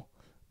visual,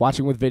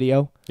 watching with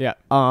video. Yeah.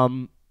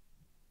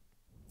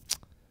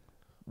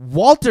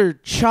 Walter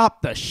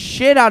chopped the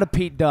shit out of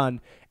Pete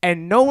Dunne,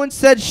 and no one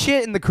said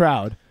shit in the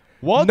crowd.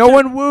 Walter, no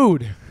one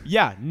wooed.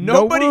 Yeah,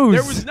 nobody. No woos.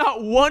 There was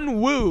not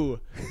one woo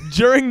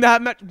during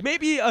that match.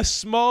 Maybe a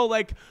small,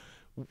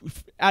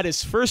 at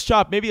his first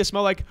chop, maybe a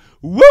small,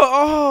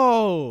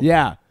 whoa.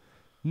 Yeah.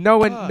 No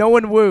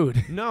one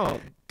wooed.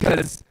 No.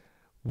 Because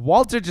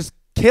Walter just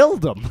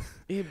killed him.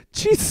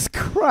 Jesus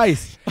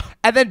Christ.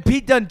 And then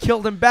Pete Dunne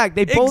killed him back.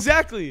 They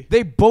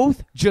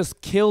both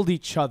just killed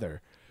each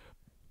other.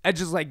 And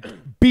just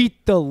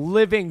beat the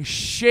living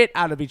shit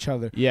out of each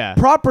other. Yeah.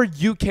 Proper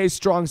UK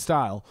strong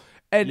style.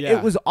 And Yeah.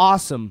 it was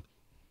awesome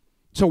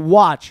to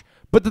watch.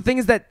 But the thing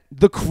is that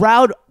the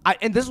crowd,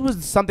 and this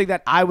was something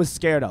that I was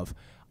scared of.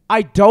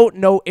 I don't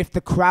know if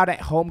the crowd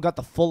at home got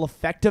the full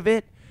effect of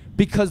it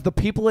because the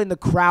people in the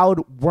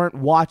crowd weren't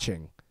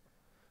watching.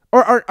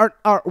 Or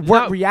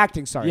weren't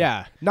reacting, sorry.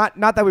 Yeah. Not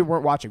that we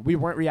weren't watching. We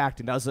weren't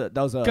reacting. That was a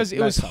because it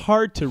was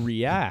hard to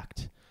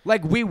react.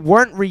 We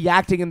weren't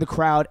reacting in the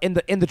crowd in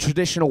the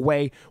traditional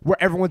way where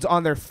everyone's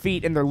on their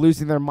feet and they're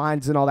losing their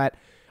minds and all that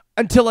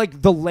until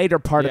the later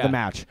part of the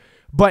match.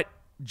 But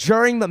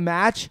during the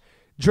match,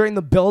 during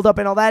the build up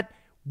and all that,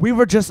 we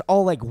were just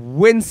all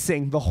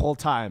wincing the whole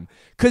time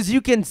because you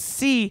can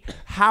see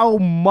how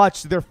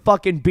much they're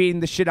fucking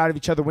beating the shit out of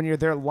each other when you're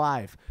there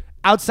live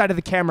outside of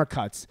the camera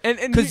cuts. And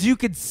because you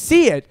could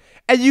see it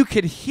and you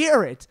could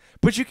hear it,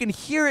 but you can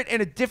hear it in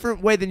a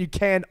different way than you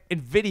can in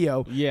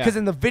video. Yeah. Because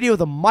in the video,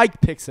 the mic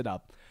picks it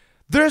up.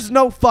 There's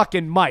no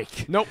fucking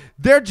mic. Nope.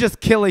 They're just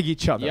killing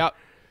each other. Yep.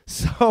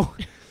 So,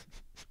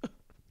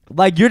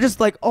 you're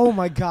just oh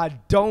my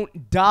God,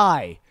 don't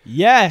die.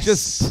 Yes.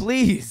 Just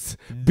please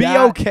be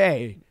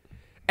okay.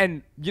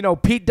 And,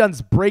 Pete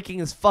Dunne's breaking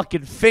his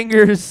fucking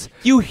fingers.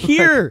 You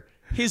hear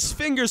his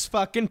fingers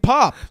fucking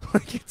pop.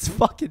 It's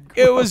fucking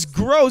gross. It was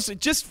gross.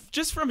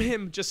 Just from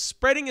him just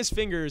spreading his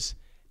fingers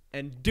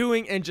and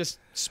just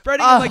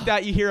spreading it like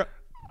that, you hear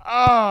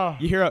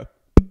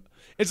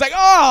it's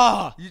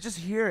you just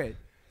hear it.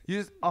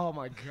 Oh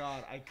my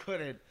God, I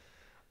couldn't.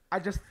 I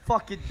just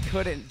fucking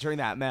couldn't during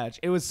that match.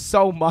 It was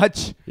so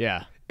much.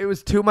 Yeah. It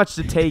was too much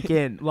to take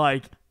in.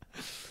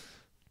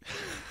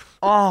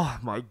 Oh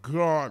my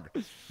God.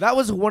 That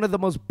was one of the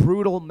most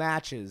brutal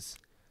matches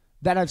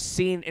that I've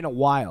seen in a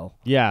while.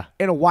 Yeah.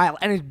 In a while.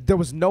 And there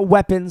was no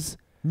weapons.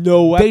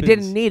 No weapons. They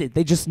didn't need it.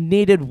 They just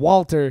needed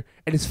Walter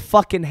and his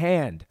fucking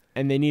hand.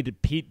 And they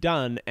needed Pete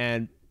Dunne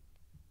and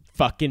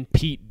fucking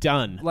Pete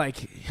Dunne.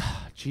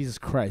 Jesus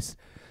Christ.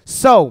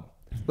 So,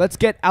 let's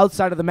get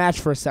outside of the match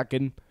for a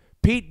second.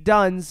 Pete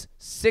Dunne's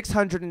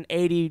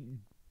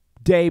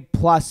 680-day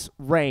plus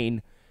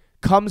reign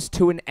comes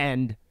to an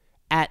end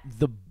at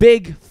the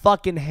big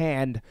fucking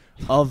hand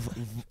of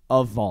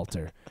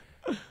Walter.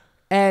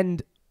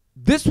 And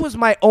this was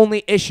my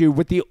only issue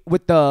with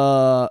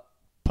the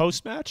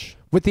Post-match?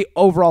 with the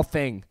overall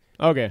thing.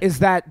 Okay. Is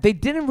that they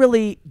didn't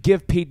really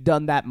give Pete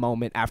Dunne that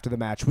moment after the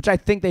match, which I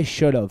think they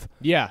should have.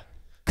 Yeah.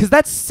 Because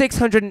that's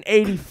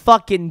 680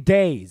 fucking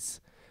days.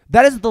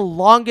 That is the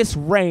longest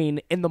reign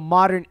in the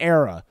modern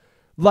era.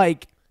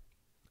 Like,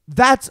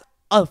 that's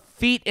a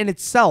feat in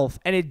itself,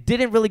 and it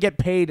didn't really get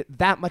paid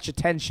that much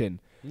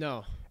attention.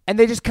 No. And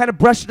they just kind of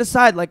brushed it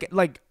aside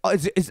like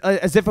as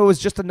if it was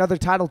just another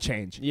title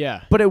change.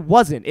 Yeah. But it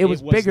wasn't. It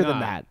was bigger than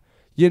that.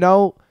 You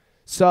know?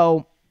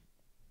 So,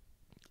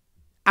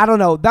 I don't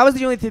know. That was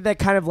the only thing that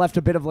kind of left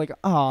a bit of like,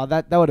 oh,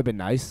 that would have been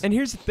nice. And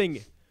here's the thing.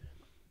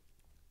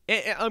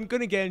 I'm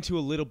going to get into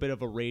a little bit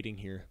of a rating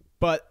here,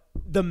 but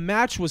the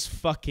match was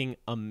fucking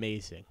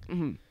amazing.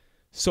 Mm-hmm.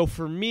 So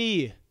for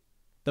me,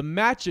 the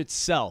match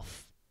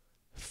itself,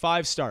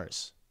 5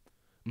 stars.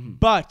 Mm-hmm.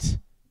 But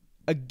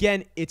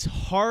again, it's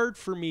hard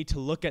for me to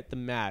look at the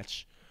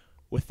match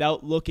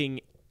without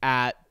looking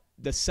at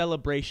the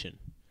celebration.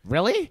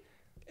 Really?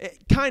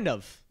 Kind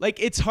of.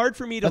 Like, it's hard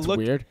for me to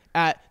look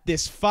at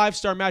this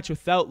 5-star match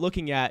without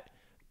looking at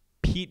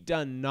Pete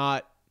Dunne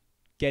not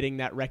getting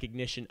that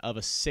recognition of a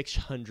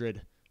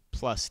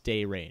 600-plus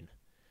day reign,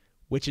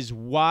 which is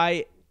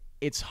why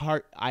it's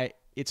hard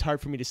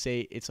for me to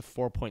say it's a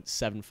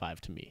 4.75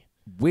 to me.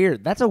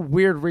 Weird. That's a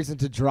weird reason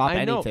to drop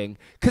anything.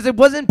 Because it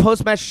wasn't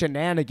post-match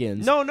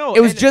shenanigans. No.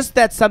 It was just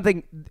that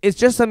something. It's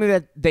just something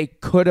that they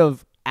could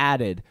have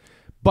added.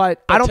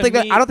 But I don't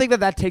think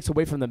that takes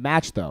away from the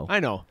match, though. I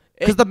know.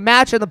 Because the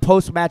match and the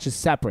post-match is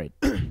separate.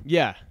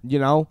 Yeah. You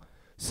know?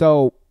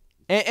 So.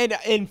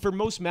 And for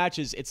most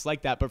matches, it's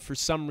like that. But for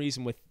some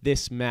reason with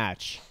this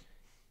match,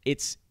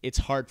 it's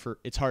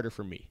harder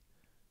for me.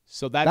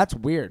 So that's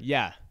weird.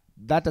 Yeah.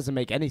 That doesn't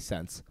make any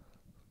sense.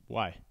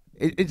 Why?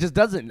 It just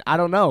doesn't. I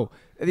don't know.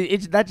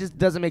 That just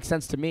doesn't make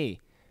sense to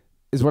me,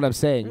 is what I'm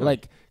saying. Really?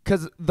 Like,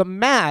 because the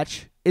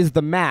match is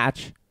the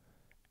match,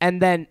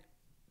 and then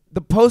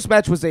the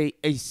post-match was a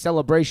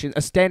celebration,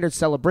 a standard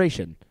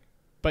celebration.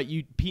 But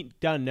Pete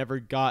Dunne never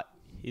got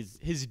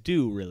his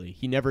due, really.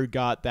 He never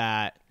got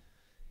that.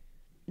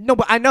 No,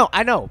 but I know.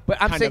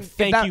 But I'm saying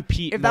thank you,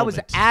 Pete. If that was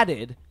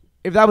added,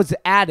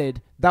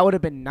 that would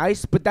have been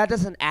nice. But that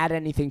doesn't add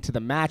anything to the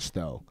match,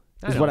 though.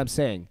 Is what I'm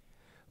saying.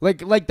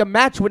 Like the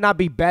match would not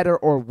be better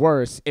or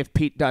worse if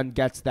Pete Dunne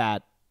gets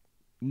that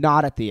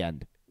not at the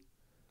end.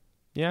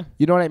 Yeah.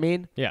 You know what I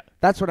mean? Yeah.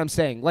 That's what I'm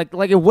saying. Like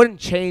it wouldn't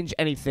change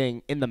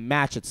anything in the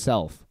match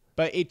itself.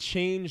 But it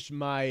changed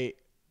my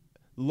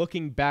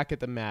looking back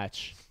at the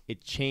match.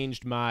 It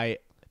changed my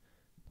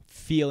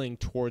feeling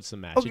towards the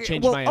match. It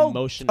changed my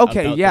emotion about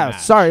the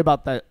match. Sorry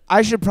about that.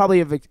 I should probably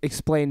have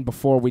explained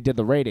before we did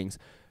the ratings.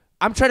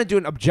 I'm trying to do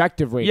an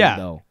objective rating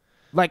though.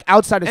 Like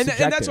outside of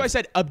subjective. And that's why I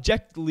said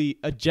objectively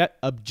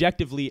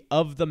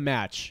of the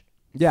match,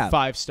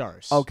 5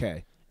 stars.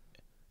 Okay.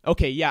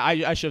 Okay, yeah,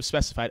 I should have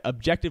specified.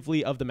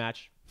 Objectively of the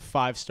match,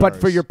 5 stars. But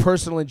for your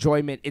personal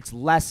enjoyment, it's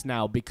less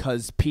now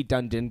because Pete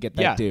Dunne didn't get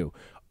that due.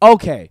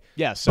 Okay.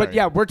 Yeah, sorry. But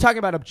yeah, we're talking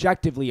about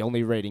objectively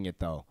only rating it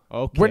though.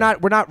 Okay. We're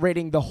not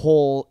rating the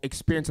whole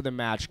experience of the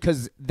match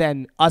because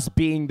then us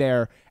being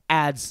there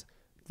adds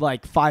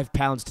like 5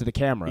 pounds to the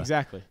camera.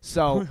 Exactly.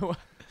 So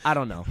I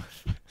don't know.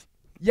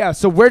 Yeah,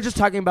 so we're just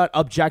talking about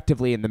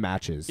objectively in the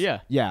matches. Yeah.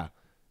 Yeah.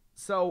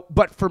 So,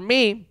 but for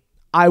me,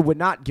 I would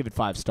not give it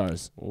 5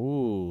 stars.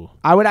 Ooh.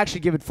 I would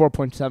actually give it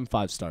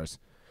 4.75 stars.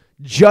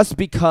 Just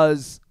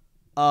because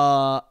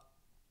I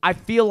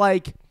feel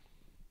like,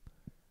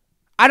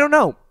 I don't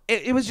know,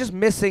 it was just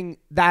missing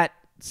that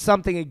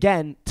something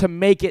again to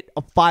make it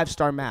a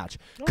 5-star match.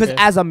 Because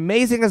as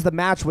amazing as the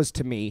match was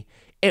to me,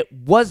 it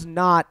was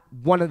not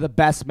one of the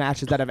best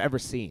matches that I've ever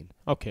seen.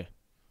 Okay.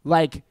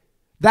 Like,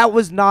 that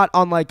was not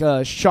on like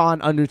a Shawn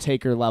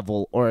Undertaker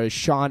level or a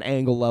Shawn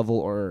Angle level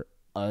or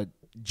a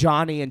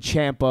Johnny and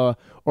Ciampa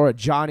or a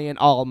Johnny and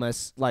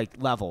Almas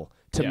like level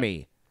to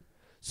me.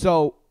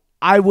 So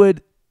I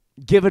would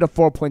give it a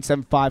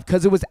 4.75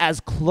 because it was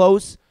as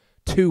close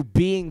to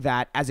being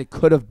that as it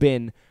could have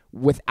been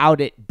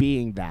without it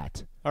being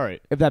that. All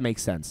right. If that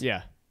makes sense.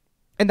 Yeah.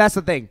 And that's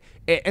the thing.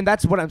 And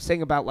that's what I'm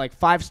saying about like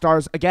 5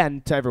 stars,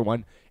 again, to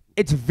everyone.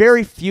 It's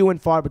very few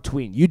and far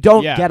between. You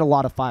don't get a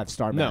lot of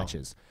 5-star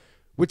matches.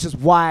 Which is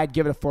why I'd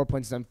give it a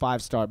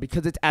 4.75 star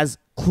because it's as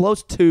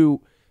close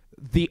to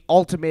the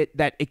ultimate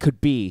that it could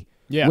be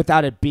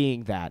without it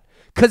being that.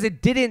 Because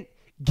it didn't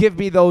give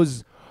me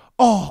those,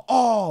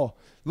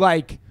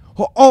 like,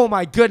 oh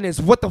my goodness,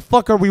 what the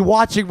fuck are we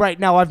watching right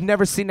now? I've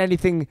never seen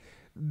anything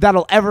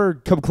that'll ever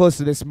come close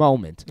to this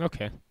moment.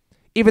 Okay.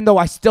 Even though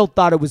I still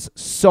thought it was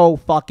so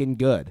fucking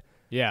good.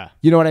 Yeah.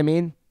 You know what I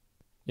mean?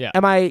 Yeah.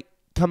 Am I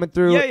coming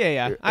through?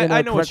 Yeah.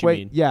 I know what you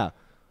mean. Yeah.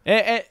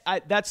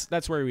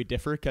 That's where we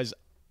differ because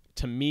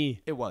to me,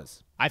 it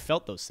was. I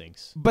felt those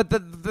things. But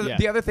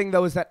the other thing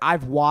though is that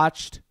I've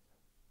watched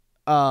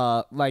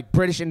like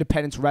British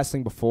independence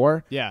wrestling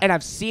before, and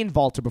I've seen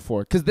Walter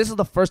before because this is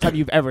the first time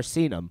you've ever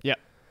seen him. Yeah.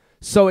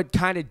 So it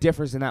kind of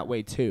differs in that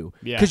way too.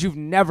 Yeah. Because you've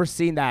never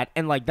seen that,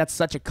 and like that's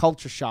such a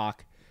culture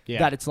shock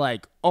that it's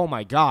like, oh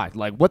my god,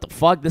 like what the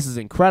fuck? This is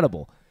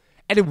incredible,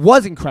 and it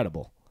was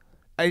incredible.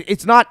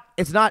 It's not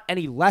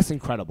any less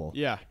incredible.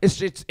 Yeah. It's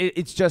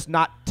just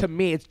not, to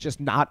me. It's just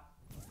not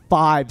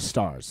 5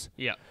 stars.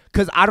 Yeah.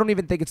 Because I don't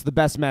even think it's the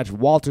best match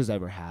Walter's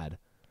ever had.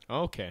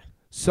 Okay.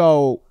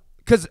 So,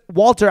 because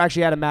Walter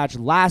actually had a match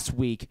last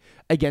week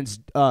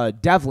against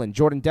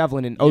Jordan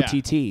Devlin in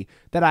OTT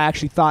that I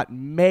actually thought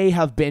may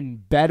have been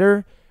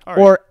better. All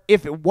right. Or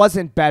if it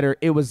wasn't better,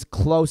 it was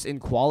close in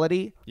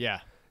quality.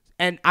 Yeah.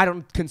 And I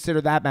don't consider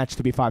that match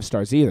to be 5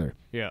 stars either.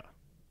 Yeah.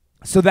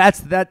 So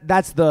that's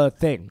the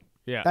thing.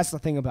 Yeah. That's the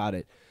thing about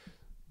it.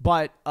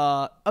 But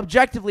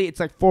objectively,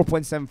 it's like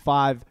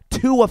 4.75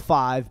 to a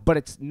 5, but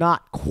it's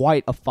not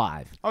quite a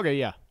 5. Okay,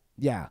 yeah.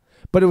 Yeah.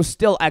 But it was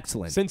still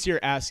excellent. Since you're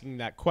asking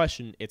that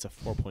question, it's a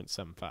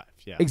 4.75.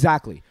 Yeah.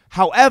 Exactly.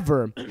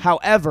 However,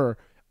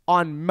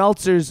 on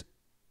Meltzer's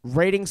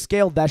rating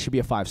scale, that should be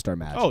a 5-star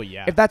match. Oh,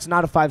 yeah. If that's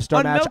not a 5-star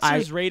On match,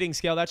 Meltzer's rating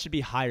scale, that should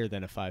be higher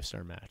than a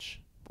 5-star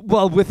match.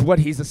 well, with what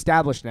he's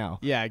established now.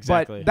 Yeah,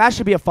 exactly. But that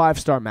should be a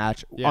 5-star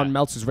match Yeah. on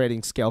Meltzer's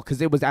rating scale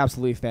because it was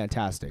absolutely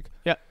fantastic.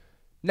 Yeah.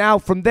 Now,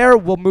 from there,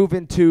 we'll move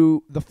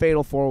into the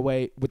Fatal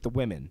 4-Way with the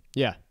women.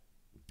 Yeah.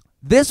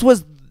 This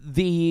was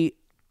the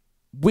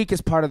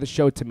weakest part of the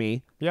show to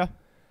me. Yeah.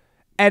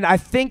 And I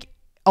think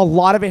a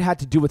lot of it had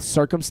to do with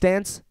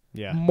circumstance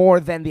Yeah. more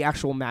than the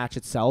actual match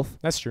itself.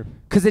 That's true.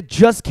 Because it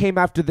just came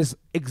after this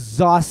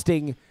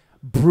exhausting,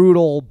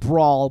 brutal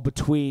brawl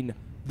between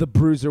the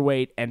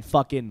Bruiserweight and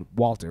fucking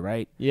Walter,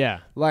 right? Yeah.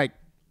 Like,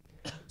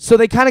 so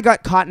they kind of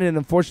got caught in an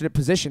unfortunate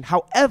position.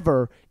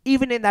 However,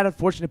 even in that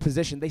unfortunate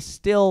position, they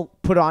still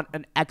put on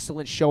an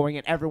excellent showing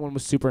and everyone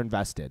was super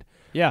invested.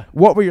 Yeah.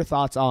 What were your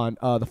thoughts on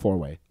the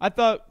 4-Way? I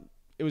thought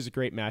it was a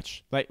great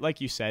match.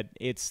 Like you said,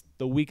 it's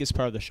the weakest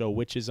part of the show,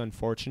 which is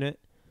unfortunate.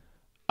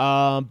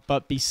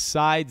 But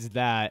besides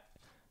that,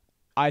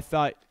 I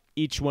thought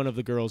each one of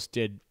the girls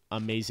did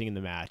amazing in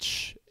the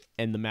match,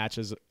 and the match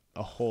as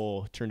a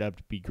whole turned out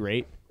to be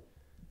great.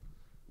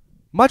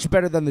 Much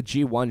better than the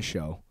G1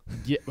 show.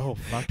 Yeah. Oh,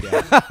 fuck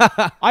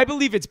yeah. I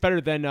believe it's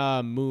better than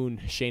Moon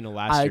Shayna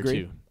last year,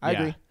 too. I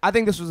agree. I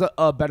think this was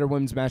a better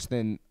women's match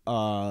than...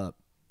 I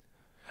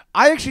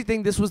actually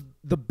think this was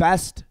the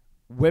best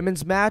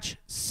women's match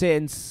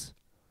since...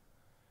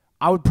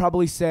 I would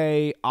probably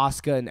say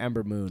Asuka and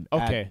Ember Moon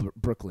at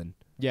Brooklyn.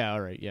 Yeah,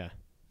 all right, yeah.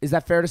 Is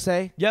that fair to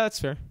say? Yeah, that's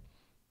fair.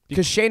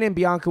 Because Shayna and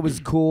Bianca was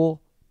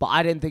cool, but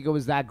I didn't think it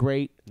was that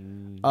great.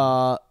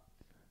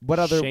 What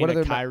other?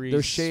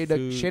 There's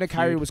Shayna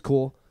Kyrie was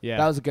cool. Yeah,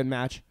 that was a good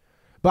match.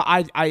 But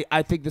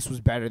I think this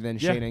was better than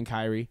Shayna and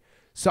Kyrie.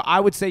 So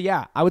I would say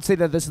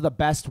that this is the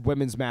best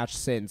women's match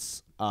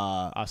since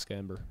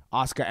Asuka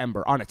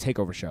Ember on a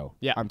takeover show.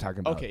 Yeah, I'm talking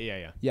about. Okay,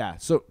 yeah. Yeah,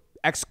 so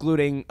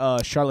excluding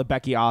Charlotte,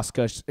 Becky,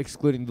 Asuka,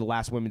 excluding the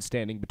last women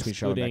standing between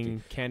Charlotte,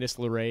 Becky, Candice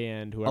LeRae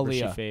and whoever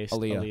she faced.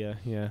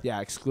 Aaliyah.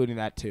 Yeah, excluding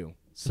that too.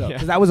 So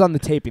because that was on the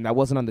taping, that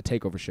wasn't on the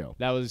takeover show.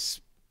 That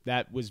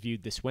was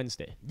viewed this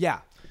Wednesday. Yeah.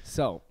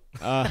 So.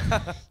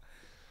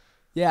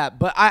 Yeah,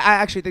 but I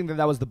actually think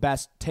that was the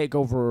best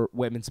takeover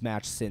women's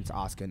match since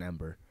Asuka and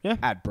Ember. Yeah.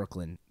 At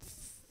Brooklyn.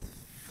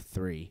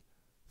 3.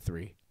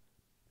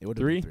 It would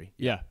have been 3.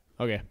 Yeah.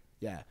 Okay.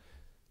 Yeah.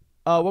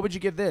 What would you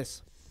give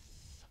this?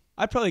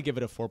 I'd probably give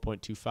it a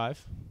 4.25.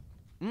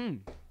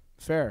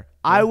 Fair. Yeah.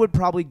 I would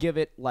probably give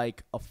it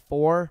like a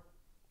 4.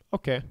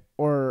 Okay.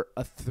 Or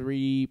a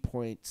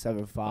 3.75.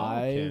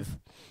 Okay.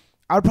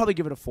 I would probably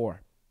give it a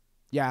 4.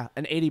 Yeah,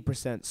 an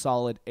 80%,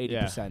 solid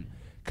 80%.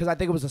 Because I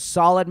think it was a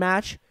solid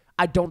match.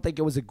 I don't think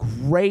it was a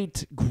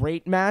great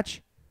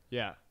match.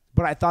 Yeah.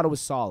 But I thought it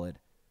was solid.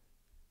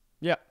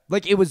 Yeah.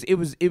 Like it was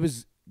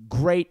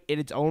great in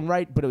its own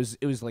right, but it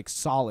was like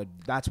solid.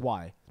 That's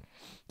why.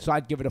 So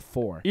I'd give it a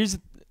 4.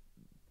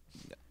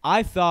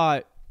 I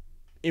thought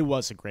it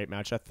was a great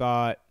match. I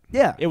thought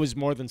it was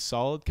more than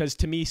solid, because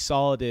to me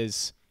solid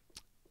is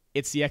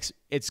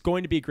it's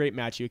going to be a great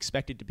match. You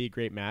expect it to be a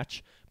great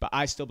match, but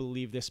I still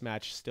believe this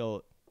match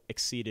still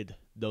exceeded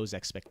those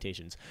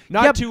expectations.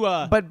 Not to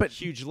a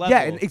huge level.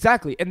 Yeah,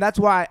 exactly. And that's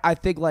why I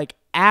think like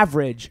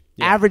average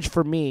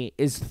for me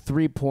is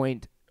 3.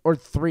 A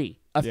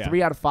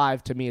 3 out of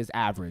 5 to me is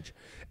average.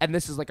 And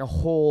this is like a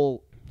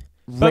whole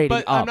rating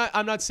but up.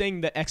 I'm not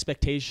saying the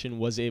expectation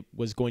was it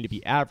was going to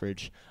be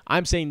average.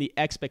 I'm saying the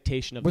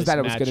expectation of was this that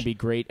it match was going to be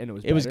great, and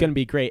it was going to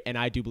be great, and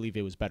I do believe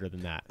it was better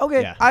than that.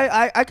 Okay, yeah.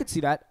 I could see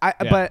that.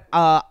 But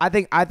I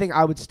think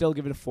I would still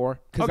give it a 4,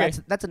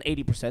 because that's an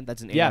 80%.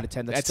 That's an 8 out of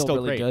 10. That's still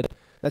really good.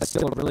 That's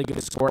still a really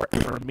good score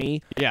for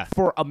me. Yeah.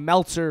 For a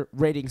Meltzer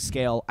rating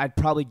scale, I'd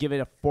probably give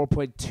it a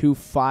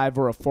 4.25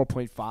 or a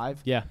 4.5.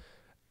 Yeah.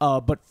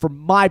 But for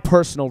my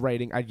personal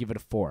rating, I'd give it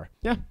a 4.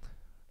 Yeah.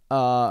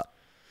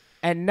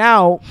 And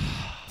now,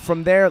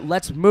 from there,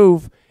 let's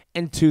move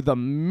into the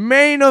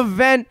main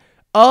event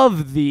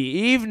of the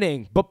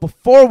evening. But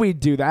before we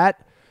do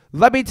that,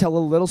 let me tell a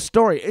little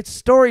story. It's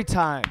story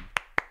time.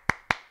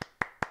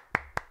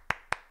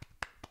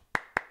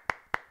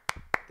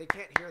 They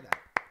can't hear that.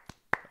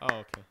 Oh,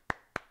 okay.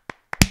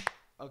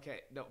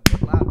 Okay, no,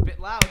 bit loud, bit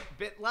loud,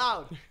 bit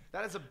loud.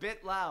 That is a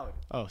bit loud.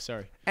 Oh,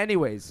 sorry.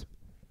 Anyways,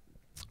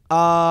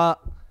 so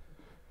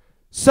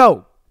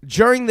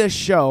during this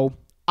show,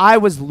 I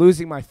was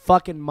losing my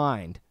fucking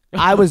mind.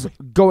 I was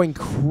going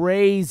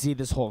crazy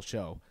this whole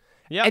show.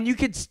 Yeah. And you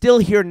can still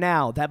hear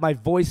now that my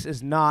voice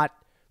is not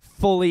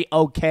fully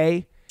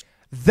okay.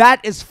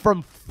 That is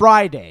from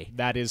Friday.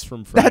 That is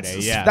from Friday,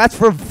 yeah. That's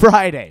from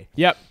Friday.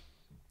 Yep.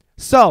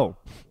 So,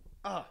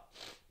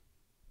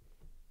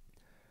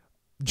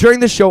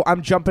 during the show,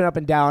 I'm jumping up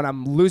and down.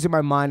 I'm losing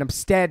my mind. I'm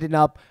standing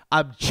up.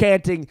 I'm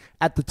chanting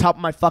at the top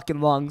of my fucking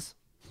lungs.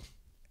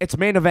 It's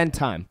main event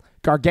time.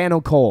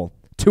 Gargano Cole.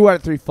 2 out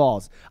of 3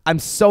 falls. I'm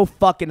so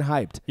fucking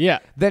hyped. Yeah.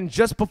 Then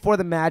just before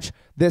the match,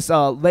 this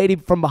lady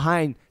from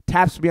behind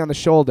taps me on the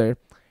shoulder,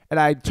 and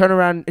I turn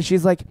around, and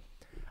she's like,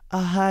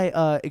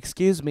 hi,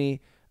 excuse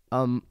me.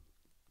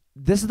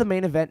 This is the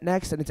main event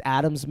next, and it's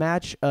Adam's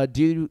match.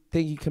 Do you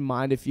think you can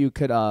mind if you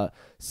could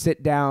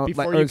sit down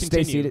Before you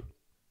stay seated?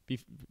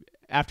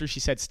 After she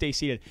said stay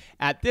seated.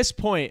 At this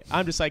point,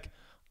 I'm just like,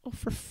 oh,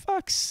 for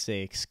fuck's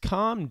sakes,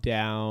 calm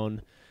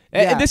down.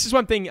 Yeah. And this is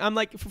one thing. I'm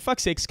like, for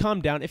fuck's sakes,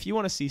 calm down. If you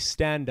want to see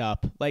stand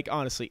up, like,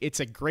 honestly, it's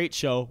a great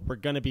show. We're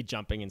going to be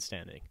jumping and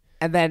standing.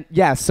 And then,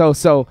 yeah,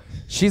 so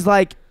she's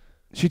like,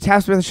 she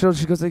taps me on the shoulder.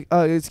 She goes like,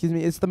 excuse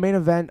me, it's the main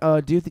event.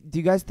 Do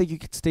you guys think you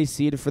could stay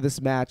seated for this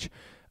match?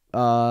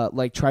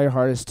 Like, try your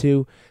hardest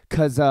to.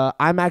 Because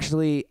I'm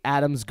actually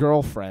Adam's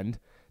girlfriend.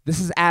 This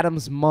is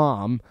Adam's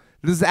mom.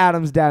 This is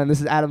Adam's dad. And this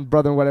is Adam's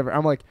brother and whatever.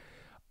 I'm like,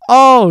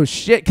 oh,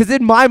 shit. Because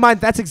in my mind,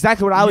 that's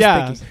exactly what I was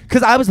thinking.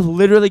 Because I was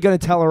literally going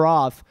to tell her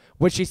off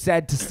when she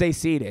said to stay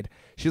seated.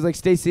 She was like,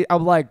 stay seated.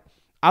 I'm like,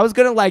 I was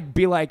going to like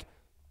be like,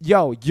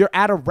 yo, you're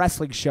at a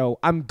wrestling show.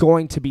 I'm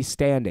going to be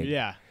standing.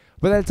 Yeah.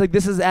 But then it's like,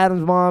 this is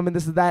Adam's mom and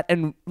this is that.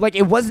 And like,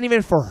 it wasn't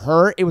even for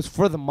her. It was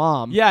for the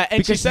mom. Yeah.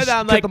 And she said that,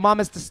 I'm like, the mom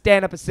has to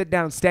stand up and sit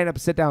down, stand up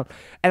and sit down.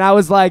 And I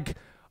was like,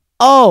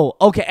 oh,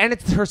 okay. And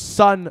it's her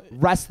son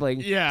wrestling.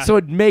 Yeah. So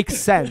it makes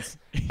sense.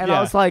 And Yeah. I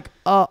was like,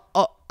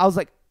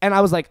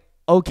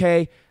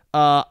 okay,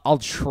 I'll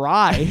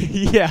try.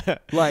 Yeah.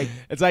 Like,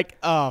 it's like,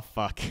 oh,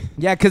 fuck.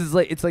 yeah, because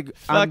it's like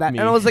I'm Fuck that, me.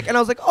 and I was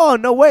like, oh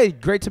no way,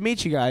 great to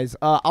meet you guys.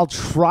 I'll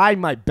try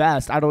my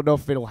best. I don't know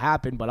if it'll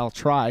happen, but I'll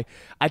try.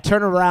 I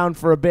turn around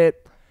for a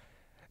bit,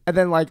 and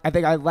then like I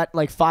think I let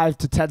like 5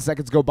 to 10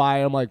 seconds go by,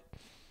 and I'm like,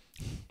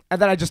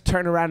 and then I just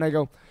turn around and I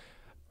go,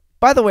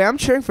 by the way, I'm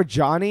cheering for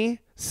Johnny.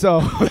 So,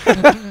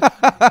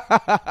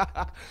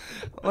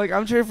 like,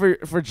 I'm cheering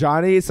for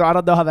Johnny, so I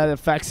don't know how that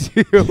affects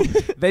you.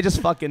 They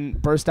just fucking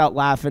burst out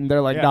laughing.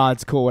 They're like, nah,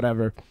 it's cool,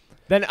 whatever.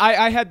 Then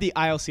I had the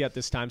ILC at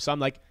this time, so I'm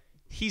like,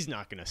 he's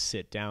not going to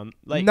sit down.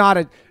 Like, No,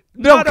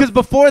 because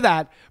before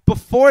that,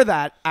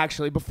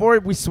 actually, before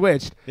we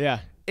switched, yeah,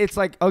 it's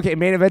like, okay,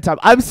 main event time.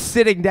 I'm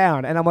sitting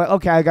down, and I'm like,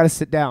 okay, I got to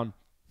sit down.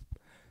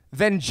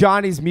 Then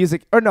Johnny's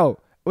music, or no,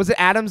 was it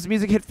Adam's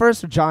music hit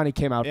first, or Johnny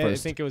came out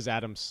first? I think it was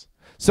Adam's.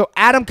 So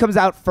Adam comes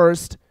out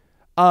first.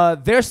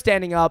 They're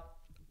standing up.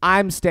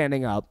 I'm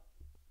standing up.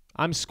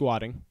 I'm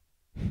squatting.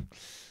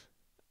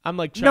 I'm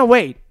like, no,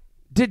 wait.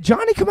 Did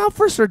Johnny come out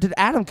first or did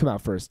Adam come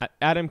out first?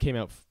 Adam came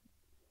out.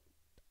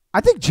 I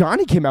think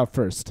Johnny came out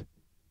first.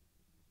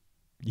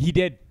 He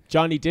did.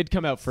 Johnny did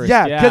come out first.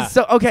 Yeah. Yeah.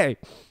 Okay.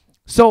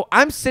 So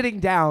I'm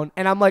sitting down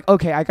and I'm like,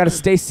 okay, I got to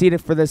stay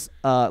seated for this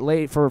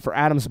for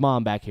Adam's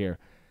mom back here.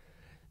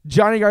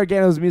 Johnny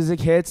Gargano's music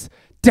hits.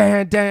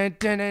 And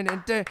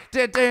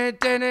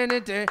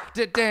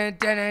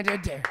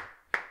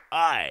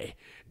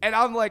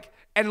I'm like,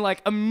 and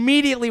like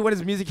immediately when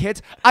his music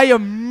hits, I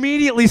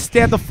immediately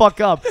stand the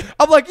fuck up.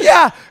 I'm like,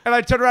 yeah, and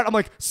I turn around. I'm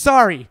like,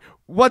 sorry,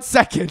 1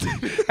 second,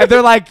 and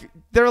they're like,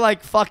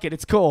 fuck it,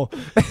 it's cool.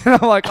 And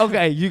I'm like,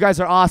 okay, you guys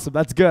are awesome.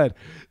 That's good.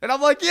 And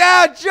I'm like,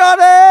 yeah,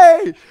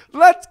 Johnny,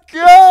 let's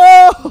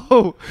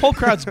go. Whole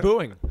crowd's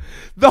booing.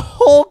 The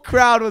whole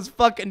crowd was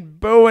fucking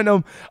booing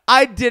him.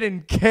 I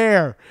didn't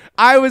care.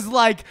 I was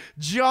like,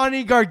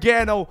 Johnny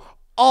Gargano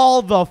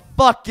all the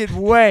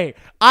fucking way.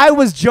 I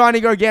was Johnny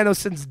Gargano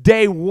since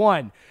day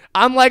one.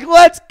 I'm like,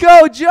 let's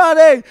go,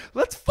 Johnny.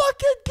 Let's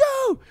fucking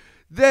go.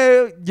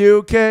 There,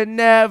 you can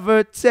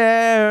never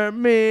tear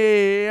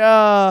me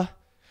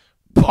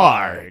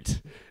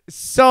apart.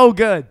 So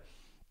good.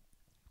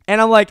 And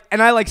I'm like,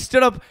 and I like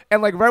stood up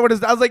and like right when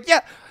I was like,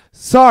 yeah,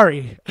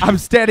 sorry, I'm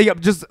standing up.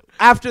 Just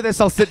after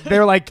this, I'll sit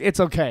there like, it's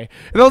okay.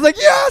 And I was like,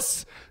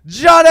 yes,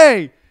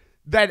 Johnny.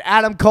 Then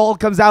Adam Cole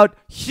comes out,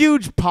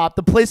 huge pop.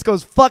 The place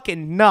goes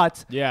fucking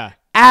nuts. Yeah.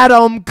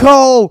 Adam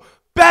Cole,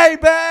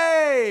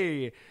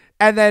 baby.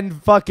 And then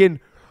fucking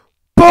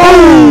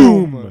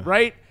boom,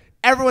 right?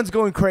 Everyone's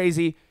going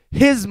crazy.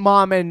 His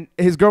mom and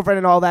his girlfriend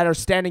and all that are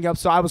standing up,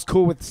 so I was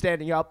cool with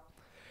standing up.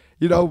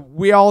 You know,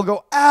 we all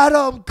go,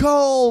 Adam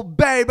Cole,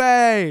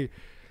 baby.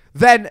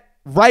 Then,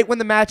 right when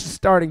the match is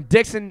starting,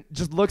 Dixon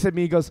just looks at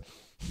me and goes,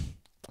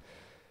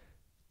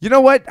 you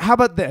know what? How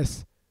about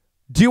this?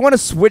 Do you want to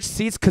switch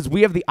seats? Because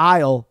we have the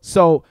aisle.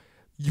 So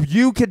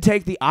you can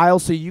take the aisle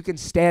so you can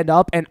stand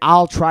up, and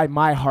I'll try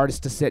my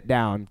hardest to sit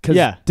down.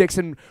 Because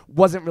Dixon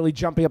wasn't really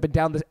jumping up and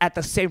down at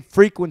the same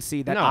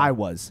frequency that I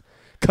was.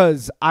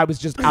 because I was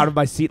just out of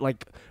my seat,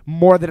 like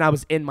more than I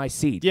was in my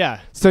seat. Yeah.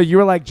 So you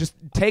were like, just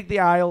take the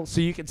aisle so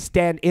you can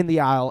stand in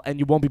the aisle and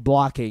you won't be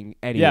blocking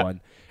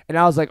anyone. Yeah. And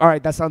I was like, all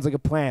right, that sounds like a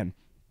plan.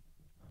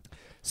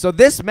 So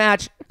this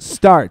match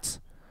starts.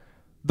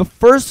 The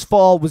first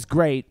fall was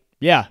great.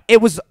 Yeah.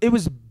 It was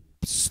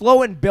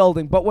slow in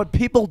building, but what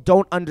people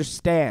don't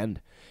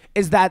understand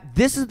is that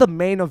this is the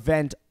main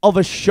event of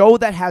a show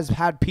that has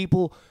had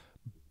people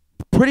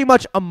pretty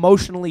much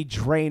emotionally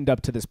drained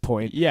up to this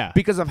point. Yeah.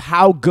 Because of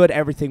how good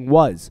everything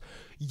was.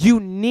 You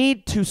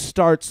need to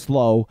start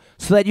slow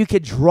so that you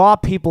can draw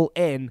people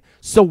in,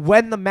 so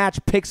when the match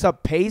picks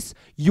up pace,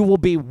 you will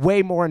be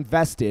way more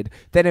invested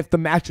than if the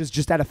match is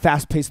just at a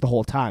fast pace the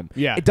whole time.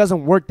 Yeah. It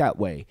doesn't work that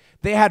way.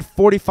 They had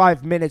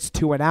 45 minutes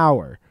to an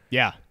hour.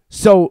 Yeah.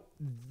 So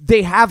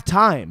they have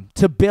time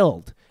to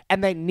build,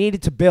 and they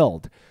needed to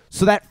build.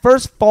 So that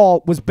first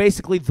fall was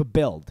basically the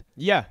build.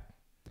 Yeah.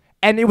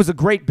 And it was a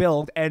great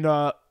build, and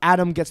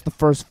Adam gets the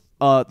first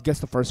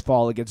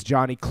fall against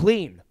Johnny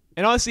clean.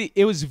 And honestly,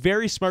 it was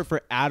very smart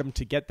for Adam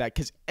to get that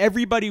because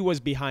everybody was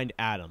behind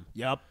Adam.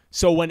 Yep.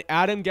 So when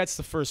Adam gets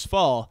the first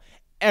fall,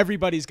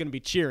 everybody's going to be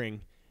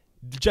cheering.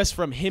 Just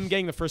from him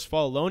getting the first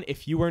fall alone,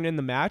 if you weren't in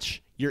the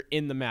match, you're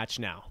in the match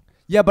now.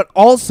 Yeah, but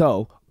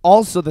also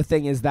the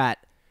thing is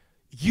that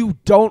you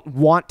don't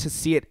want to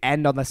see it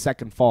end on the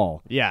second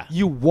fall. Yeah.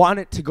 You want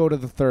it to go to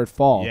the third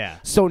fall. Yeah.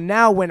 So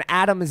now when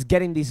Adam is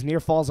getting these near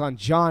falls on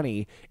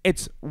Johnny,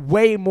 it's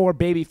way more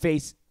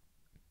babyface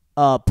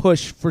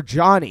push for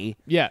Johnny.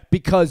 Yeah.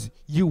 Because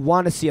you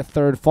want to see a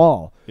third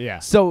fall. Yeah.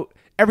 So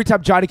every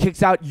time Johnny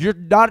kicks out, you're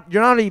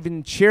not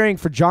even cheering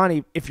for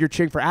Johnny if you're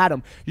cheering for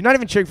Adam. You're not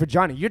even cheering for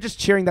Johnny. You're just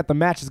cheering that the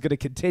match is going to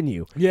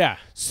continue. Yeah.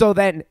 So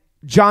then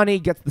Johnny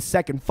gets the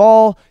second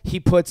fall. He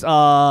puts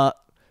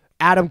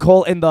Adam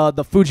Cole in the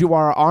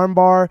Fujiwara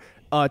armbar,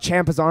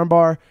 Ciampa's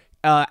armbar.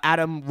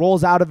 Adam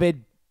rolls out of it,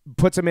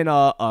 puts him in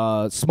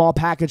a small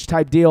package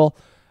type deal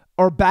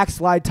or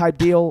backslide type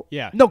deal.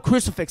 Yeah. No,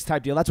 crucifix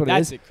type deal. That's what it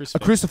is. Crucifix. A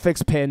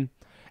crucifix pin.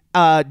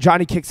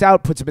 Johnny kicks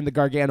out, puts him in the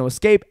Gargano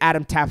escape.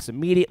 Adam taps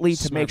immediately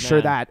to make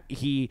sure that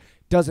he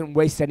doesn't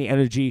waste any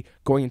energy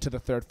going into the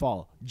third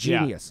fall.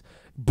 Genius. Yeah.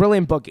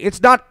 Brilliant booking.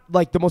 It's not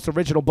like the most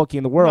original booking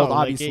in the world,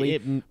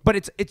 obviously, but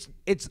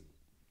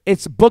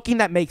it's booking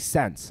that makes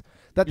sense.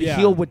 That the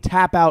heel would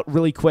tap out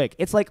really quick.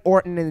 It's like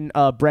Orton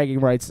and Bragging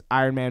Rights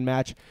Iron Man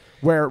match,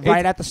 where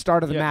right at the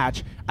start of the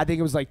match, I think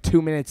it was like 2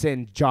 minutes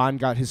in, John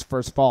got his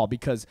first fall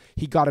because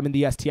he got him in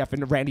the STF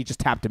and Randy just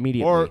tapped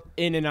immediately. Or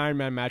in an Iron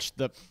Man match,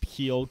 the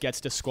heel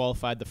gets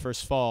disqualified the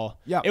first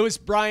fall. Yeah. It was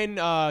Brian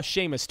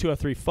Sheamus 2 or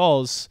 3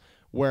 falls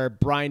where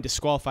Brian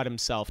disqualified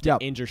himself to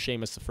injure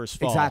Sheamus the first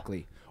fall.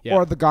 Exactly. Yeah.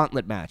 Or the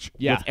gauntlet match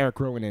with Eric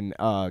Rowan and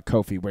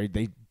Kofi, where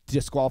they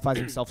disqualifies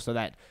himself so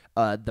that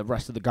the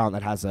rest of the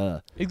gauntlet has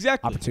a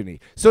opportunity.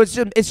 So it's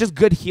just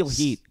good heel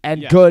heat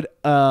and good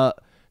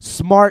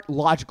smart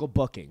logical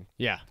booking.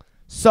 Yeah.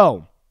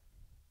 So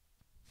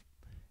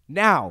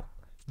now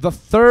the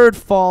third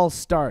fall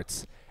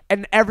starts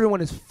and everyone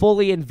is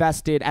fully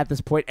invested at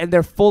this point and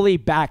they're fully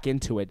back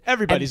into it.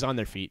 Everybody's on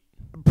their feet.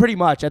 Pretty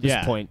much at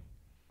this point.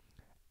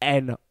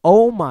 And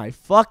oh my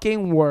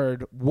fucking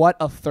word, what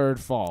a third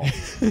fall.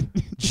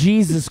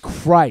 Jesus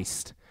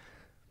Christ.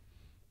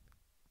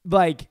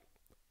 Like,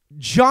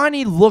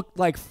 Johnny looked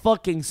like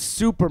fucking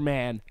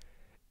Superman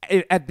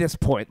at this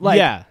point.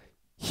 Like,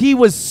 he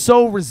was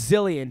so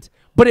resilient,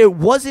 but it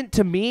wasn't,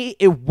 to me,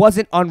 it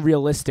wasn't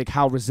unrealistic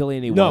how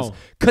resilient he was.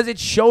 Because it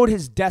showed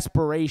his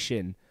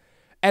desperation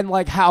and,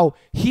 like, how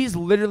he's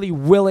literally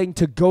willing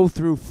to go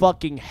through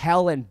fucking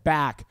hell and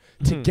back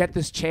to get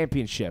this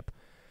championship.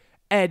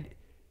 And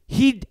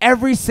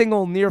every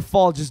single near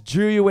fall just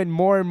drew you in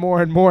more and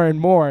more and more and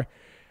more.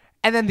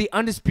 And then the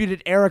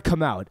Undisputed Era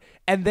come out,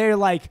 and they're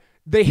like,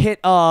 they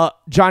hit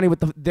Johnny with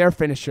their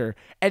finisher,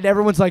 and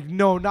everyone's like,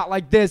 no, not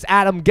like this.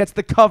 Adam gets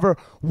the cover.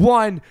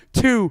 1,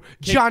 2,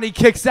 Johnny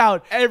kicks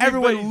out.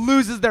 Everyone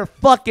loses their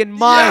fucking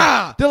mind.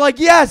 Yeah. They're like,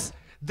 yes.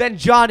 Then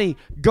Johnny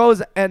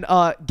goes and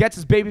gets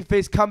his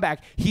babyface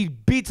comeback. He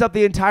beats up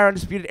the entire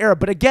Undisputed Era,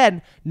 but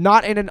again,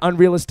 not in an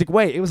unrealistic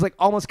way. It was like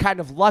almost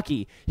kind of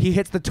lucky. He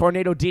hits the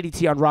Tornado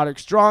DDT on Roderick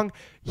Strong.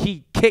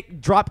 He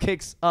drop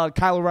kicks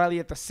Kyle O'Reilly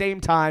at the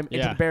same time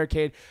into the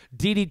barricade.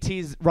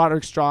 DDTs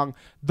Roderick Strong.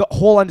 The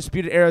whole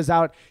Undisputed Era is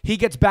out. He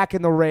gets back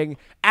in the ring.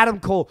 Adam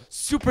Cole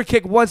super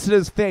kick once in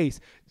his face.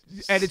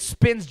 And it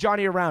spins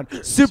Johnny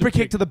around. Super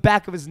kick to the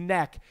back of his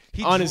neck.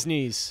 On his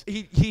knees.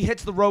 He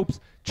hits the ropes.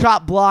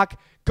 Chop block.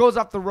 Goes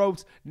off the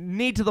ropes.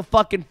 Knee to the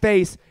fucking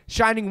face.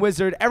 Shining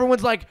Wizard.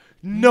 Everyone's like,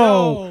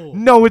 no,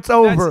 it's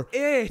over.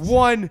 That's it.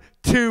 1,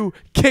 2,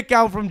 kick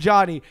out from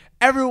Johnny.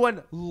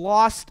 Everyone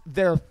lost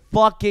their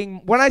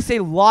fucking, when I say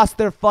lost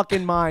their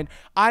fucking mind,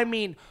 I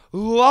mean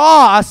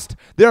lost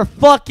their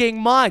fucking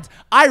minds.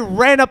 I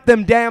ran up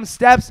them damn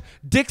steps.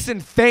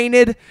 Dixon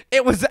fainted.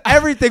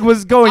 Everything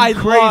was going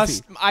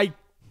crazy.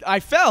 I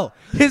fell.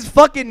 His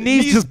fucking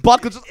knees just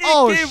buckled.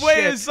 Oh, shit.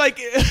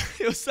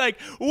 It was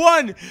like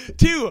 1,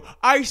 2.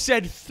 I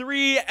said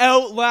 3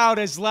 out loud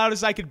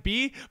as I could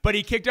be, but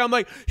he kicked out. I'm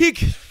like,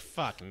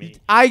 Fuck me.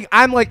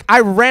 I'm like, I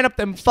ran up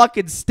them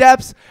fucking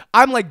steps.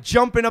 I'm like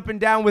jumping up and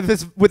down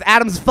with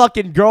Adam's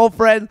fucking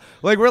girlfriend.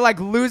 Like we're like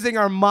losing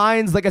our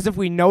minds, like as if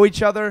we know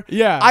each other.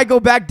 Yeah. I go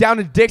back down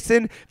to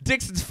Dixon.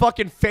 Dixon's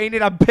fucking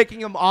fainted. I'm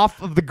picking him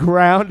off of the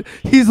ground.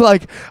 He's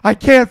like, I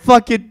can't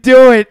fucking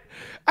do it.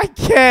 I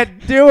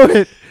can't do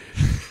it.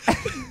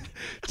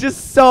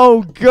 Just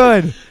so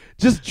good.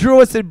 Just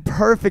drew us in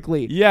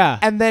perfectly. Yeah.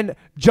 And then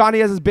Johnny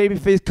has his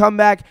babyface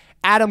comeback.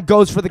 Adam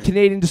goes for the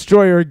Canadian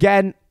Destroyer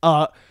again.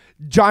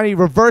 Johnny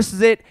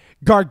reverses it.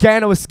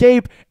 Gargano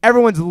escape.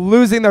 Everyone's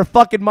losing their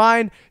fucking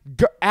mind.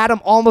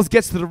 Adam almost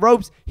gets to the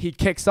ropes. He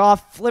kicks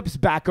off, flips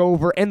back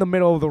over in the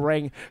middle of the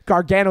ring.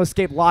 Gargano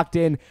escape locked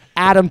in.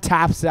 Adam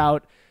taps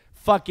out.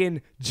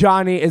 Fucking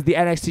Johnny is the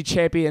NXT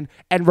champion.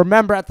 And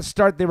remember, at the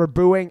start, they were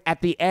booing.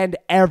 At the end,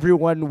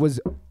 everyone was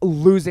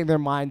losing their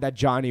mind that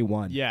Johnny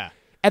won. Yeah.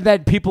 And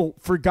then people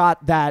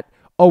forgot that,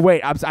 oh,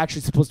 wait, I was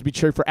actually supposed to be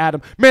cheering for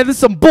Adam. Man, this is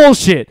some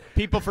bullshit.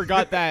 People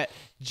forgot that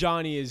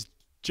Johnny is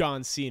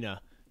John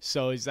Cena.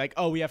 So he's like,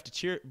 oh, we have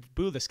to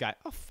boo this guy.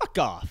 Oh, fuck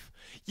off.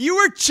 You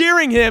were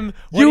cheering him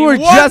when he won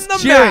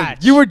the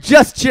match. You were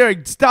just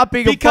cheering. Stop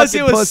being a fucking pussy.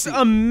 Because it was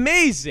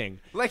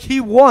amazing. Like,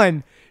 he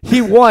won. He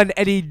won,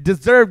 and he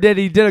deserved it.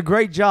 He did a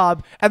great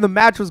job, and the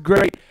match was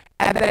great.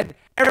 And then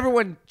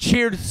everyone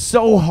cheered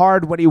so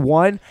hard when he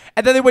won,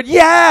 and then they went,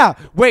 yeah!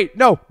 Wait,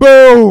 no,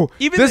 boo!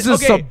 This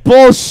is some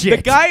bullshit.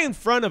 The guy in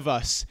front of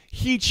us,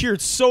 he cheered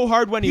so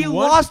hard when he won. He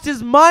lost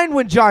his mind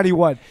when Johnny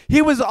won.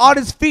 He was on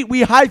his feet.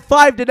 We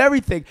high-fived and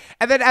everything.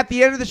 And then at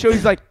the end of the show,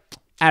 he's like,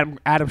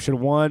 Adam should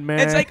have won,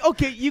 man. It's like,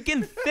 okay, you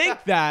can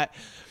think that.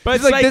 But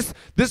it's like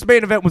this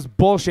main event was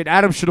bullshit.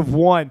 Adam should have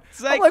won.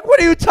 Like, I'm like, what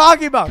are you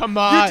talking about? Come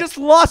on. You just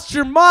lost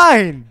your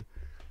mind.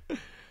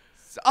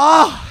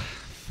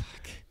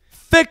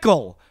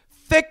 Fickle.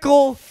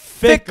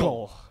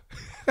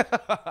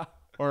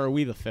 Or are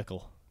we the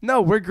fickle?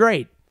 No, we're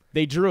great.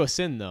 They drew us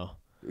in, though.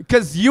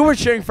 Because you were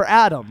cheering for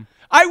Adam.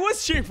 I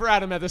was cheering for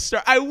Adam at the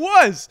start. I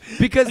was.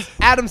 Because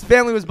Adam's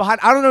family was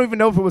behind. I don't even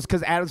know if it was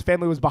because Adam's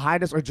family was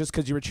behind us or just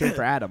because you were cheering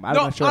for Adam. I'm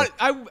not sure.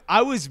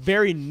 I was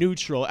very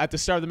neutral at the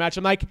start of the match.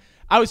 I'm like,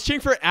 I was cheering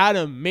for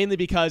Adam mainly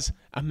because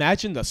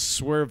imagine the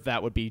swerve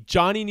that would be.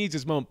 Johnny needs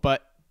his moment,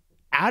 but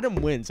Adam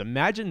wins.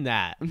 Imagine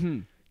that. Mm-hmm.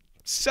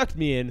 Sucked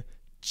me in.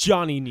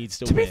 Johnny needs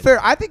to win. To be fair,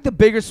 I think the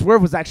bigger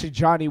swerve was actually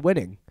Johnny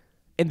winning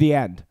in the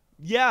end.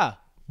 Yeah.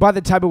 By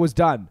the time it was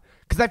done.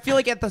 Because I feel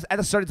like at the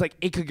start, it's like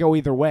it could go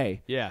either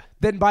way. Yeah.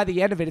 Then by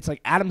the end of it, it's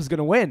like Adam's going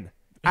to win.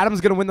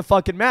 Adam's going to win the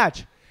fucking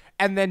match.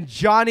 And then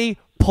Johnny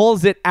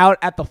pulls it out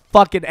at the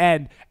fucking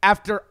end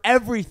after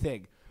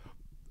everything.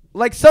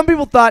 Like, some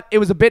people thought it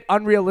was a bit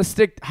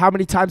unrealistic how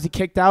many times he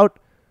kicked out.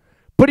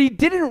 But he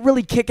didn't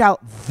really kick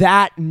out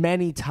that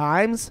many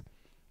times.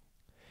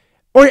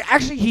 Or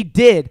actually, he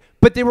did.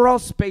 But they were all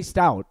spaced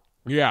out.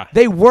 Yeah.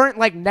 They weren't,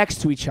 like,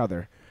 next to each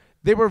other.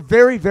 They were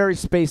very, very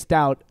spaced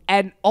out.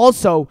 And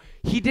also,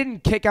 he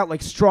didn't kick out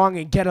like strong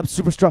and get up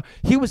super strong.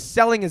 He was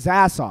selling his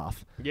ass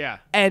off. Yeah.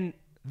 And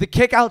the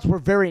kickouts were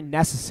very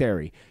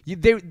necessary.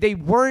 They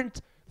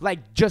weren't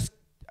like just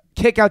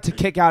kick out to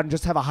kick out and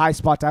just have a high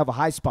spot to have a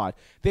high spot.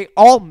 They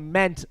all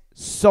meant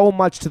so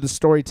much to the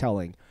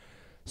storytelling.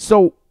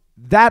 So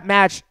that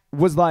match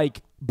was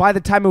like, by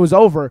the time it was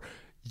over,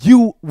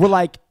 you were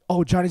like,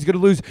 oh, Johnny's going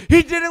to lose.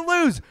 He didn't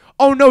lose.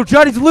 Oh, no,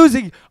 Johnny's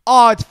losing.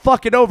 Oh, it's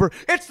fucking over.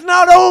 It's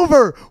not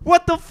over.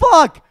 What the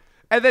fuck?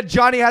 And then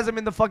Johnny has him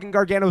in the fucking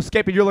Gargano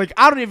escape, and you're like,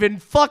 I don't even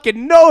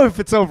fucking know if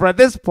it's over at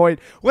this point.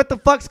 What the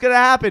fuck's going to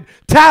happen?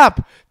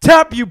 Tap.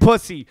 Tap, you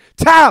pussy.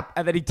 Tap.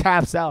 And then he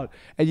taps out,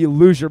 and you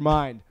lose your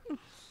mind.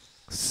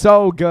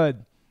 So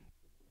good.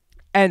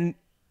 And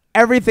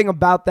everything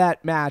about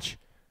that match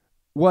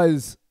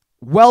was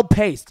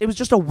well-paced. It was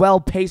just a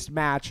well-paced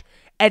match.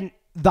 And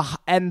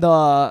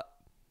the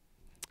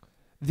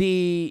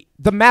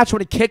match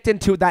when it kicked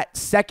into that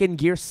second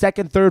gear,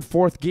 second, third,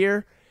 fourth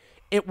gear,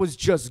 it was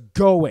just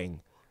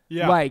going.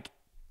 Yeah. Like,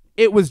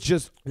 it was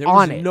just there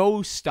on was it.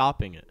 No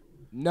stopping it.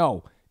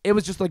 No. It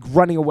was just like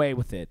running away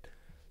with it.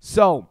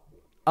 So,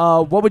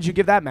 what would you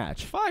give that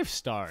match? 5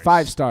 stars.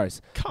 5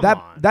 stars. Come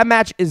on. That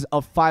match is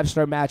a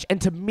 5-star match.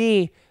 And to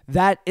me,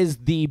 that is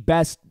the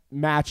best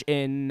match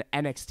in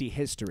NXT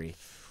history.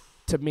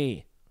 To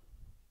me.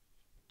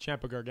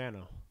 Ciampa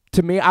Gargano.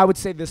 To me, I would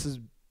say this is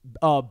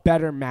a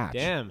better match.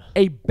 Damn.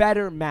 A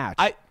better match.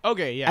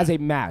 Okay, yeah. As a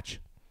match.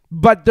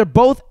 But they're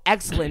both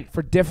excellent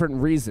for different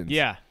reasons.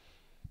 Yeah.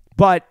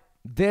 But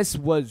this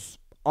was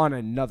on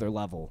another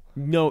level.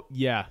 No,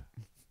 yeah.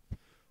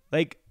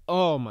 Like,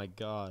 oh my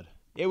God.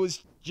 It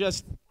was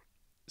just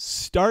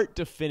start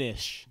to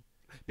finish.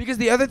 Because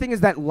the other thing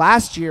is that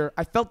last year,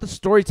 I felt the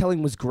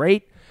storytelling was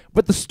great,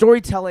 but the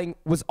storytelling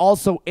was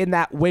also in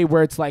that way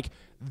where it's like,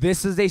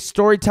 this is a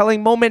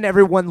storytelling moment.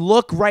 Everyone,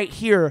 look right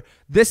here.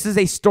 This is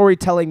a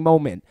storytelling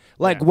moment.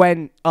 Like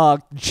when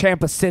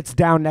Ciampa sits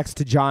down next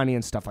to Johnny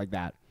and stuff like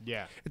that.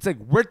 Yeah. It's like,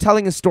 we're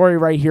telling a story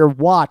right here.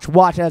 Watch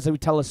as we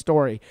tell a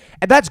story.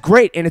 And that's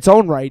great in its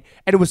own right.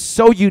 And it was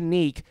so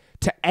unique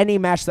to any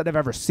match that I've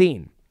ever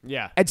seen.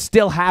 Yeah. And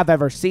still have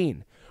ever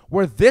seen.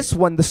 Where this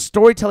one, the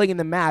storytelling in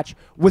the match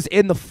was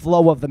in the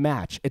flow of the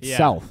match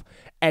itself.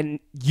 And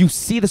you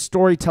see the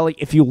storytelling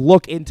if you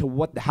look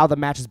into how the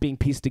match is being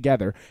pieced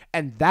together.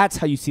 And that's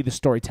how you see the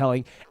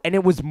storytelling. And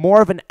it was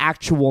more of an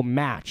actual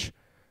match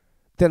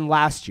than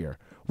last year.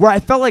 Where I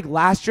felt like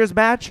last year's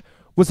match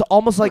was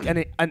almost like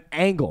an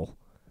angle.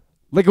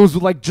 Like it was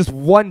like just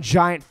one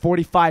giant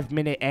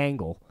 45-minute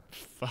angle.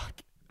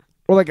 Fuck.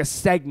 Or like a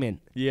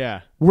segment.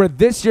 Yeah. Where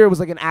this year was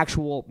like an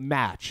actual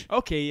match.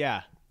 Okay,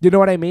 yeah. You know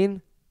what I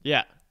mean?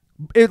 Yeah.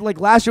 It like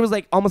last year was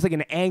like almost like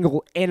an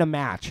angle in a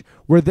match.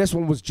 Where this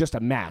one was just a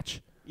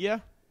match. Yeah.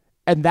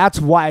 And that's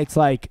why it's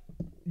like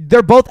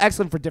they're both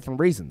excellent for different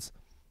reasons.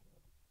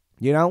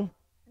 You know?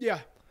 Yeah.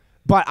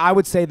 But I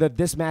would say that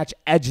this match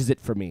edges it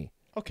for me.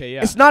 Okay,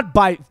 yeah. It's not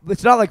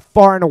like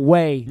far and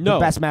away No. the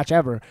best match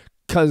ever.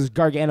 Because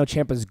Gargano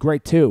Ciampa is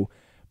great too.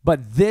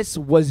 But this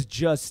was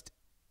just,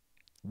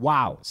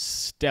 wow.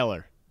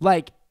 Stellar.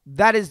 Like,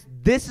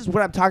 this is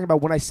what I'm talking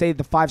about when I say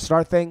the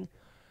 5-star thing.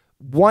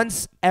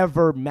 Once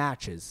ever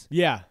matches.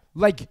 Yeah.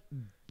 Like,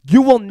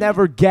 you will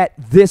never get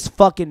this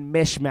fucking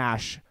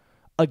mishmash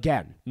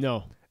again.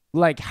 No.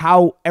 Like,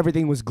 how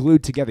everything was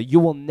glued together. You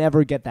will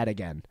never get that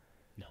again.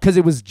 Because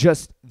it was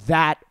just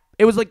that.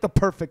 It was like the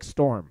perfect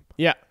storm.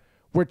 Yeah.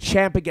 Where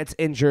Ciampa gets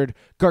injured.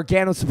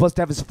 Gargano's supposed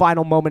to have his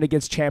final moment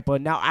against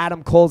Ciampa. Now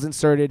Adam Cole's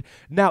inserted.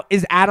 Now,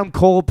 is Adam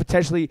Cole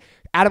potentially...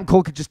 Adam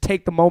Cole could just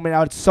take the moment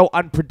out. It's so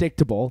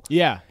unpredictable.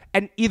 Yeah.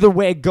 And either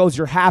way it goes,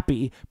 you're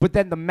happy. But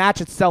then the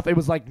match itself, it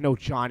was like, no,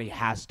 Johnny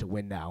has to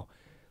win now.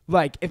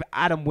 Like, if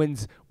Adam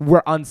wins,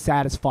 we're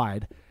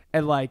unsatisfied.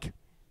 And like,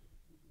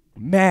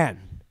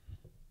 man,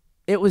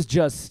 it was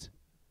just...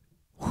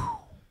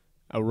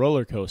 A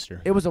roller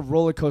coaster. It was a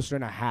roller coaster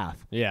and a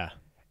half. Yeah.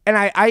 And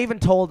I even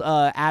told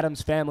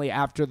Adam's family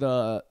after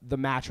the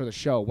match or the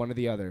show, one or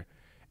the other.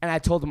 And I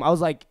told them, I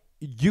was like,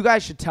 you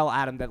guys should tell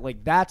Adam that,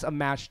 like, that's a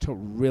match to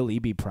really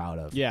be proud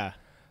of. Yeah.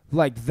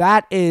 Like,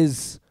 that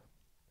is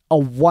a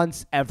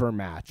once-ever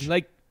match.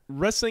 Like,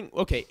 wrestling,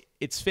 okay,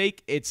 it's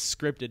fake, it's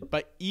scripted,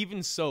 but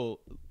even so,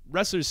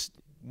 wrestlers,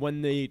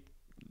 when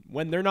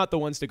they're not the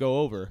ones to go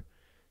over,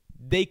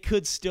 they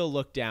could still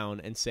look down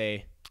and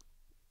say,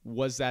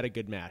 was that a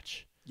good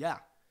match? Yeah.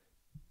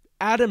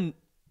 Adam,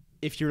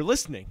 if you're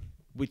listening,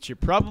 which you're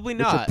probably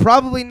not.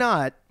 But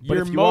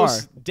You're if you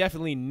most are,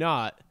 definitely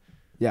not.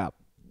 yeah.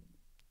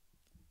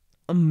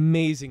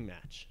 Amazing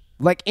match.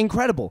 Like,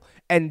 incredible.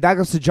 And that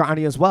goes to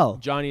Johnny as well.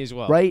 Johnny as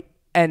well. Right?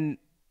 And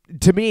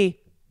to me,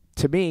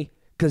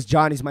 because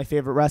Johnny's my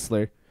favorite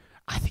wrestler,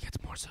 I think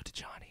it's more so to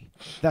Johnny.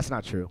 That's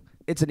not true.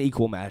 It's an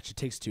equal match. It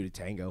takes two to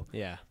tango.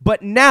 Yeah.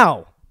 But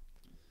now,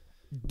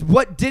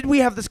 what did we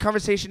have this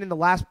conversation in the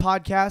last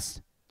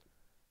podcast?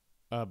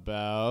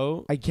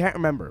 About? I can't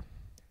remember.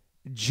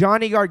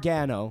 Johnny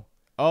Gargano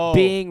Oh.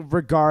 being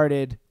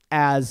regarded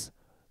as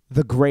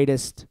the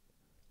greatest,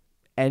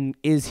 and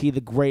is he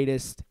the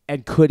greatest,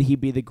 and could he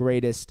be the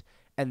greatest,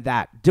 and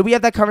that. Did we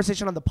have that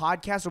conversation on the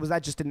podcast, or was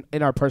that just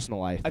in our personal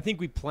life? I think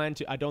we planned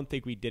to. I don't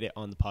think we did it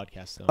on the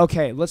podcast, though.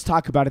 Okay, let's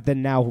talk about it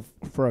then now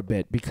for a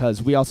bit,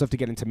 because we also have to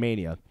get into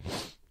Mania.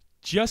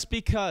 Just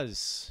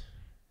because,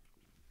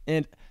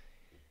 and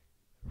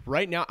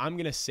right now I'm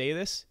going to say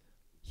this,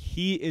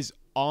 he is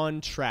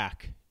on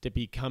track to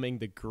becoming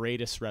the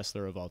greatest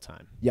wrestler of all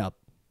time. Yep.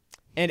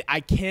 And I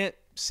can't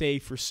say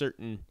for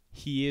certain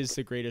he is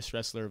the greatest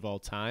wrestler of all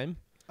time.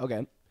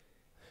 Okay.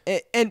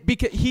 And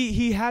because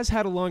he has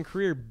had a long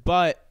career,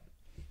 but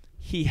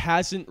he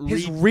hasn't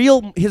His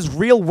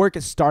real work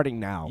is starting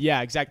now.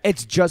 Yeah, exactly.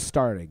 It's just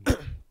starting.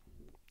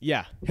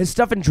 Yeah. His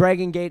stuff in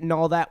Dragon Gate and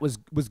all that was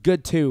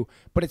good too,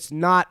 but it's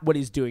not what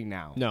he's doing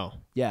now. No.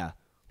 Yeah.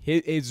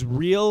 His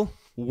real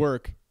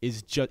work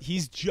is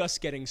he's just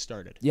getting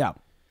started. Yeah.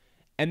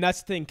 And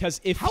that's the thing,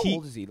 because if How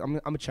old is he? I'm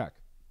gonna check.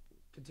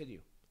 Continue.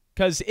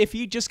 Because if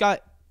he just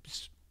got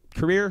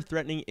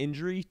career-threatening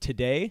injury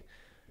today,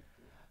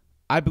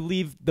 I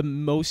believe the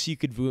most you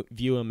could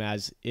view him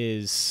as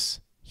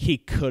is he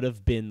could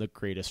have been the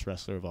greatest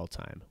wrestler of all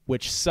time,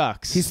 which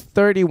sucks. He's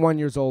 31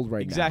 years old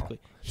right exactly.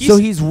 now. So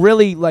he's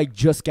really like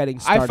just getting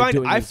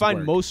started. I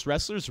find most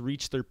wrestlers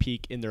reach their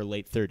peak in their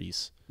late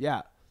 30s.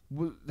 Yeah.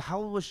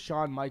 How old was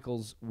Shawn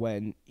Michaels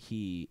when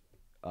he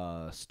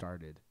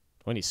started?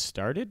 When he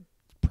started?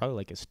 Probably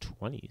like his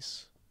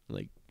 20s.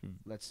 Like,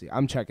 let's see.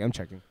 I'm checking.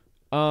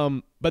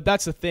 But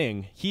that's the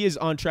thing. He is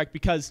on track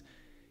because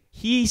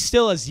he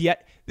still has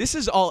yet. This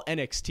is all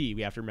NXT,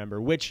 we have to remember,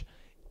 which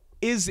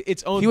is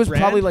its own. He was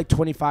brand. probably like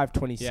 25,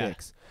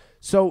 26.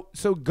 Yeah.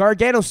 So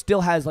Gargano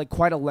still has like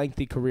quite a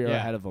lengthy career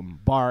ahead of him,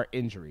 bar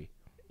injury.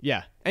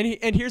 Yeah.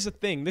 And here's the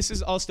thing. This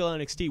is all still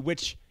NXT,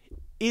 which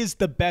is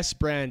the best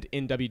brand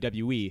in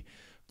WWE.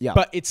 Yeah.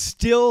 But it's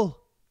still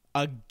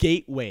a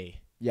gateway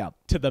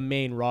to the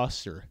main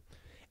roster.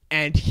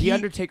 And The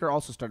Undertaker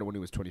also started when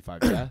he was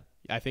 25, yeah?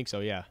 I think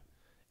so, yeah.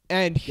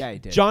 And he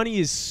did. Johnny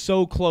is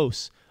so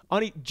close.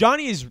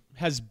 Johnny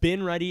has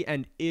been ready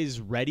and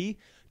is ready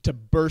to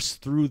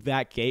burst through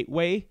that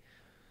gateway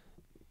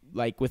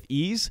like with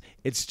ease.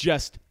 It's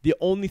just the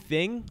only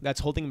thing that's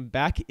holding him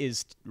back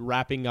is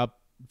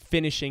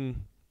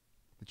finishing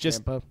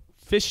just Ciampa.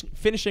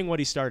 finishing what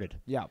he started.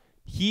 Yeah.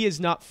 He is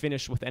not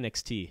finished with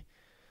NXT.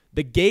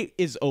 The gate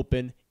is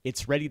open.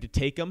 It's ready to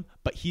take him,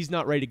 but he's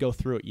not ready to go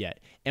through it yet.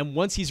 And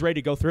once he's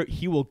ready to go through it,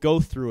 he will go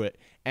through it.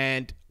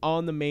 And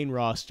on the main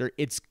roster,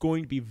 it's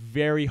going to be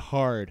very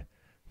hard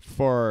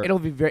for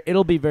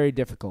It'll be very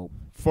difficult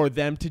for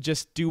them to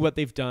just do what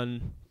they've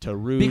done to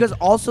Rude. because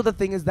also the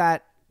thing is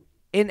that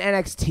in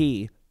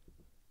NXT,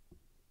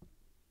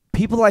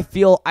 people I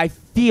feel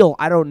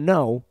I don't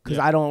know because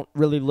I don't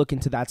really look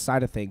into that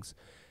side of things.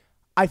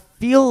 I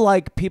feel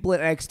like people at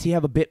NXT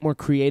have a bit more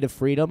creative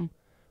freedom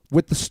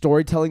with the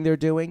storytelling they're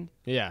doing.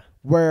 Yeah.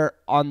 Where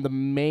on the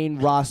main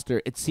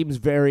roster, it seems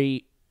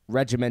very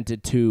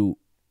regimented to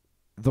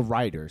the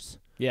writers.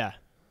 Yeah.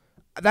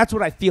 That's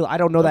what I feel. I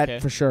don't know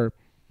that for sure.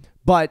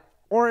 But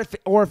or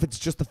if it's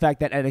just the fact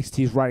that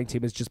NXT's writing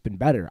team has just been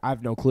better. I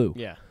have no clue.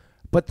 Yeah.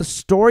 But the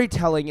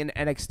storytelling in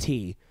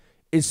NXT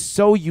is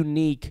so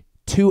unique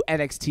to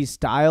NXT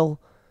style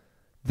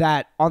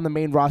that on the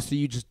main roster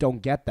you just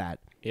don't get that.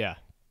 Yeah.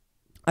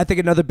 I think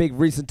another big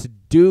reason to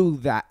do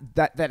that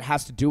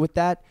has to do with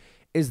that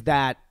is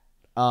that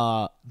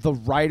the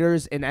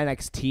writers in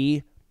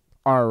NXT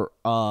are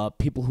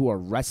people who are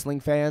wrestling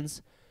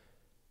fans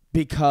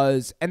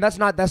because and that's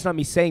not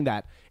me saying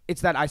that.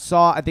 It's that I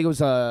think it was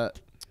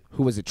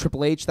who was it,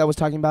 Triple H that was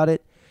talking about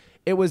it.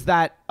 It was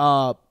that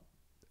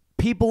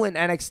people in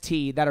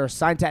NXT that are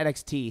assigned to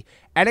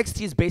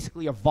NXT is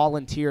basically a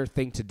volunteer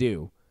thing to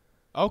do.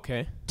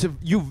 Okay.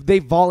 They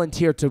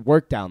volunteer to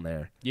work down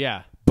there.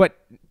 Yeah. But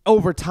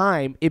over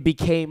time, it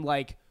became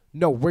like,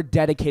 no, we're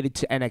dedicated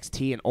to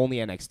NXT and only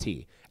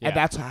NXT. Yeah. And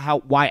that's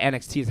why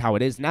NXT is how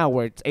it is now,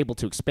 where it's able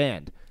to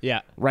expand.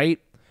 Yeah. Right?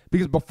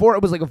 Because before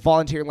it was like a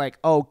volunteer, like,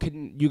 oh,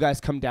 can you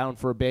guys come down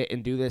for a bit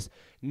and do this?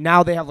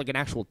 Now they have like an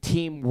actual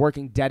team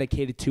working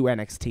dedicated to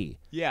NXT.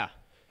 Yeah.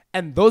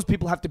 And those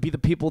people have to be the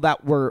people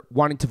that were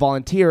wanting to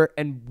volunteer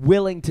and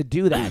willing to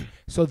do that.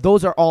 So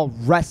those are all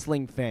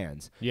wrestling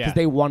fans because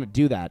they want to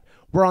do that.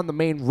 Where on the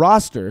main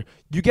roster,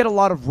 you get a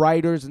lot of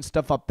writers and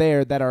stuff up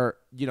there that are,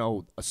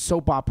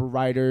 soap opera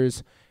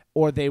writers,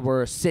 or they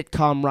were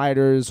sitcom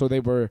writers, or they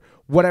were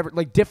whatever,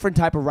 like different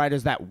type of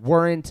writers that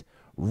weren't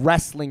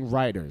wrestling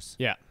writers.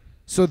 Yeah.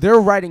 So they're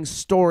writing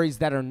stories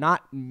that are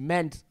not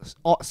meant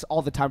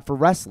all the time for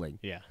wrestling.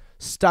 Yeah.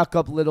 Stuck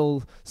up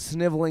little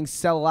sniveling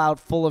sellout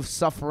full of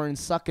suffering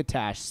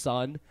succotash,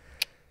 son.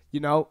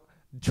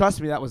 Trust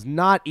me, that was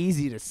not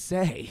easy to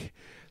say.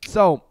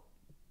 So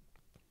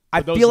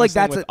I feel like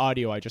that's with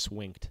audio. I just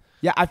winked.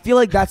 Yeah, I feel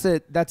like that's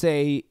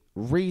a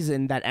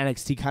reason that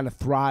NXT kind of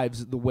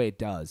thrives the way it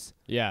does.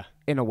 Yeah.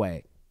 In a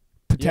way.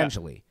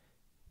 Potentially.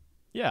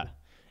 Yeah.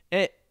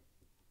 And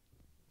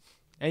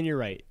you're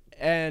right.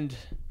 And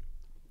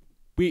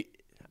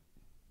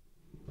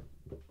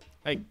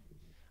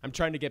I'm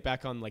trying to get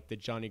back on like the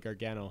Johnny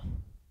Gargano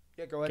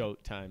go ahead.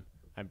 goat time.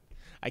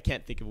 I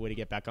can't think of a way to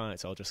get back on it,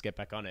 so I'll just get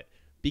back on it.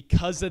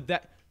 Because of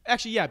that,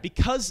 actually, yeah,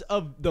 because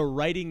of the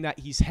writing that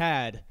he's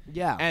had.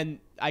 Yeah. And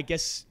I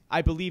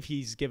believe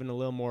he's given a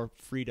little more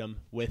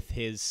freedom with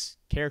his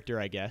character,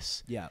 I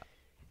guess. Yeah.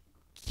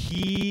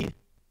 He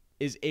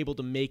is able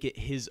to make it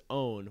his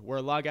own, where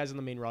a lot of guys on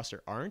the main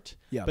roster aren't.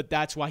 Yeah. But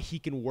that's why he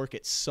can work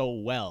it so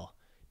well.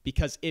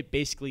 Because it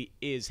basically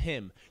is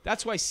him.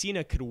 That's why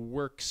Cena could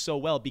work so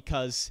well,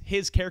 because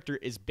his character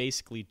is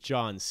basically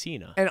John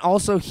Cena. And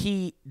also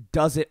he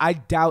does it. I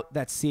doubt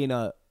that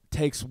Cena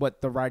takes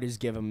what the writers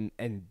give him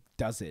and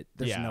does it.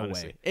 There's no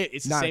honestly. way.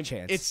 It's not the same a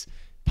chance. It's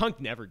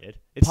Punk never did.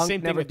 It's Punk the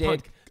same never thing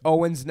with did. Punk.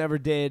 Owens never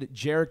did.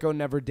 Jericho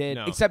never did.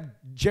 No.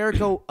 Except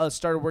Jericho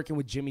started working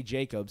with Jimmy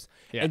Jacobs.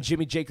 Yeah. And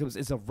Jimmy Jacobs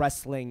is a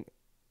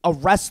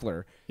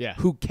wrestler Yeah.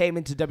 who came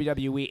into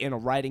WWE in a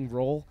writing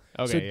role.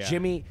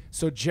 Okay,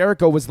 So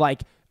Jericho was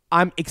like,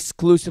 I'm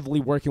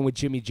exclusively working with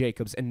Jimmy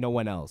Jacobs and no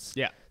one else.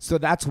 Yeah. So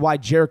that's why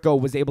Jericho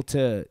was able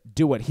to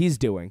do what he's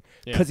doing,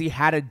 because he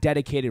had a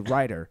dedicated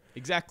writer.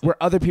 Exactly. Where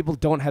other people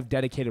don't have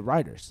dedicated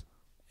writers.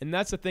 And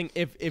that's the thing.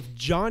 If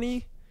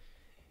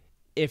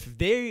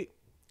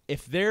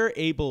they're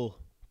able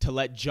to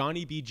let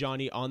Johnny be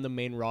Johnny on the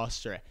main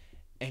roster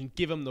and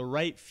give him the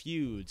right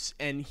feuds,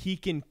 and he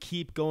can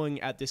keep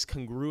going at this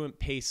congruent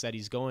pace that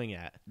he's going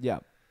at. Yeah.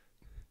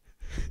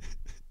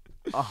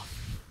 Oh.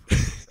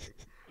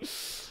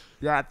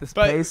 Yeah, at this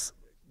pace.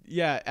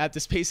 Yeah, at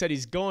this pace that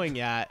he's going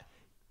at,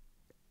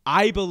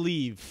 I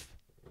believe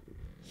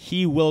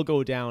he will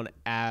go down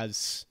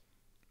as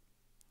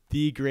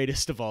the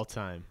greatest of all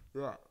time.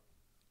 Yeah.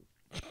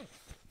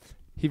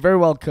 He very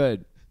well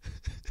could.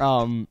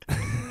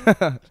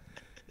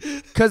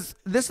 Because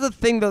this is the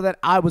thing, though, that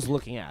I was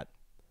looking at.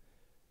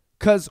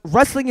 Because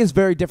wrestling is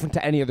very different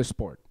to any other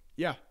sport.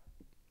 Yeah.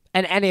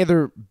 And any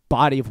other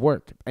body of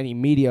work, any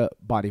media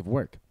body of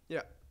work.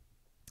 Yeah.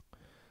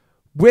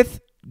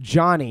 With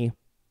Johnny,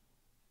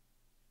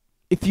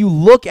 if you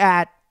look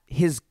at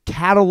his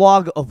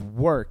catalog of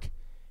work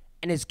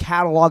and his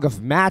catalog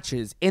of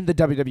matches in the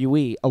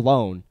WWE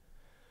alone,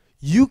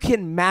 you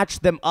can match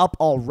them up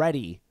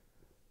already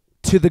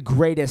to the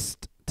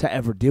greatest to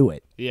ever do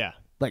it. Yeah.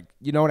 Like,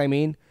 you know what I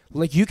mean?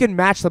 Like, you can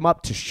match them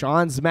up to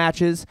Shawn's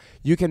matches.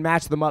 You can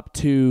match them up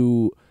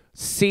to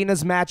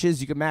Cena's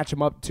matches. You can match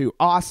them up to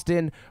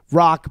Austin,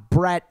 Rock,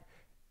 Brett,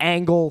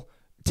 Angle,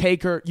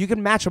 Taker. You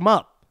can match them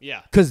up.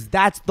 Yeah. Because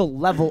that's the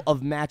level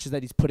of matches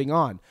that he's putting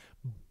on.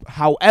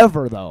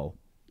 However, though,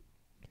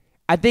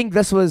 I think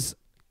this was,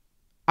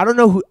 I don't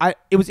know who,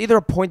 it was either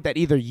a point that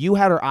either you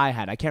had or I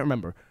had. I can't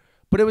remember.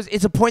 But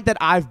it's a point that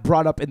I've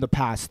brought up in the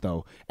past,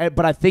 though.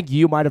 But I think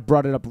you might have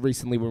brought it up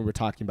recently when we were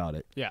talking about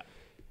it. Yeah.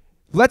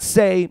 Let's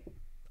say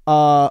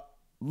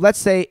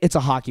it's a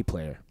hockey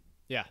player.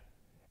 Yeah.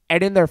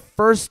 And in their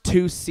first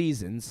 2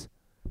 seasons,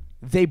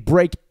 they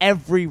break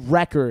every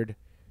record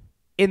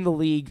in the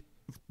league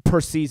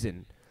per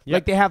season. Yep.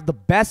 Like, they have the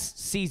best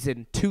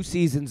season 2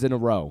 seasons in a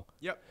row.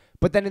 Yep.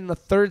 But then in the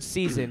 3rd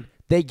season,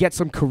 they get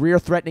some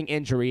career-threatening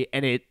injury,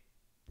 and it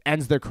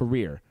ends their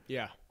career.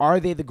 Yeah. Are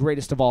they the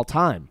greatest of all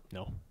time?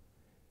 No.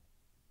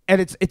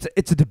 And it's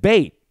a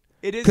debate.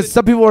 It is. Because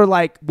some people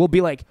will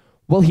be like,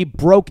 well, he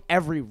broke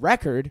every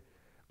record.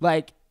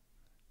 Like,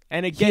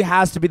 and again, he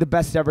has to be the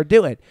best to ever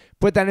do it.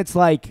 But then it's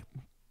like,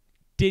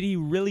 did he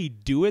really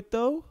do it,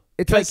 though?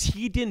 Because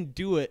he didn't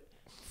do it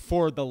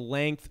for the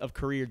length of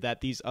career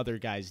that these other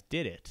guys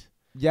did it.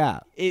 Yeah.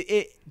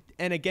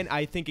 And again,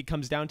 I think it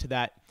comes down to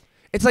that.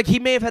 It's like he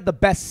may have had the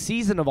best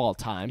season of all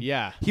time.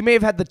 Yeah. He may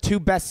have had the 2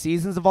 best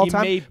seasons of all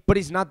time, but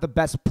he's not the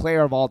best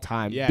player of all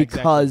time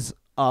because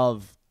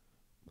of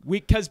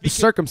the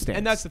circumstance.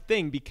 And that's the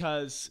thing,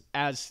 because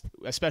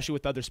especially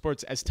with other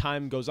sports, as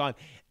time goes on,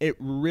 it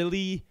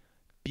really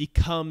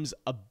becomes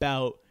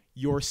about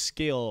your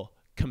skill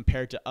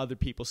compared to other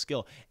people's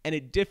skill. And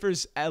it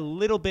differs a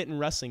little bit in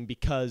wrestling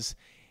because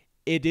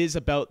it is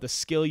about the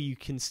skill you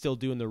can still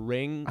do in the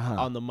ring,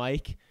 on the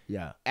mic,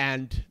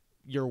 and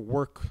your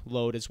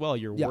workload as well,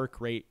 your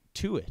work rate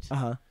to it.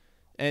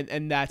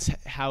 And that's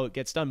how it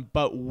gets done.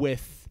 But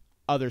with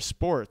other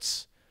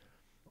sports,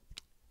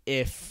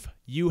 if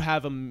you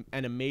have an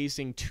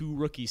amazing 2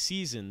 rookie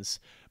seasons,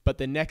 but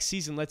the next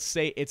season, let's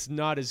say it's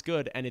not as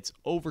good and it's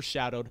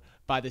overshadowed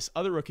by this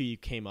other rookie you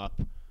came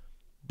up,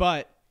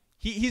 but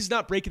he's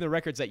not breaking the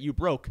records that you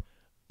broke,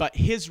 but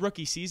his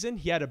rookie season,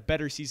 he had a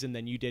better season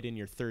than you did in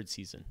your 3rd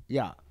season.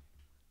 Yeah.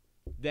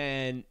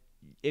 Then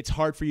it's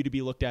hard for you to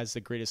be looked at as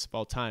the greatest of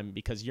all time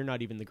because you're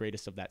not even the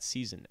greatest of that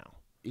season now.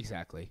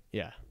 Exactly.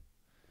 Yeah.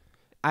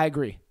 I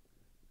agree.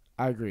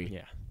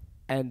 Yeah.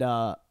 And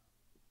I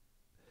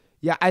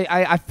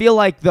feel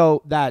like,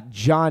 though, that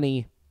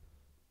Johnny,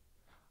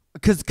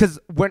 because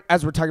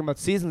as we're talking about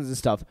seasons and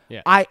stuff,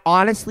 I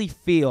honestly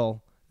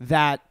feel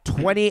that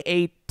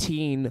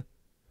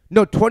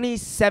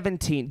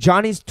 2017,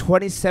 Johnny's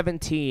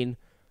 2017,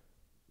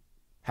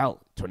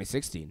 hell,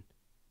 2016.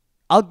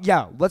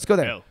 Let's go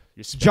there. Hell,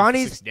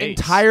 Johnny's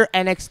entire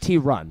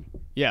NXT run,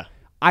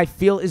 I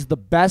feel, is the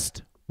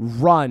best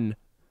run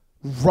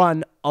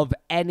of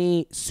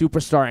any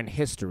superstar in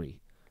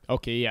history.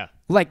 Okay, yeah.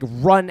 Like,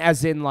 run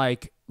as in,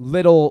 like,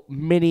 little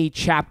mini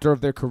chapter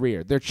of their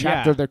career. Their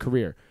chapter of their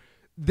career.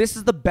 This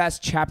is the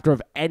best chapter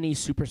of any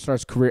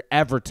superstar's career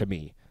ever to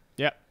me.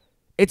 Yeah.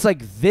 It's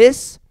like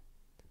this,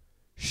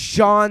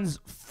 Shawn's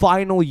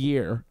final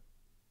year,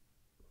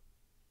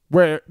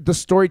 where the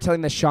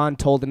storytelling that Shawn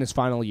told in his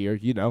final year,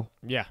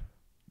 Yeah.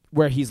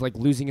 where he's, like,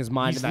 losing his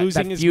mind. He's and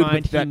losing his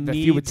mind. That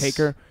feud with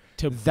Taker.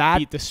 To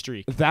beat the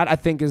streak. That, I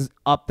think, is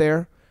up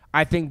there.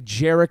 I think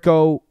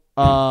Jericho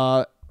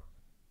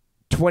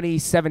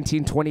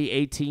 2017,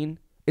 2018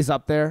 is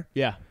up there.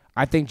 Yeah.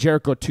 I think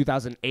Jericho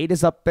 2008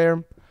 is up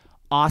there.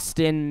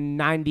 Austin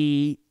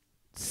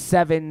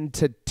 97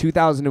 to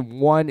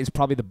 2001 is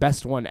probably the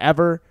best one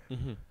ever.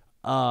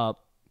 The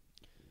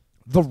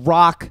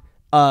Rock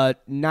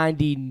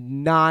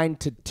 99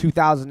 to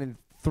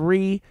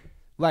 2003.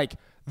 Like,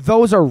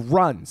 those are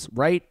runs,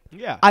 right?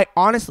 Yeah. I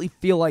honestly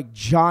feel like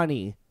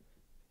Johnny's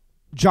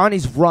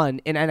run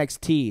in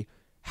NXT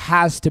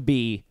has to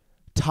be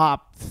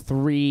top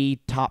 3,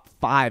 top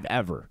 5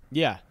 ever.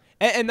 Yeah.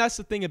 And that's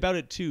the thing about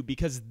it, too,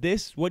 because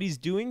what he's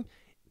doing,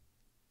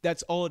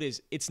 that's all it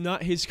is. It's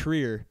not his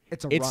career.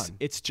 It's a run.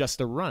 It's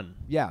just a run.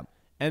 Yeah.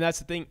 And that's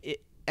the thing.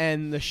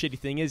 And the shitty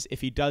thing is, if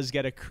he does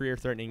get a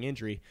career-threatening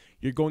injury,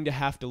 you're going to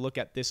have to look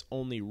at this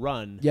only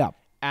run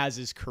as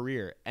his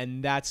career.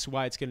 And that's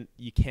why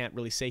you can't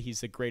really say he's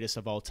the greatest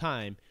of all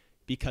time,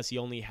 because he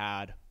only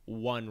had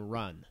one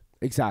run.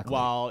 Exactly.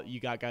 While you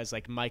got guys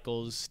like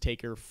Michaels,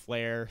 Taker,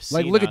 Flair,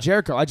 Cena. Like, look at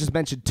Jericho. I just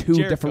mentioned two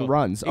different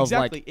runs of,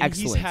 like,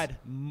 excellence.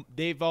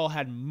 They've all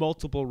had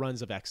multiple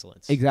runs of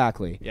excellence.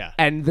 Exactly. Yeah.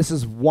 And this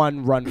is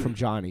one run from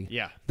Johnny.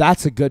 Yeah.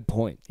 That's a good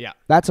point. Yeah.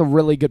 That's a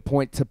really good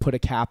point to put a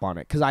cap on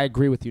it, because I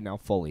agree with you now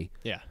fully.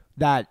 Yeah.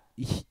 That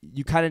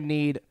you kind of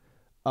need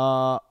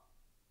what?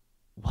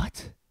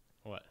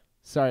 What?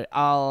 Sorry,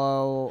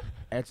 I'll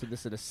answer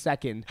this in a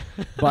second.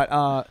 But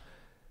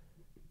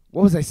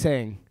what was I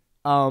saying?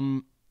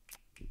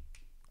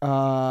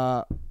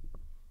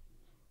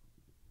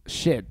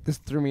 Shit, this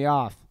threw me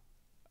off.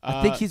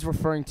 I think he's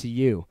referring to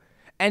you.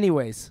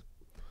 Anyways,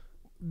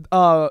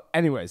 we're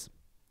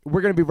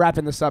going to be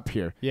wrapping this up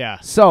here. Yeah.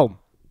 So,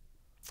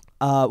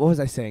 what was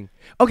I saying?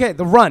 Okay,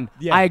 the run.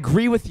 Yeah. I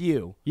agree with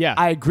you. Yeah.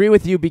 I agree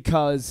with you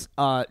because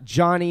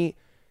Johnny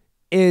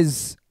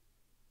is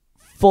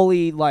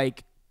fully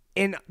like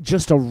in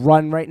just a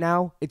run right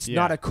now. It's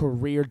not a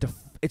career.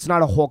 It's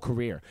not a whole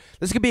career.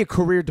 This could be a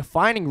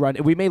career-defining run,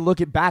 and we may look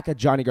back at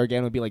Johnny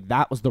Gargano and be like,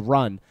 "That was the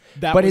run."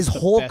 But his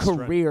whole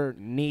career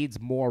needs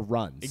more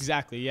runs.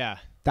 Exactly. Yeah.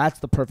 That's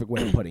the perfect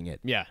way of putting it.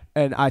 Yeah.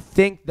 And I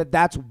think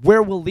that's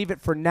where we'll leave it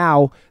for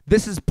now.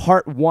 This is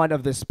part 1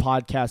 of this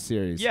podcast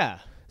series. Yeah.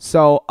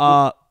 So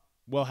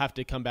we'll have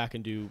to come back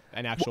and do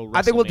an actual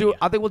WrestleMania.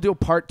 I think we'll do a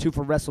part 2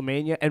 for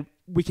WrestleMania, and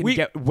we can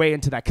get way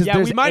into that because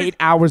there's we 8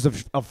 hours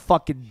of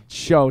fucking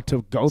show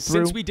to go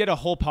through. Since we did a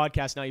whole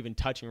podcast not even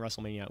touching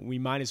WrestleMania, we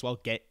might as well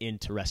get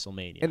into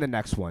WrestleMania in the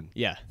next one.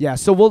 Yeah. Yeah.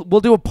 So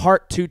we'll do a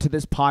part 2 to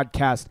this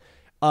podcast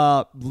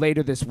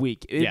later this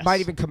week. It might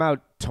even come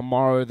out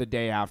tomorrow or the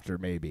day after,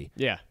 maybe.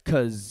 Yeah.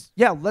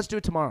 Let's do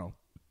it tomorrow.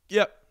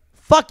 Yep.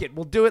 Fuck it,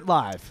 we'll do it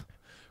live.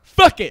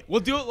 Fuck it, we'll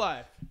do it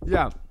live.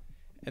 Yeah.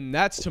 And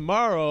that's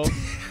tomorrow.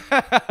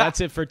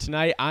 That's it for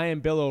tonight. I am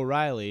Bill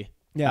O'Reilly.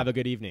 Yeah. Have a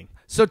good evening.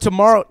 So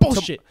tomorrow,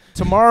 bullshit.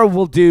 Tomorrow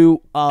we'll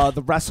do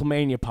the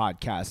WrestleMania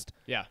podcast.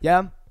 Yeah.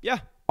 Yeah? Yeah.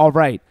 All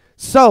right.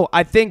 So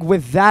I think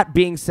with that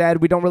being said,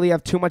 we don't really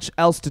have too much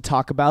else to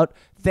talk about.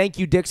 Thank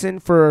you, Dixon,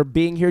 for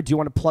being here. Do you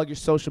want to plug your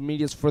social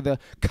medias for the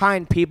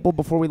kind people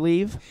before we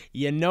leave?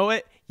 You know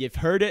it. You've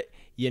heard it.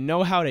 You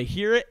know how to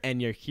hear it,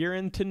 and you're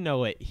hearing to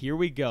know it. Here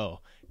we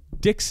go.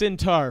 Dixon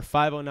Tarr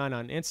 509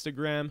 on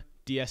Instagram.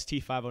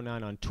 DST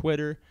 509 on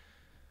Twitter.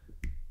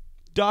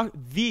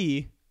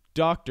 The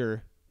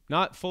Doctor,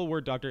 not full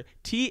word Doctor,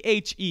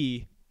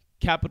 THE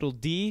capital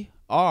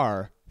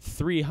DR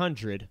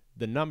 300,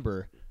 the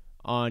number,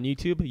 on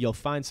YouTube. You'll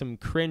find some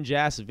cringe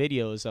ass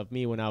videos of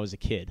me when I was a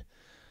kid.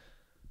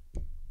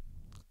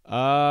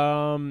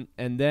 And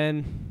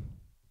then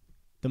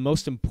the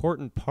most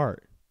important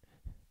part,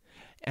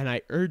 and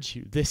I urge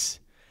you, this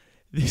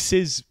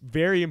is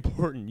very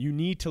important. You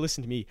need to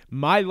listen to me.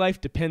 My life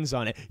depends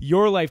on it.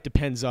 Your life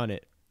depends on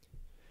it.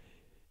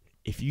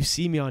 If you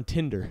see me on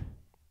Tinder,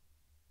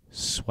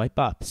 swipe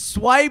up.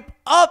 Swipe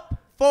up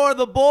for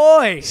the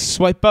boy.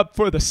 Swipe up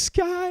for the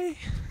sky.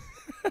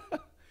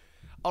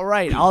 All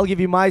right, I'll give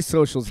you my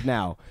socials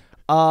now.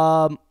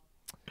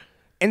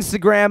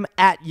 Instagram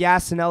at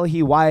Yasin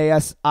Elahee,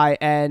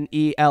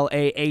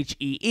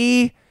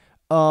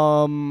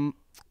 YASINELAHEE.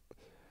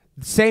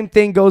 Same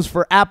thing goes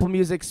for Apple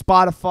Music,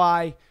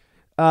 Spotify,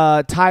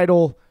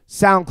 Tidal,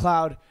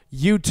 SoundCloud,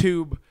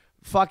 YouTube,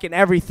 fucking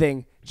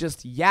everything.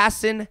 Just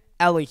Yasin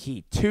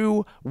Elahee.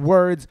 2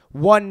 words,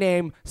 1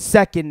 name,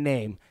 2nd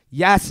name.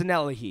 Yasin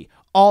Elahee.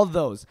 All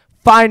those.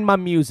 Find my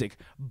music.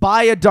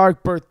 Buy a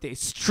Dark Birthday.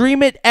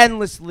 Stream it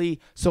endlessly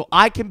so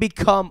I can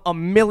become a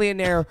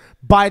millionaire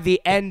by the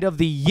end of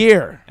the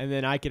year. And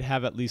then I could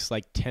have at least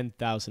like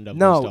 10,000 of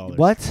those dollars.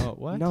 What? Oh,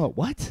 what? No,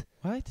 what?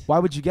 What? Why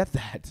would you get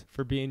that?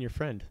 For being your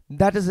friend.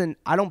 That doesn't,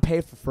 I don't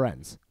pay for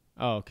friends.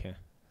 Oh, okay.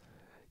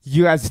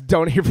 You guys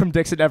don't hear from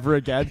Dixon ever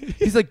again?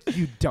 He's like,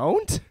 you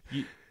don't?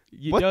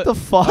 What the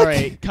fuck? All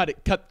right, cut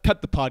it. Cut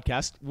the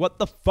podcast. What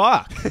the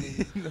fuck?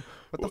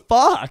 What the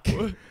fuck?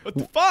 What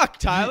the fuck,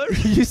 Tyler?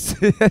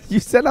 you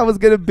said I was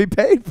going to be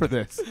paid for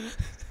this.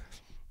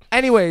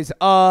 Anyways,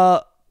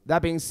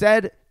 that being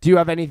said, do you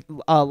have any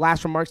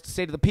last remarks to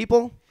say to the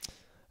people?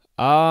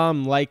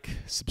 Like,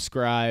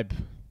 subscribe.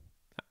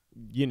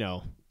 You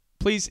know,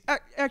 please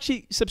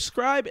actually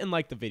subscribe and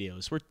like the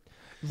videos.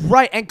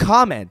 Right, and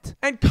comment.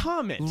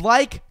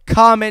 Like,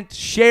 comment,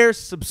 share,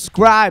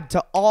 subscribe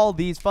to all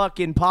these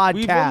fucking podcasts.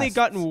 We've only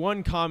gotten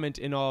 1 comment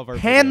in all of our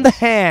Hand videos. the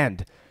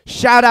hand.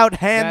 Shout out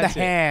hand That's the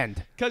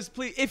hand. Because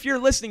please, if you're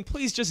listening,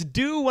 please just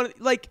do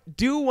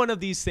one of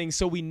these things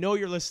so we know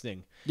you're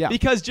listening. Yeah.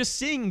 Because just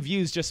seeing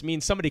views just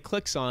means somebody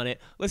clicks on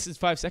it, listens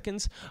 5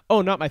 seconds.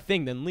 Oh, not my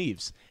thing, then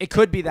leaves. It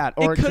could be that,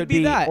 or it could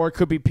be that, or it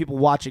could be people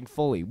watching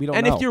fully. We don't know.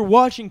 And if you're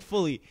watching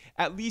fully,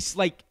 at least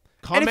like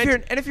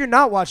comment. And if you're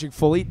not watching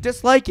fully,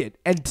 dislike it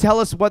and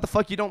tell us what the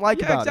fuck you don't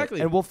like about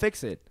exactly. it, and we'll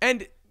fix it.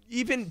 And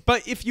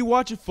but if you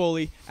watch it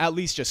fully, at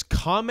least just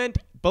comment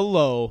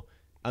below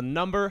a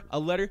number, a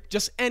letter,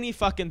 just any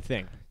fucking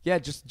thing. Yeah,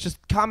 just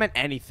comment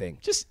anything.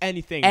 Just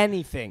anything.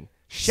 Anything.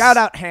 Shout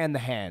out hand the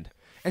hand.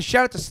 And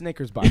shout out to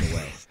Snickers, by the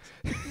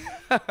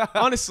way.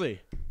 Honestly,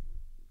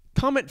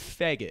 comment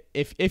faggot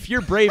if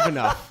you're brave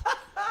enough.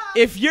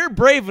 If you're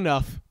brave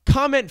enough,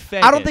 comment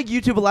faggot. I don't think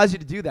YouTube allows you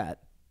to do that.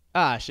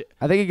 Ah, shit.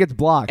 I think it gets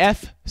blocked.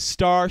 F******.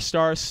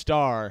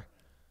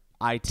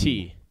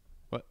 IT.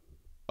 What?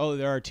 Oh,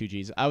 there are 2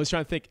 G's. I was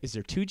trying to think, is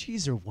there 2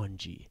 G's or 1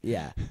 G?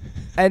 Yeah.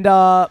 And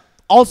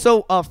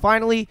also,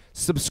 finally,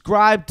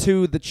 subscribe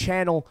to the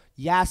channel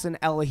Yasin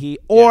Elahee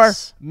or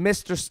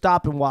Mr.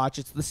 Stop and Watch.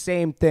 It's the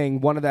same thing.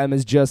 One of them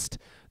is just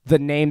the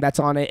name that's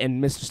on it,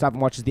 and Mr. Stop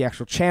and Watch is the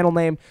actual channel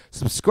name.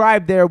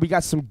 Subscribe there. We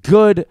got some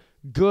good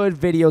good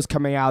videos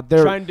coming out.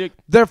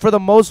 They're for the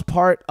most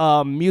part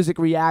music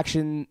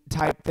reaction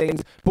type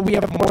things, but we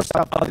have more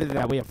stuff other than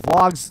that. We have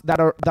vlogs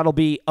that'll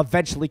be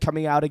eventually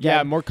coming out again.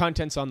 Yeah, more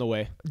content's on the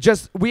way.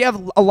 We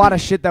have a lot of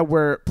shit that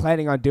we're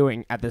planning on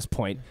doing at this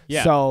point.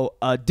 Yeah. So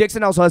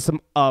Dixon also has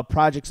some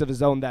projects of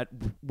his own that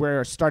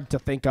we're starting to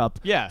think up.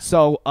 Yeah.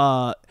 So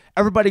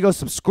everybody go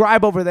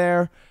subscribe over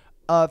there.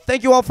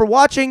 Thank you all for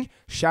watching.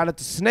 Shout out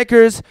to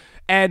Snickers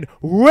and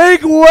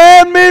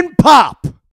Wigwam and Pop.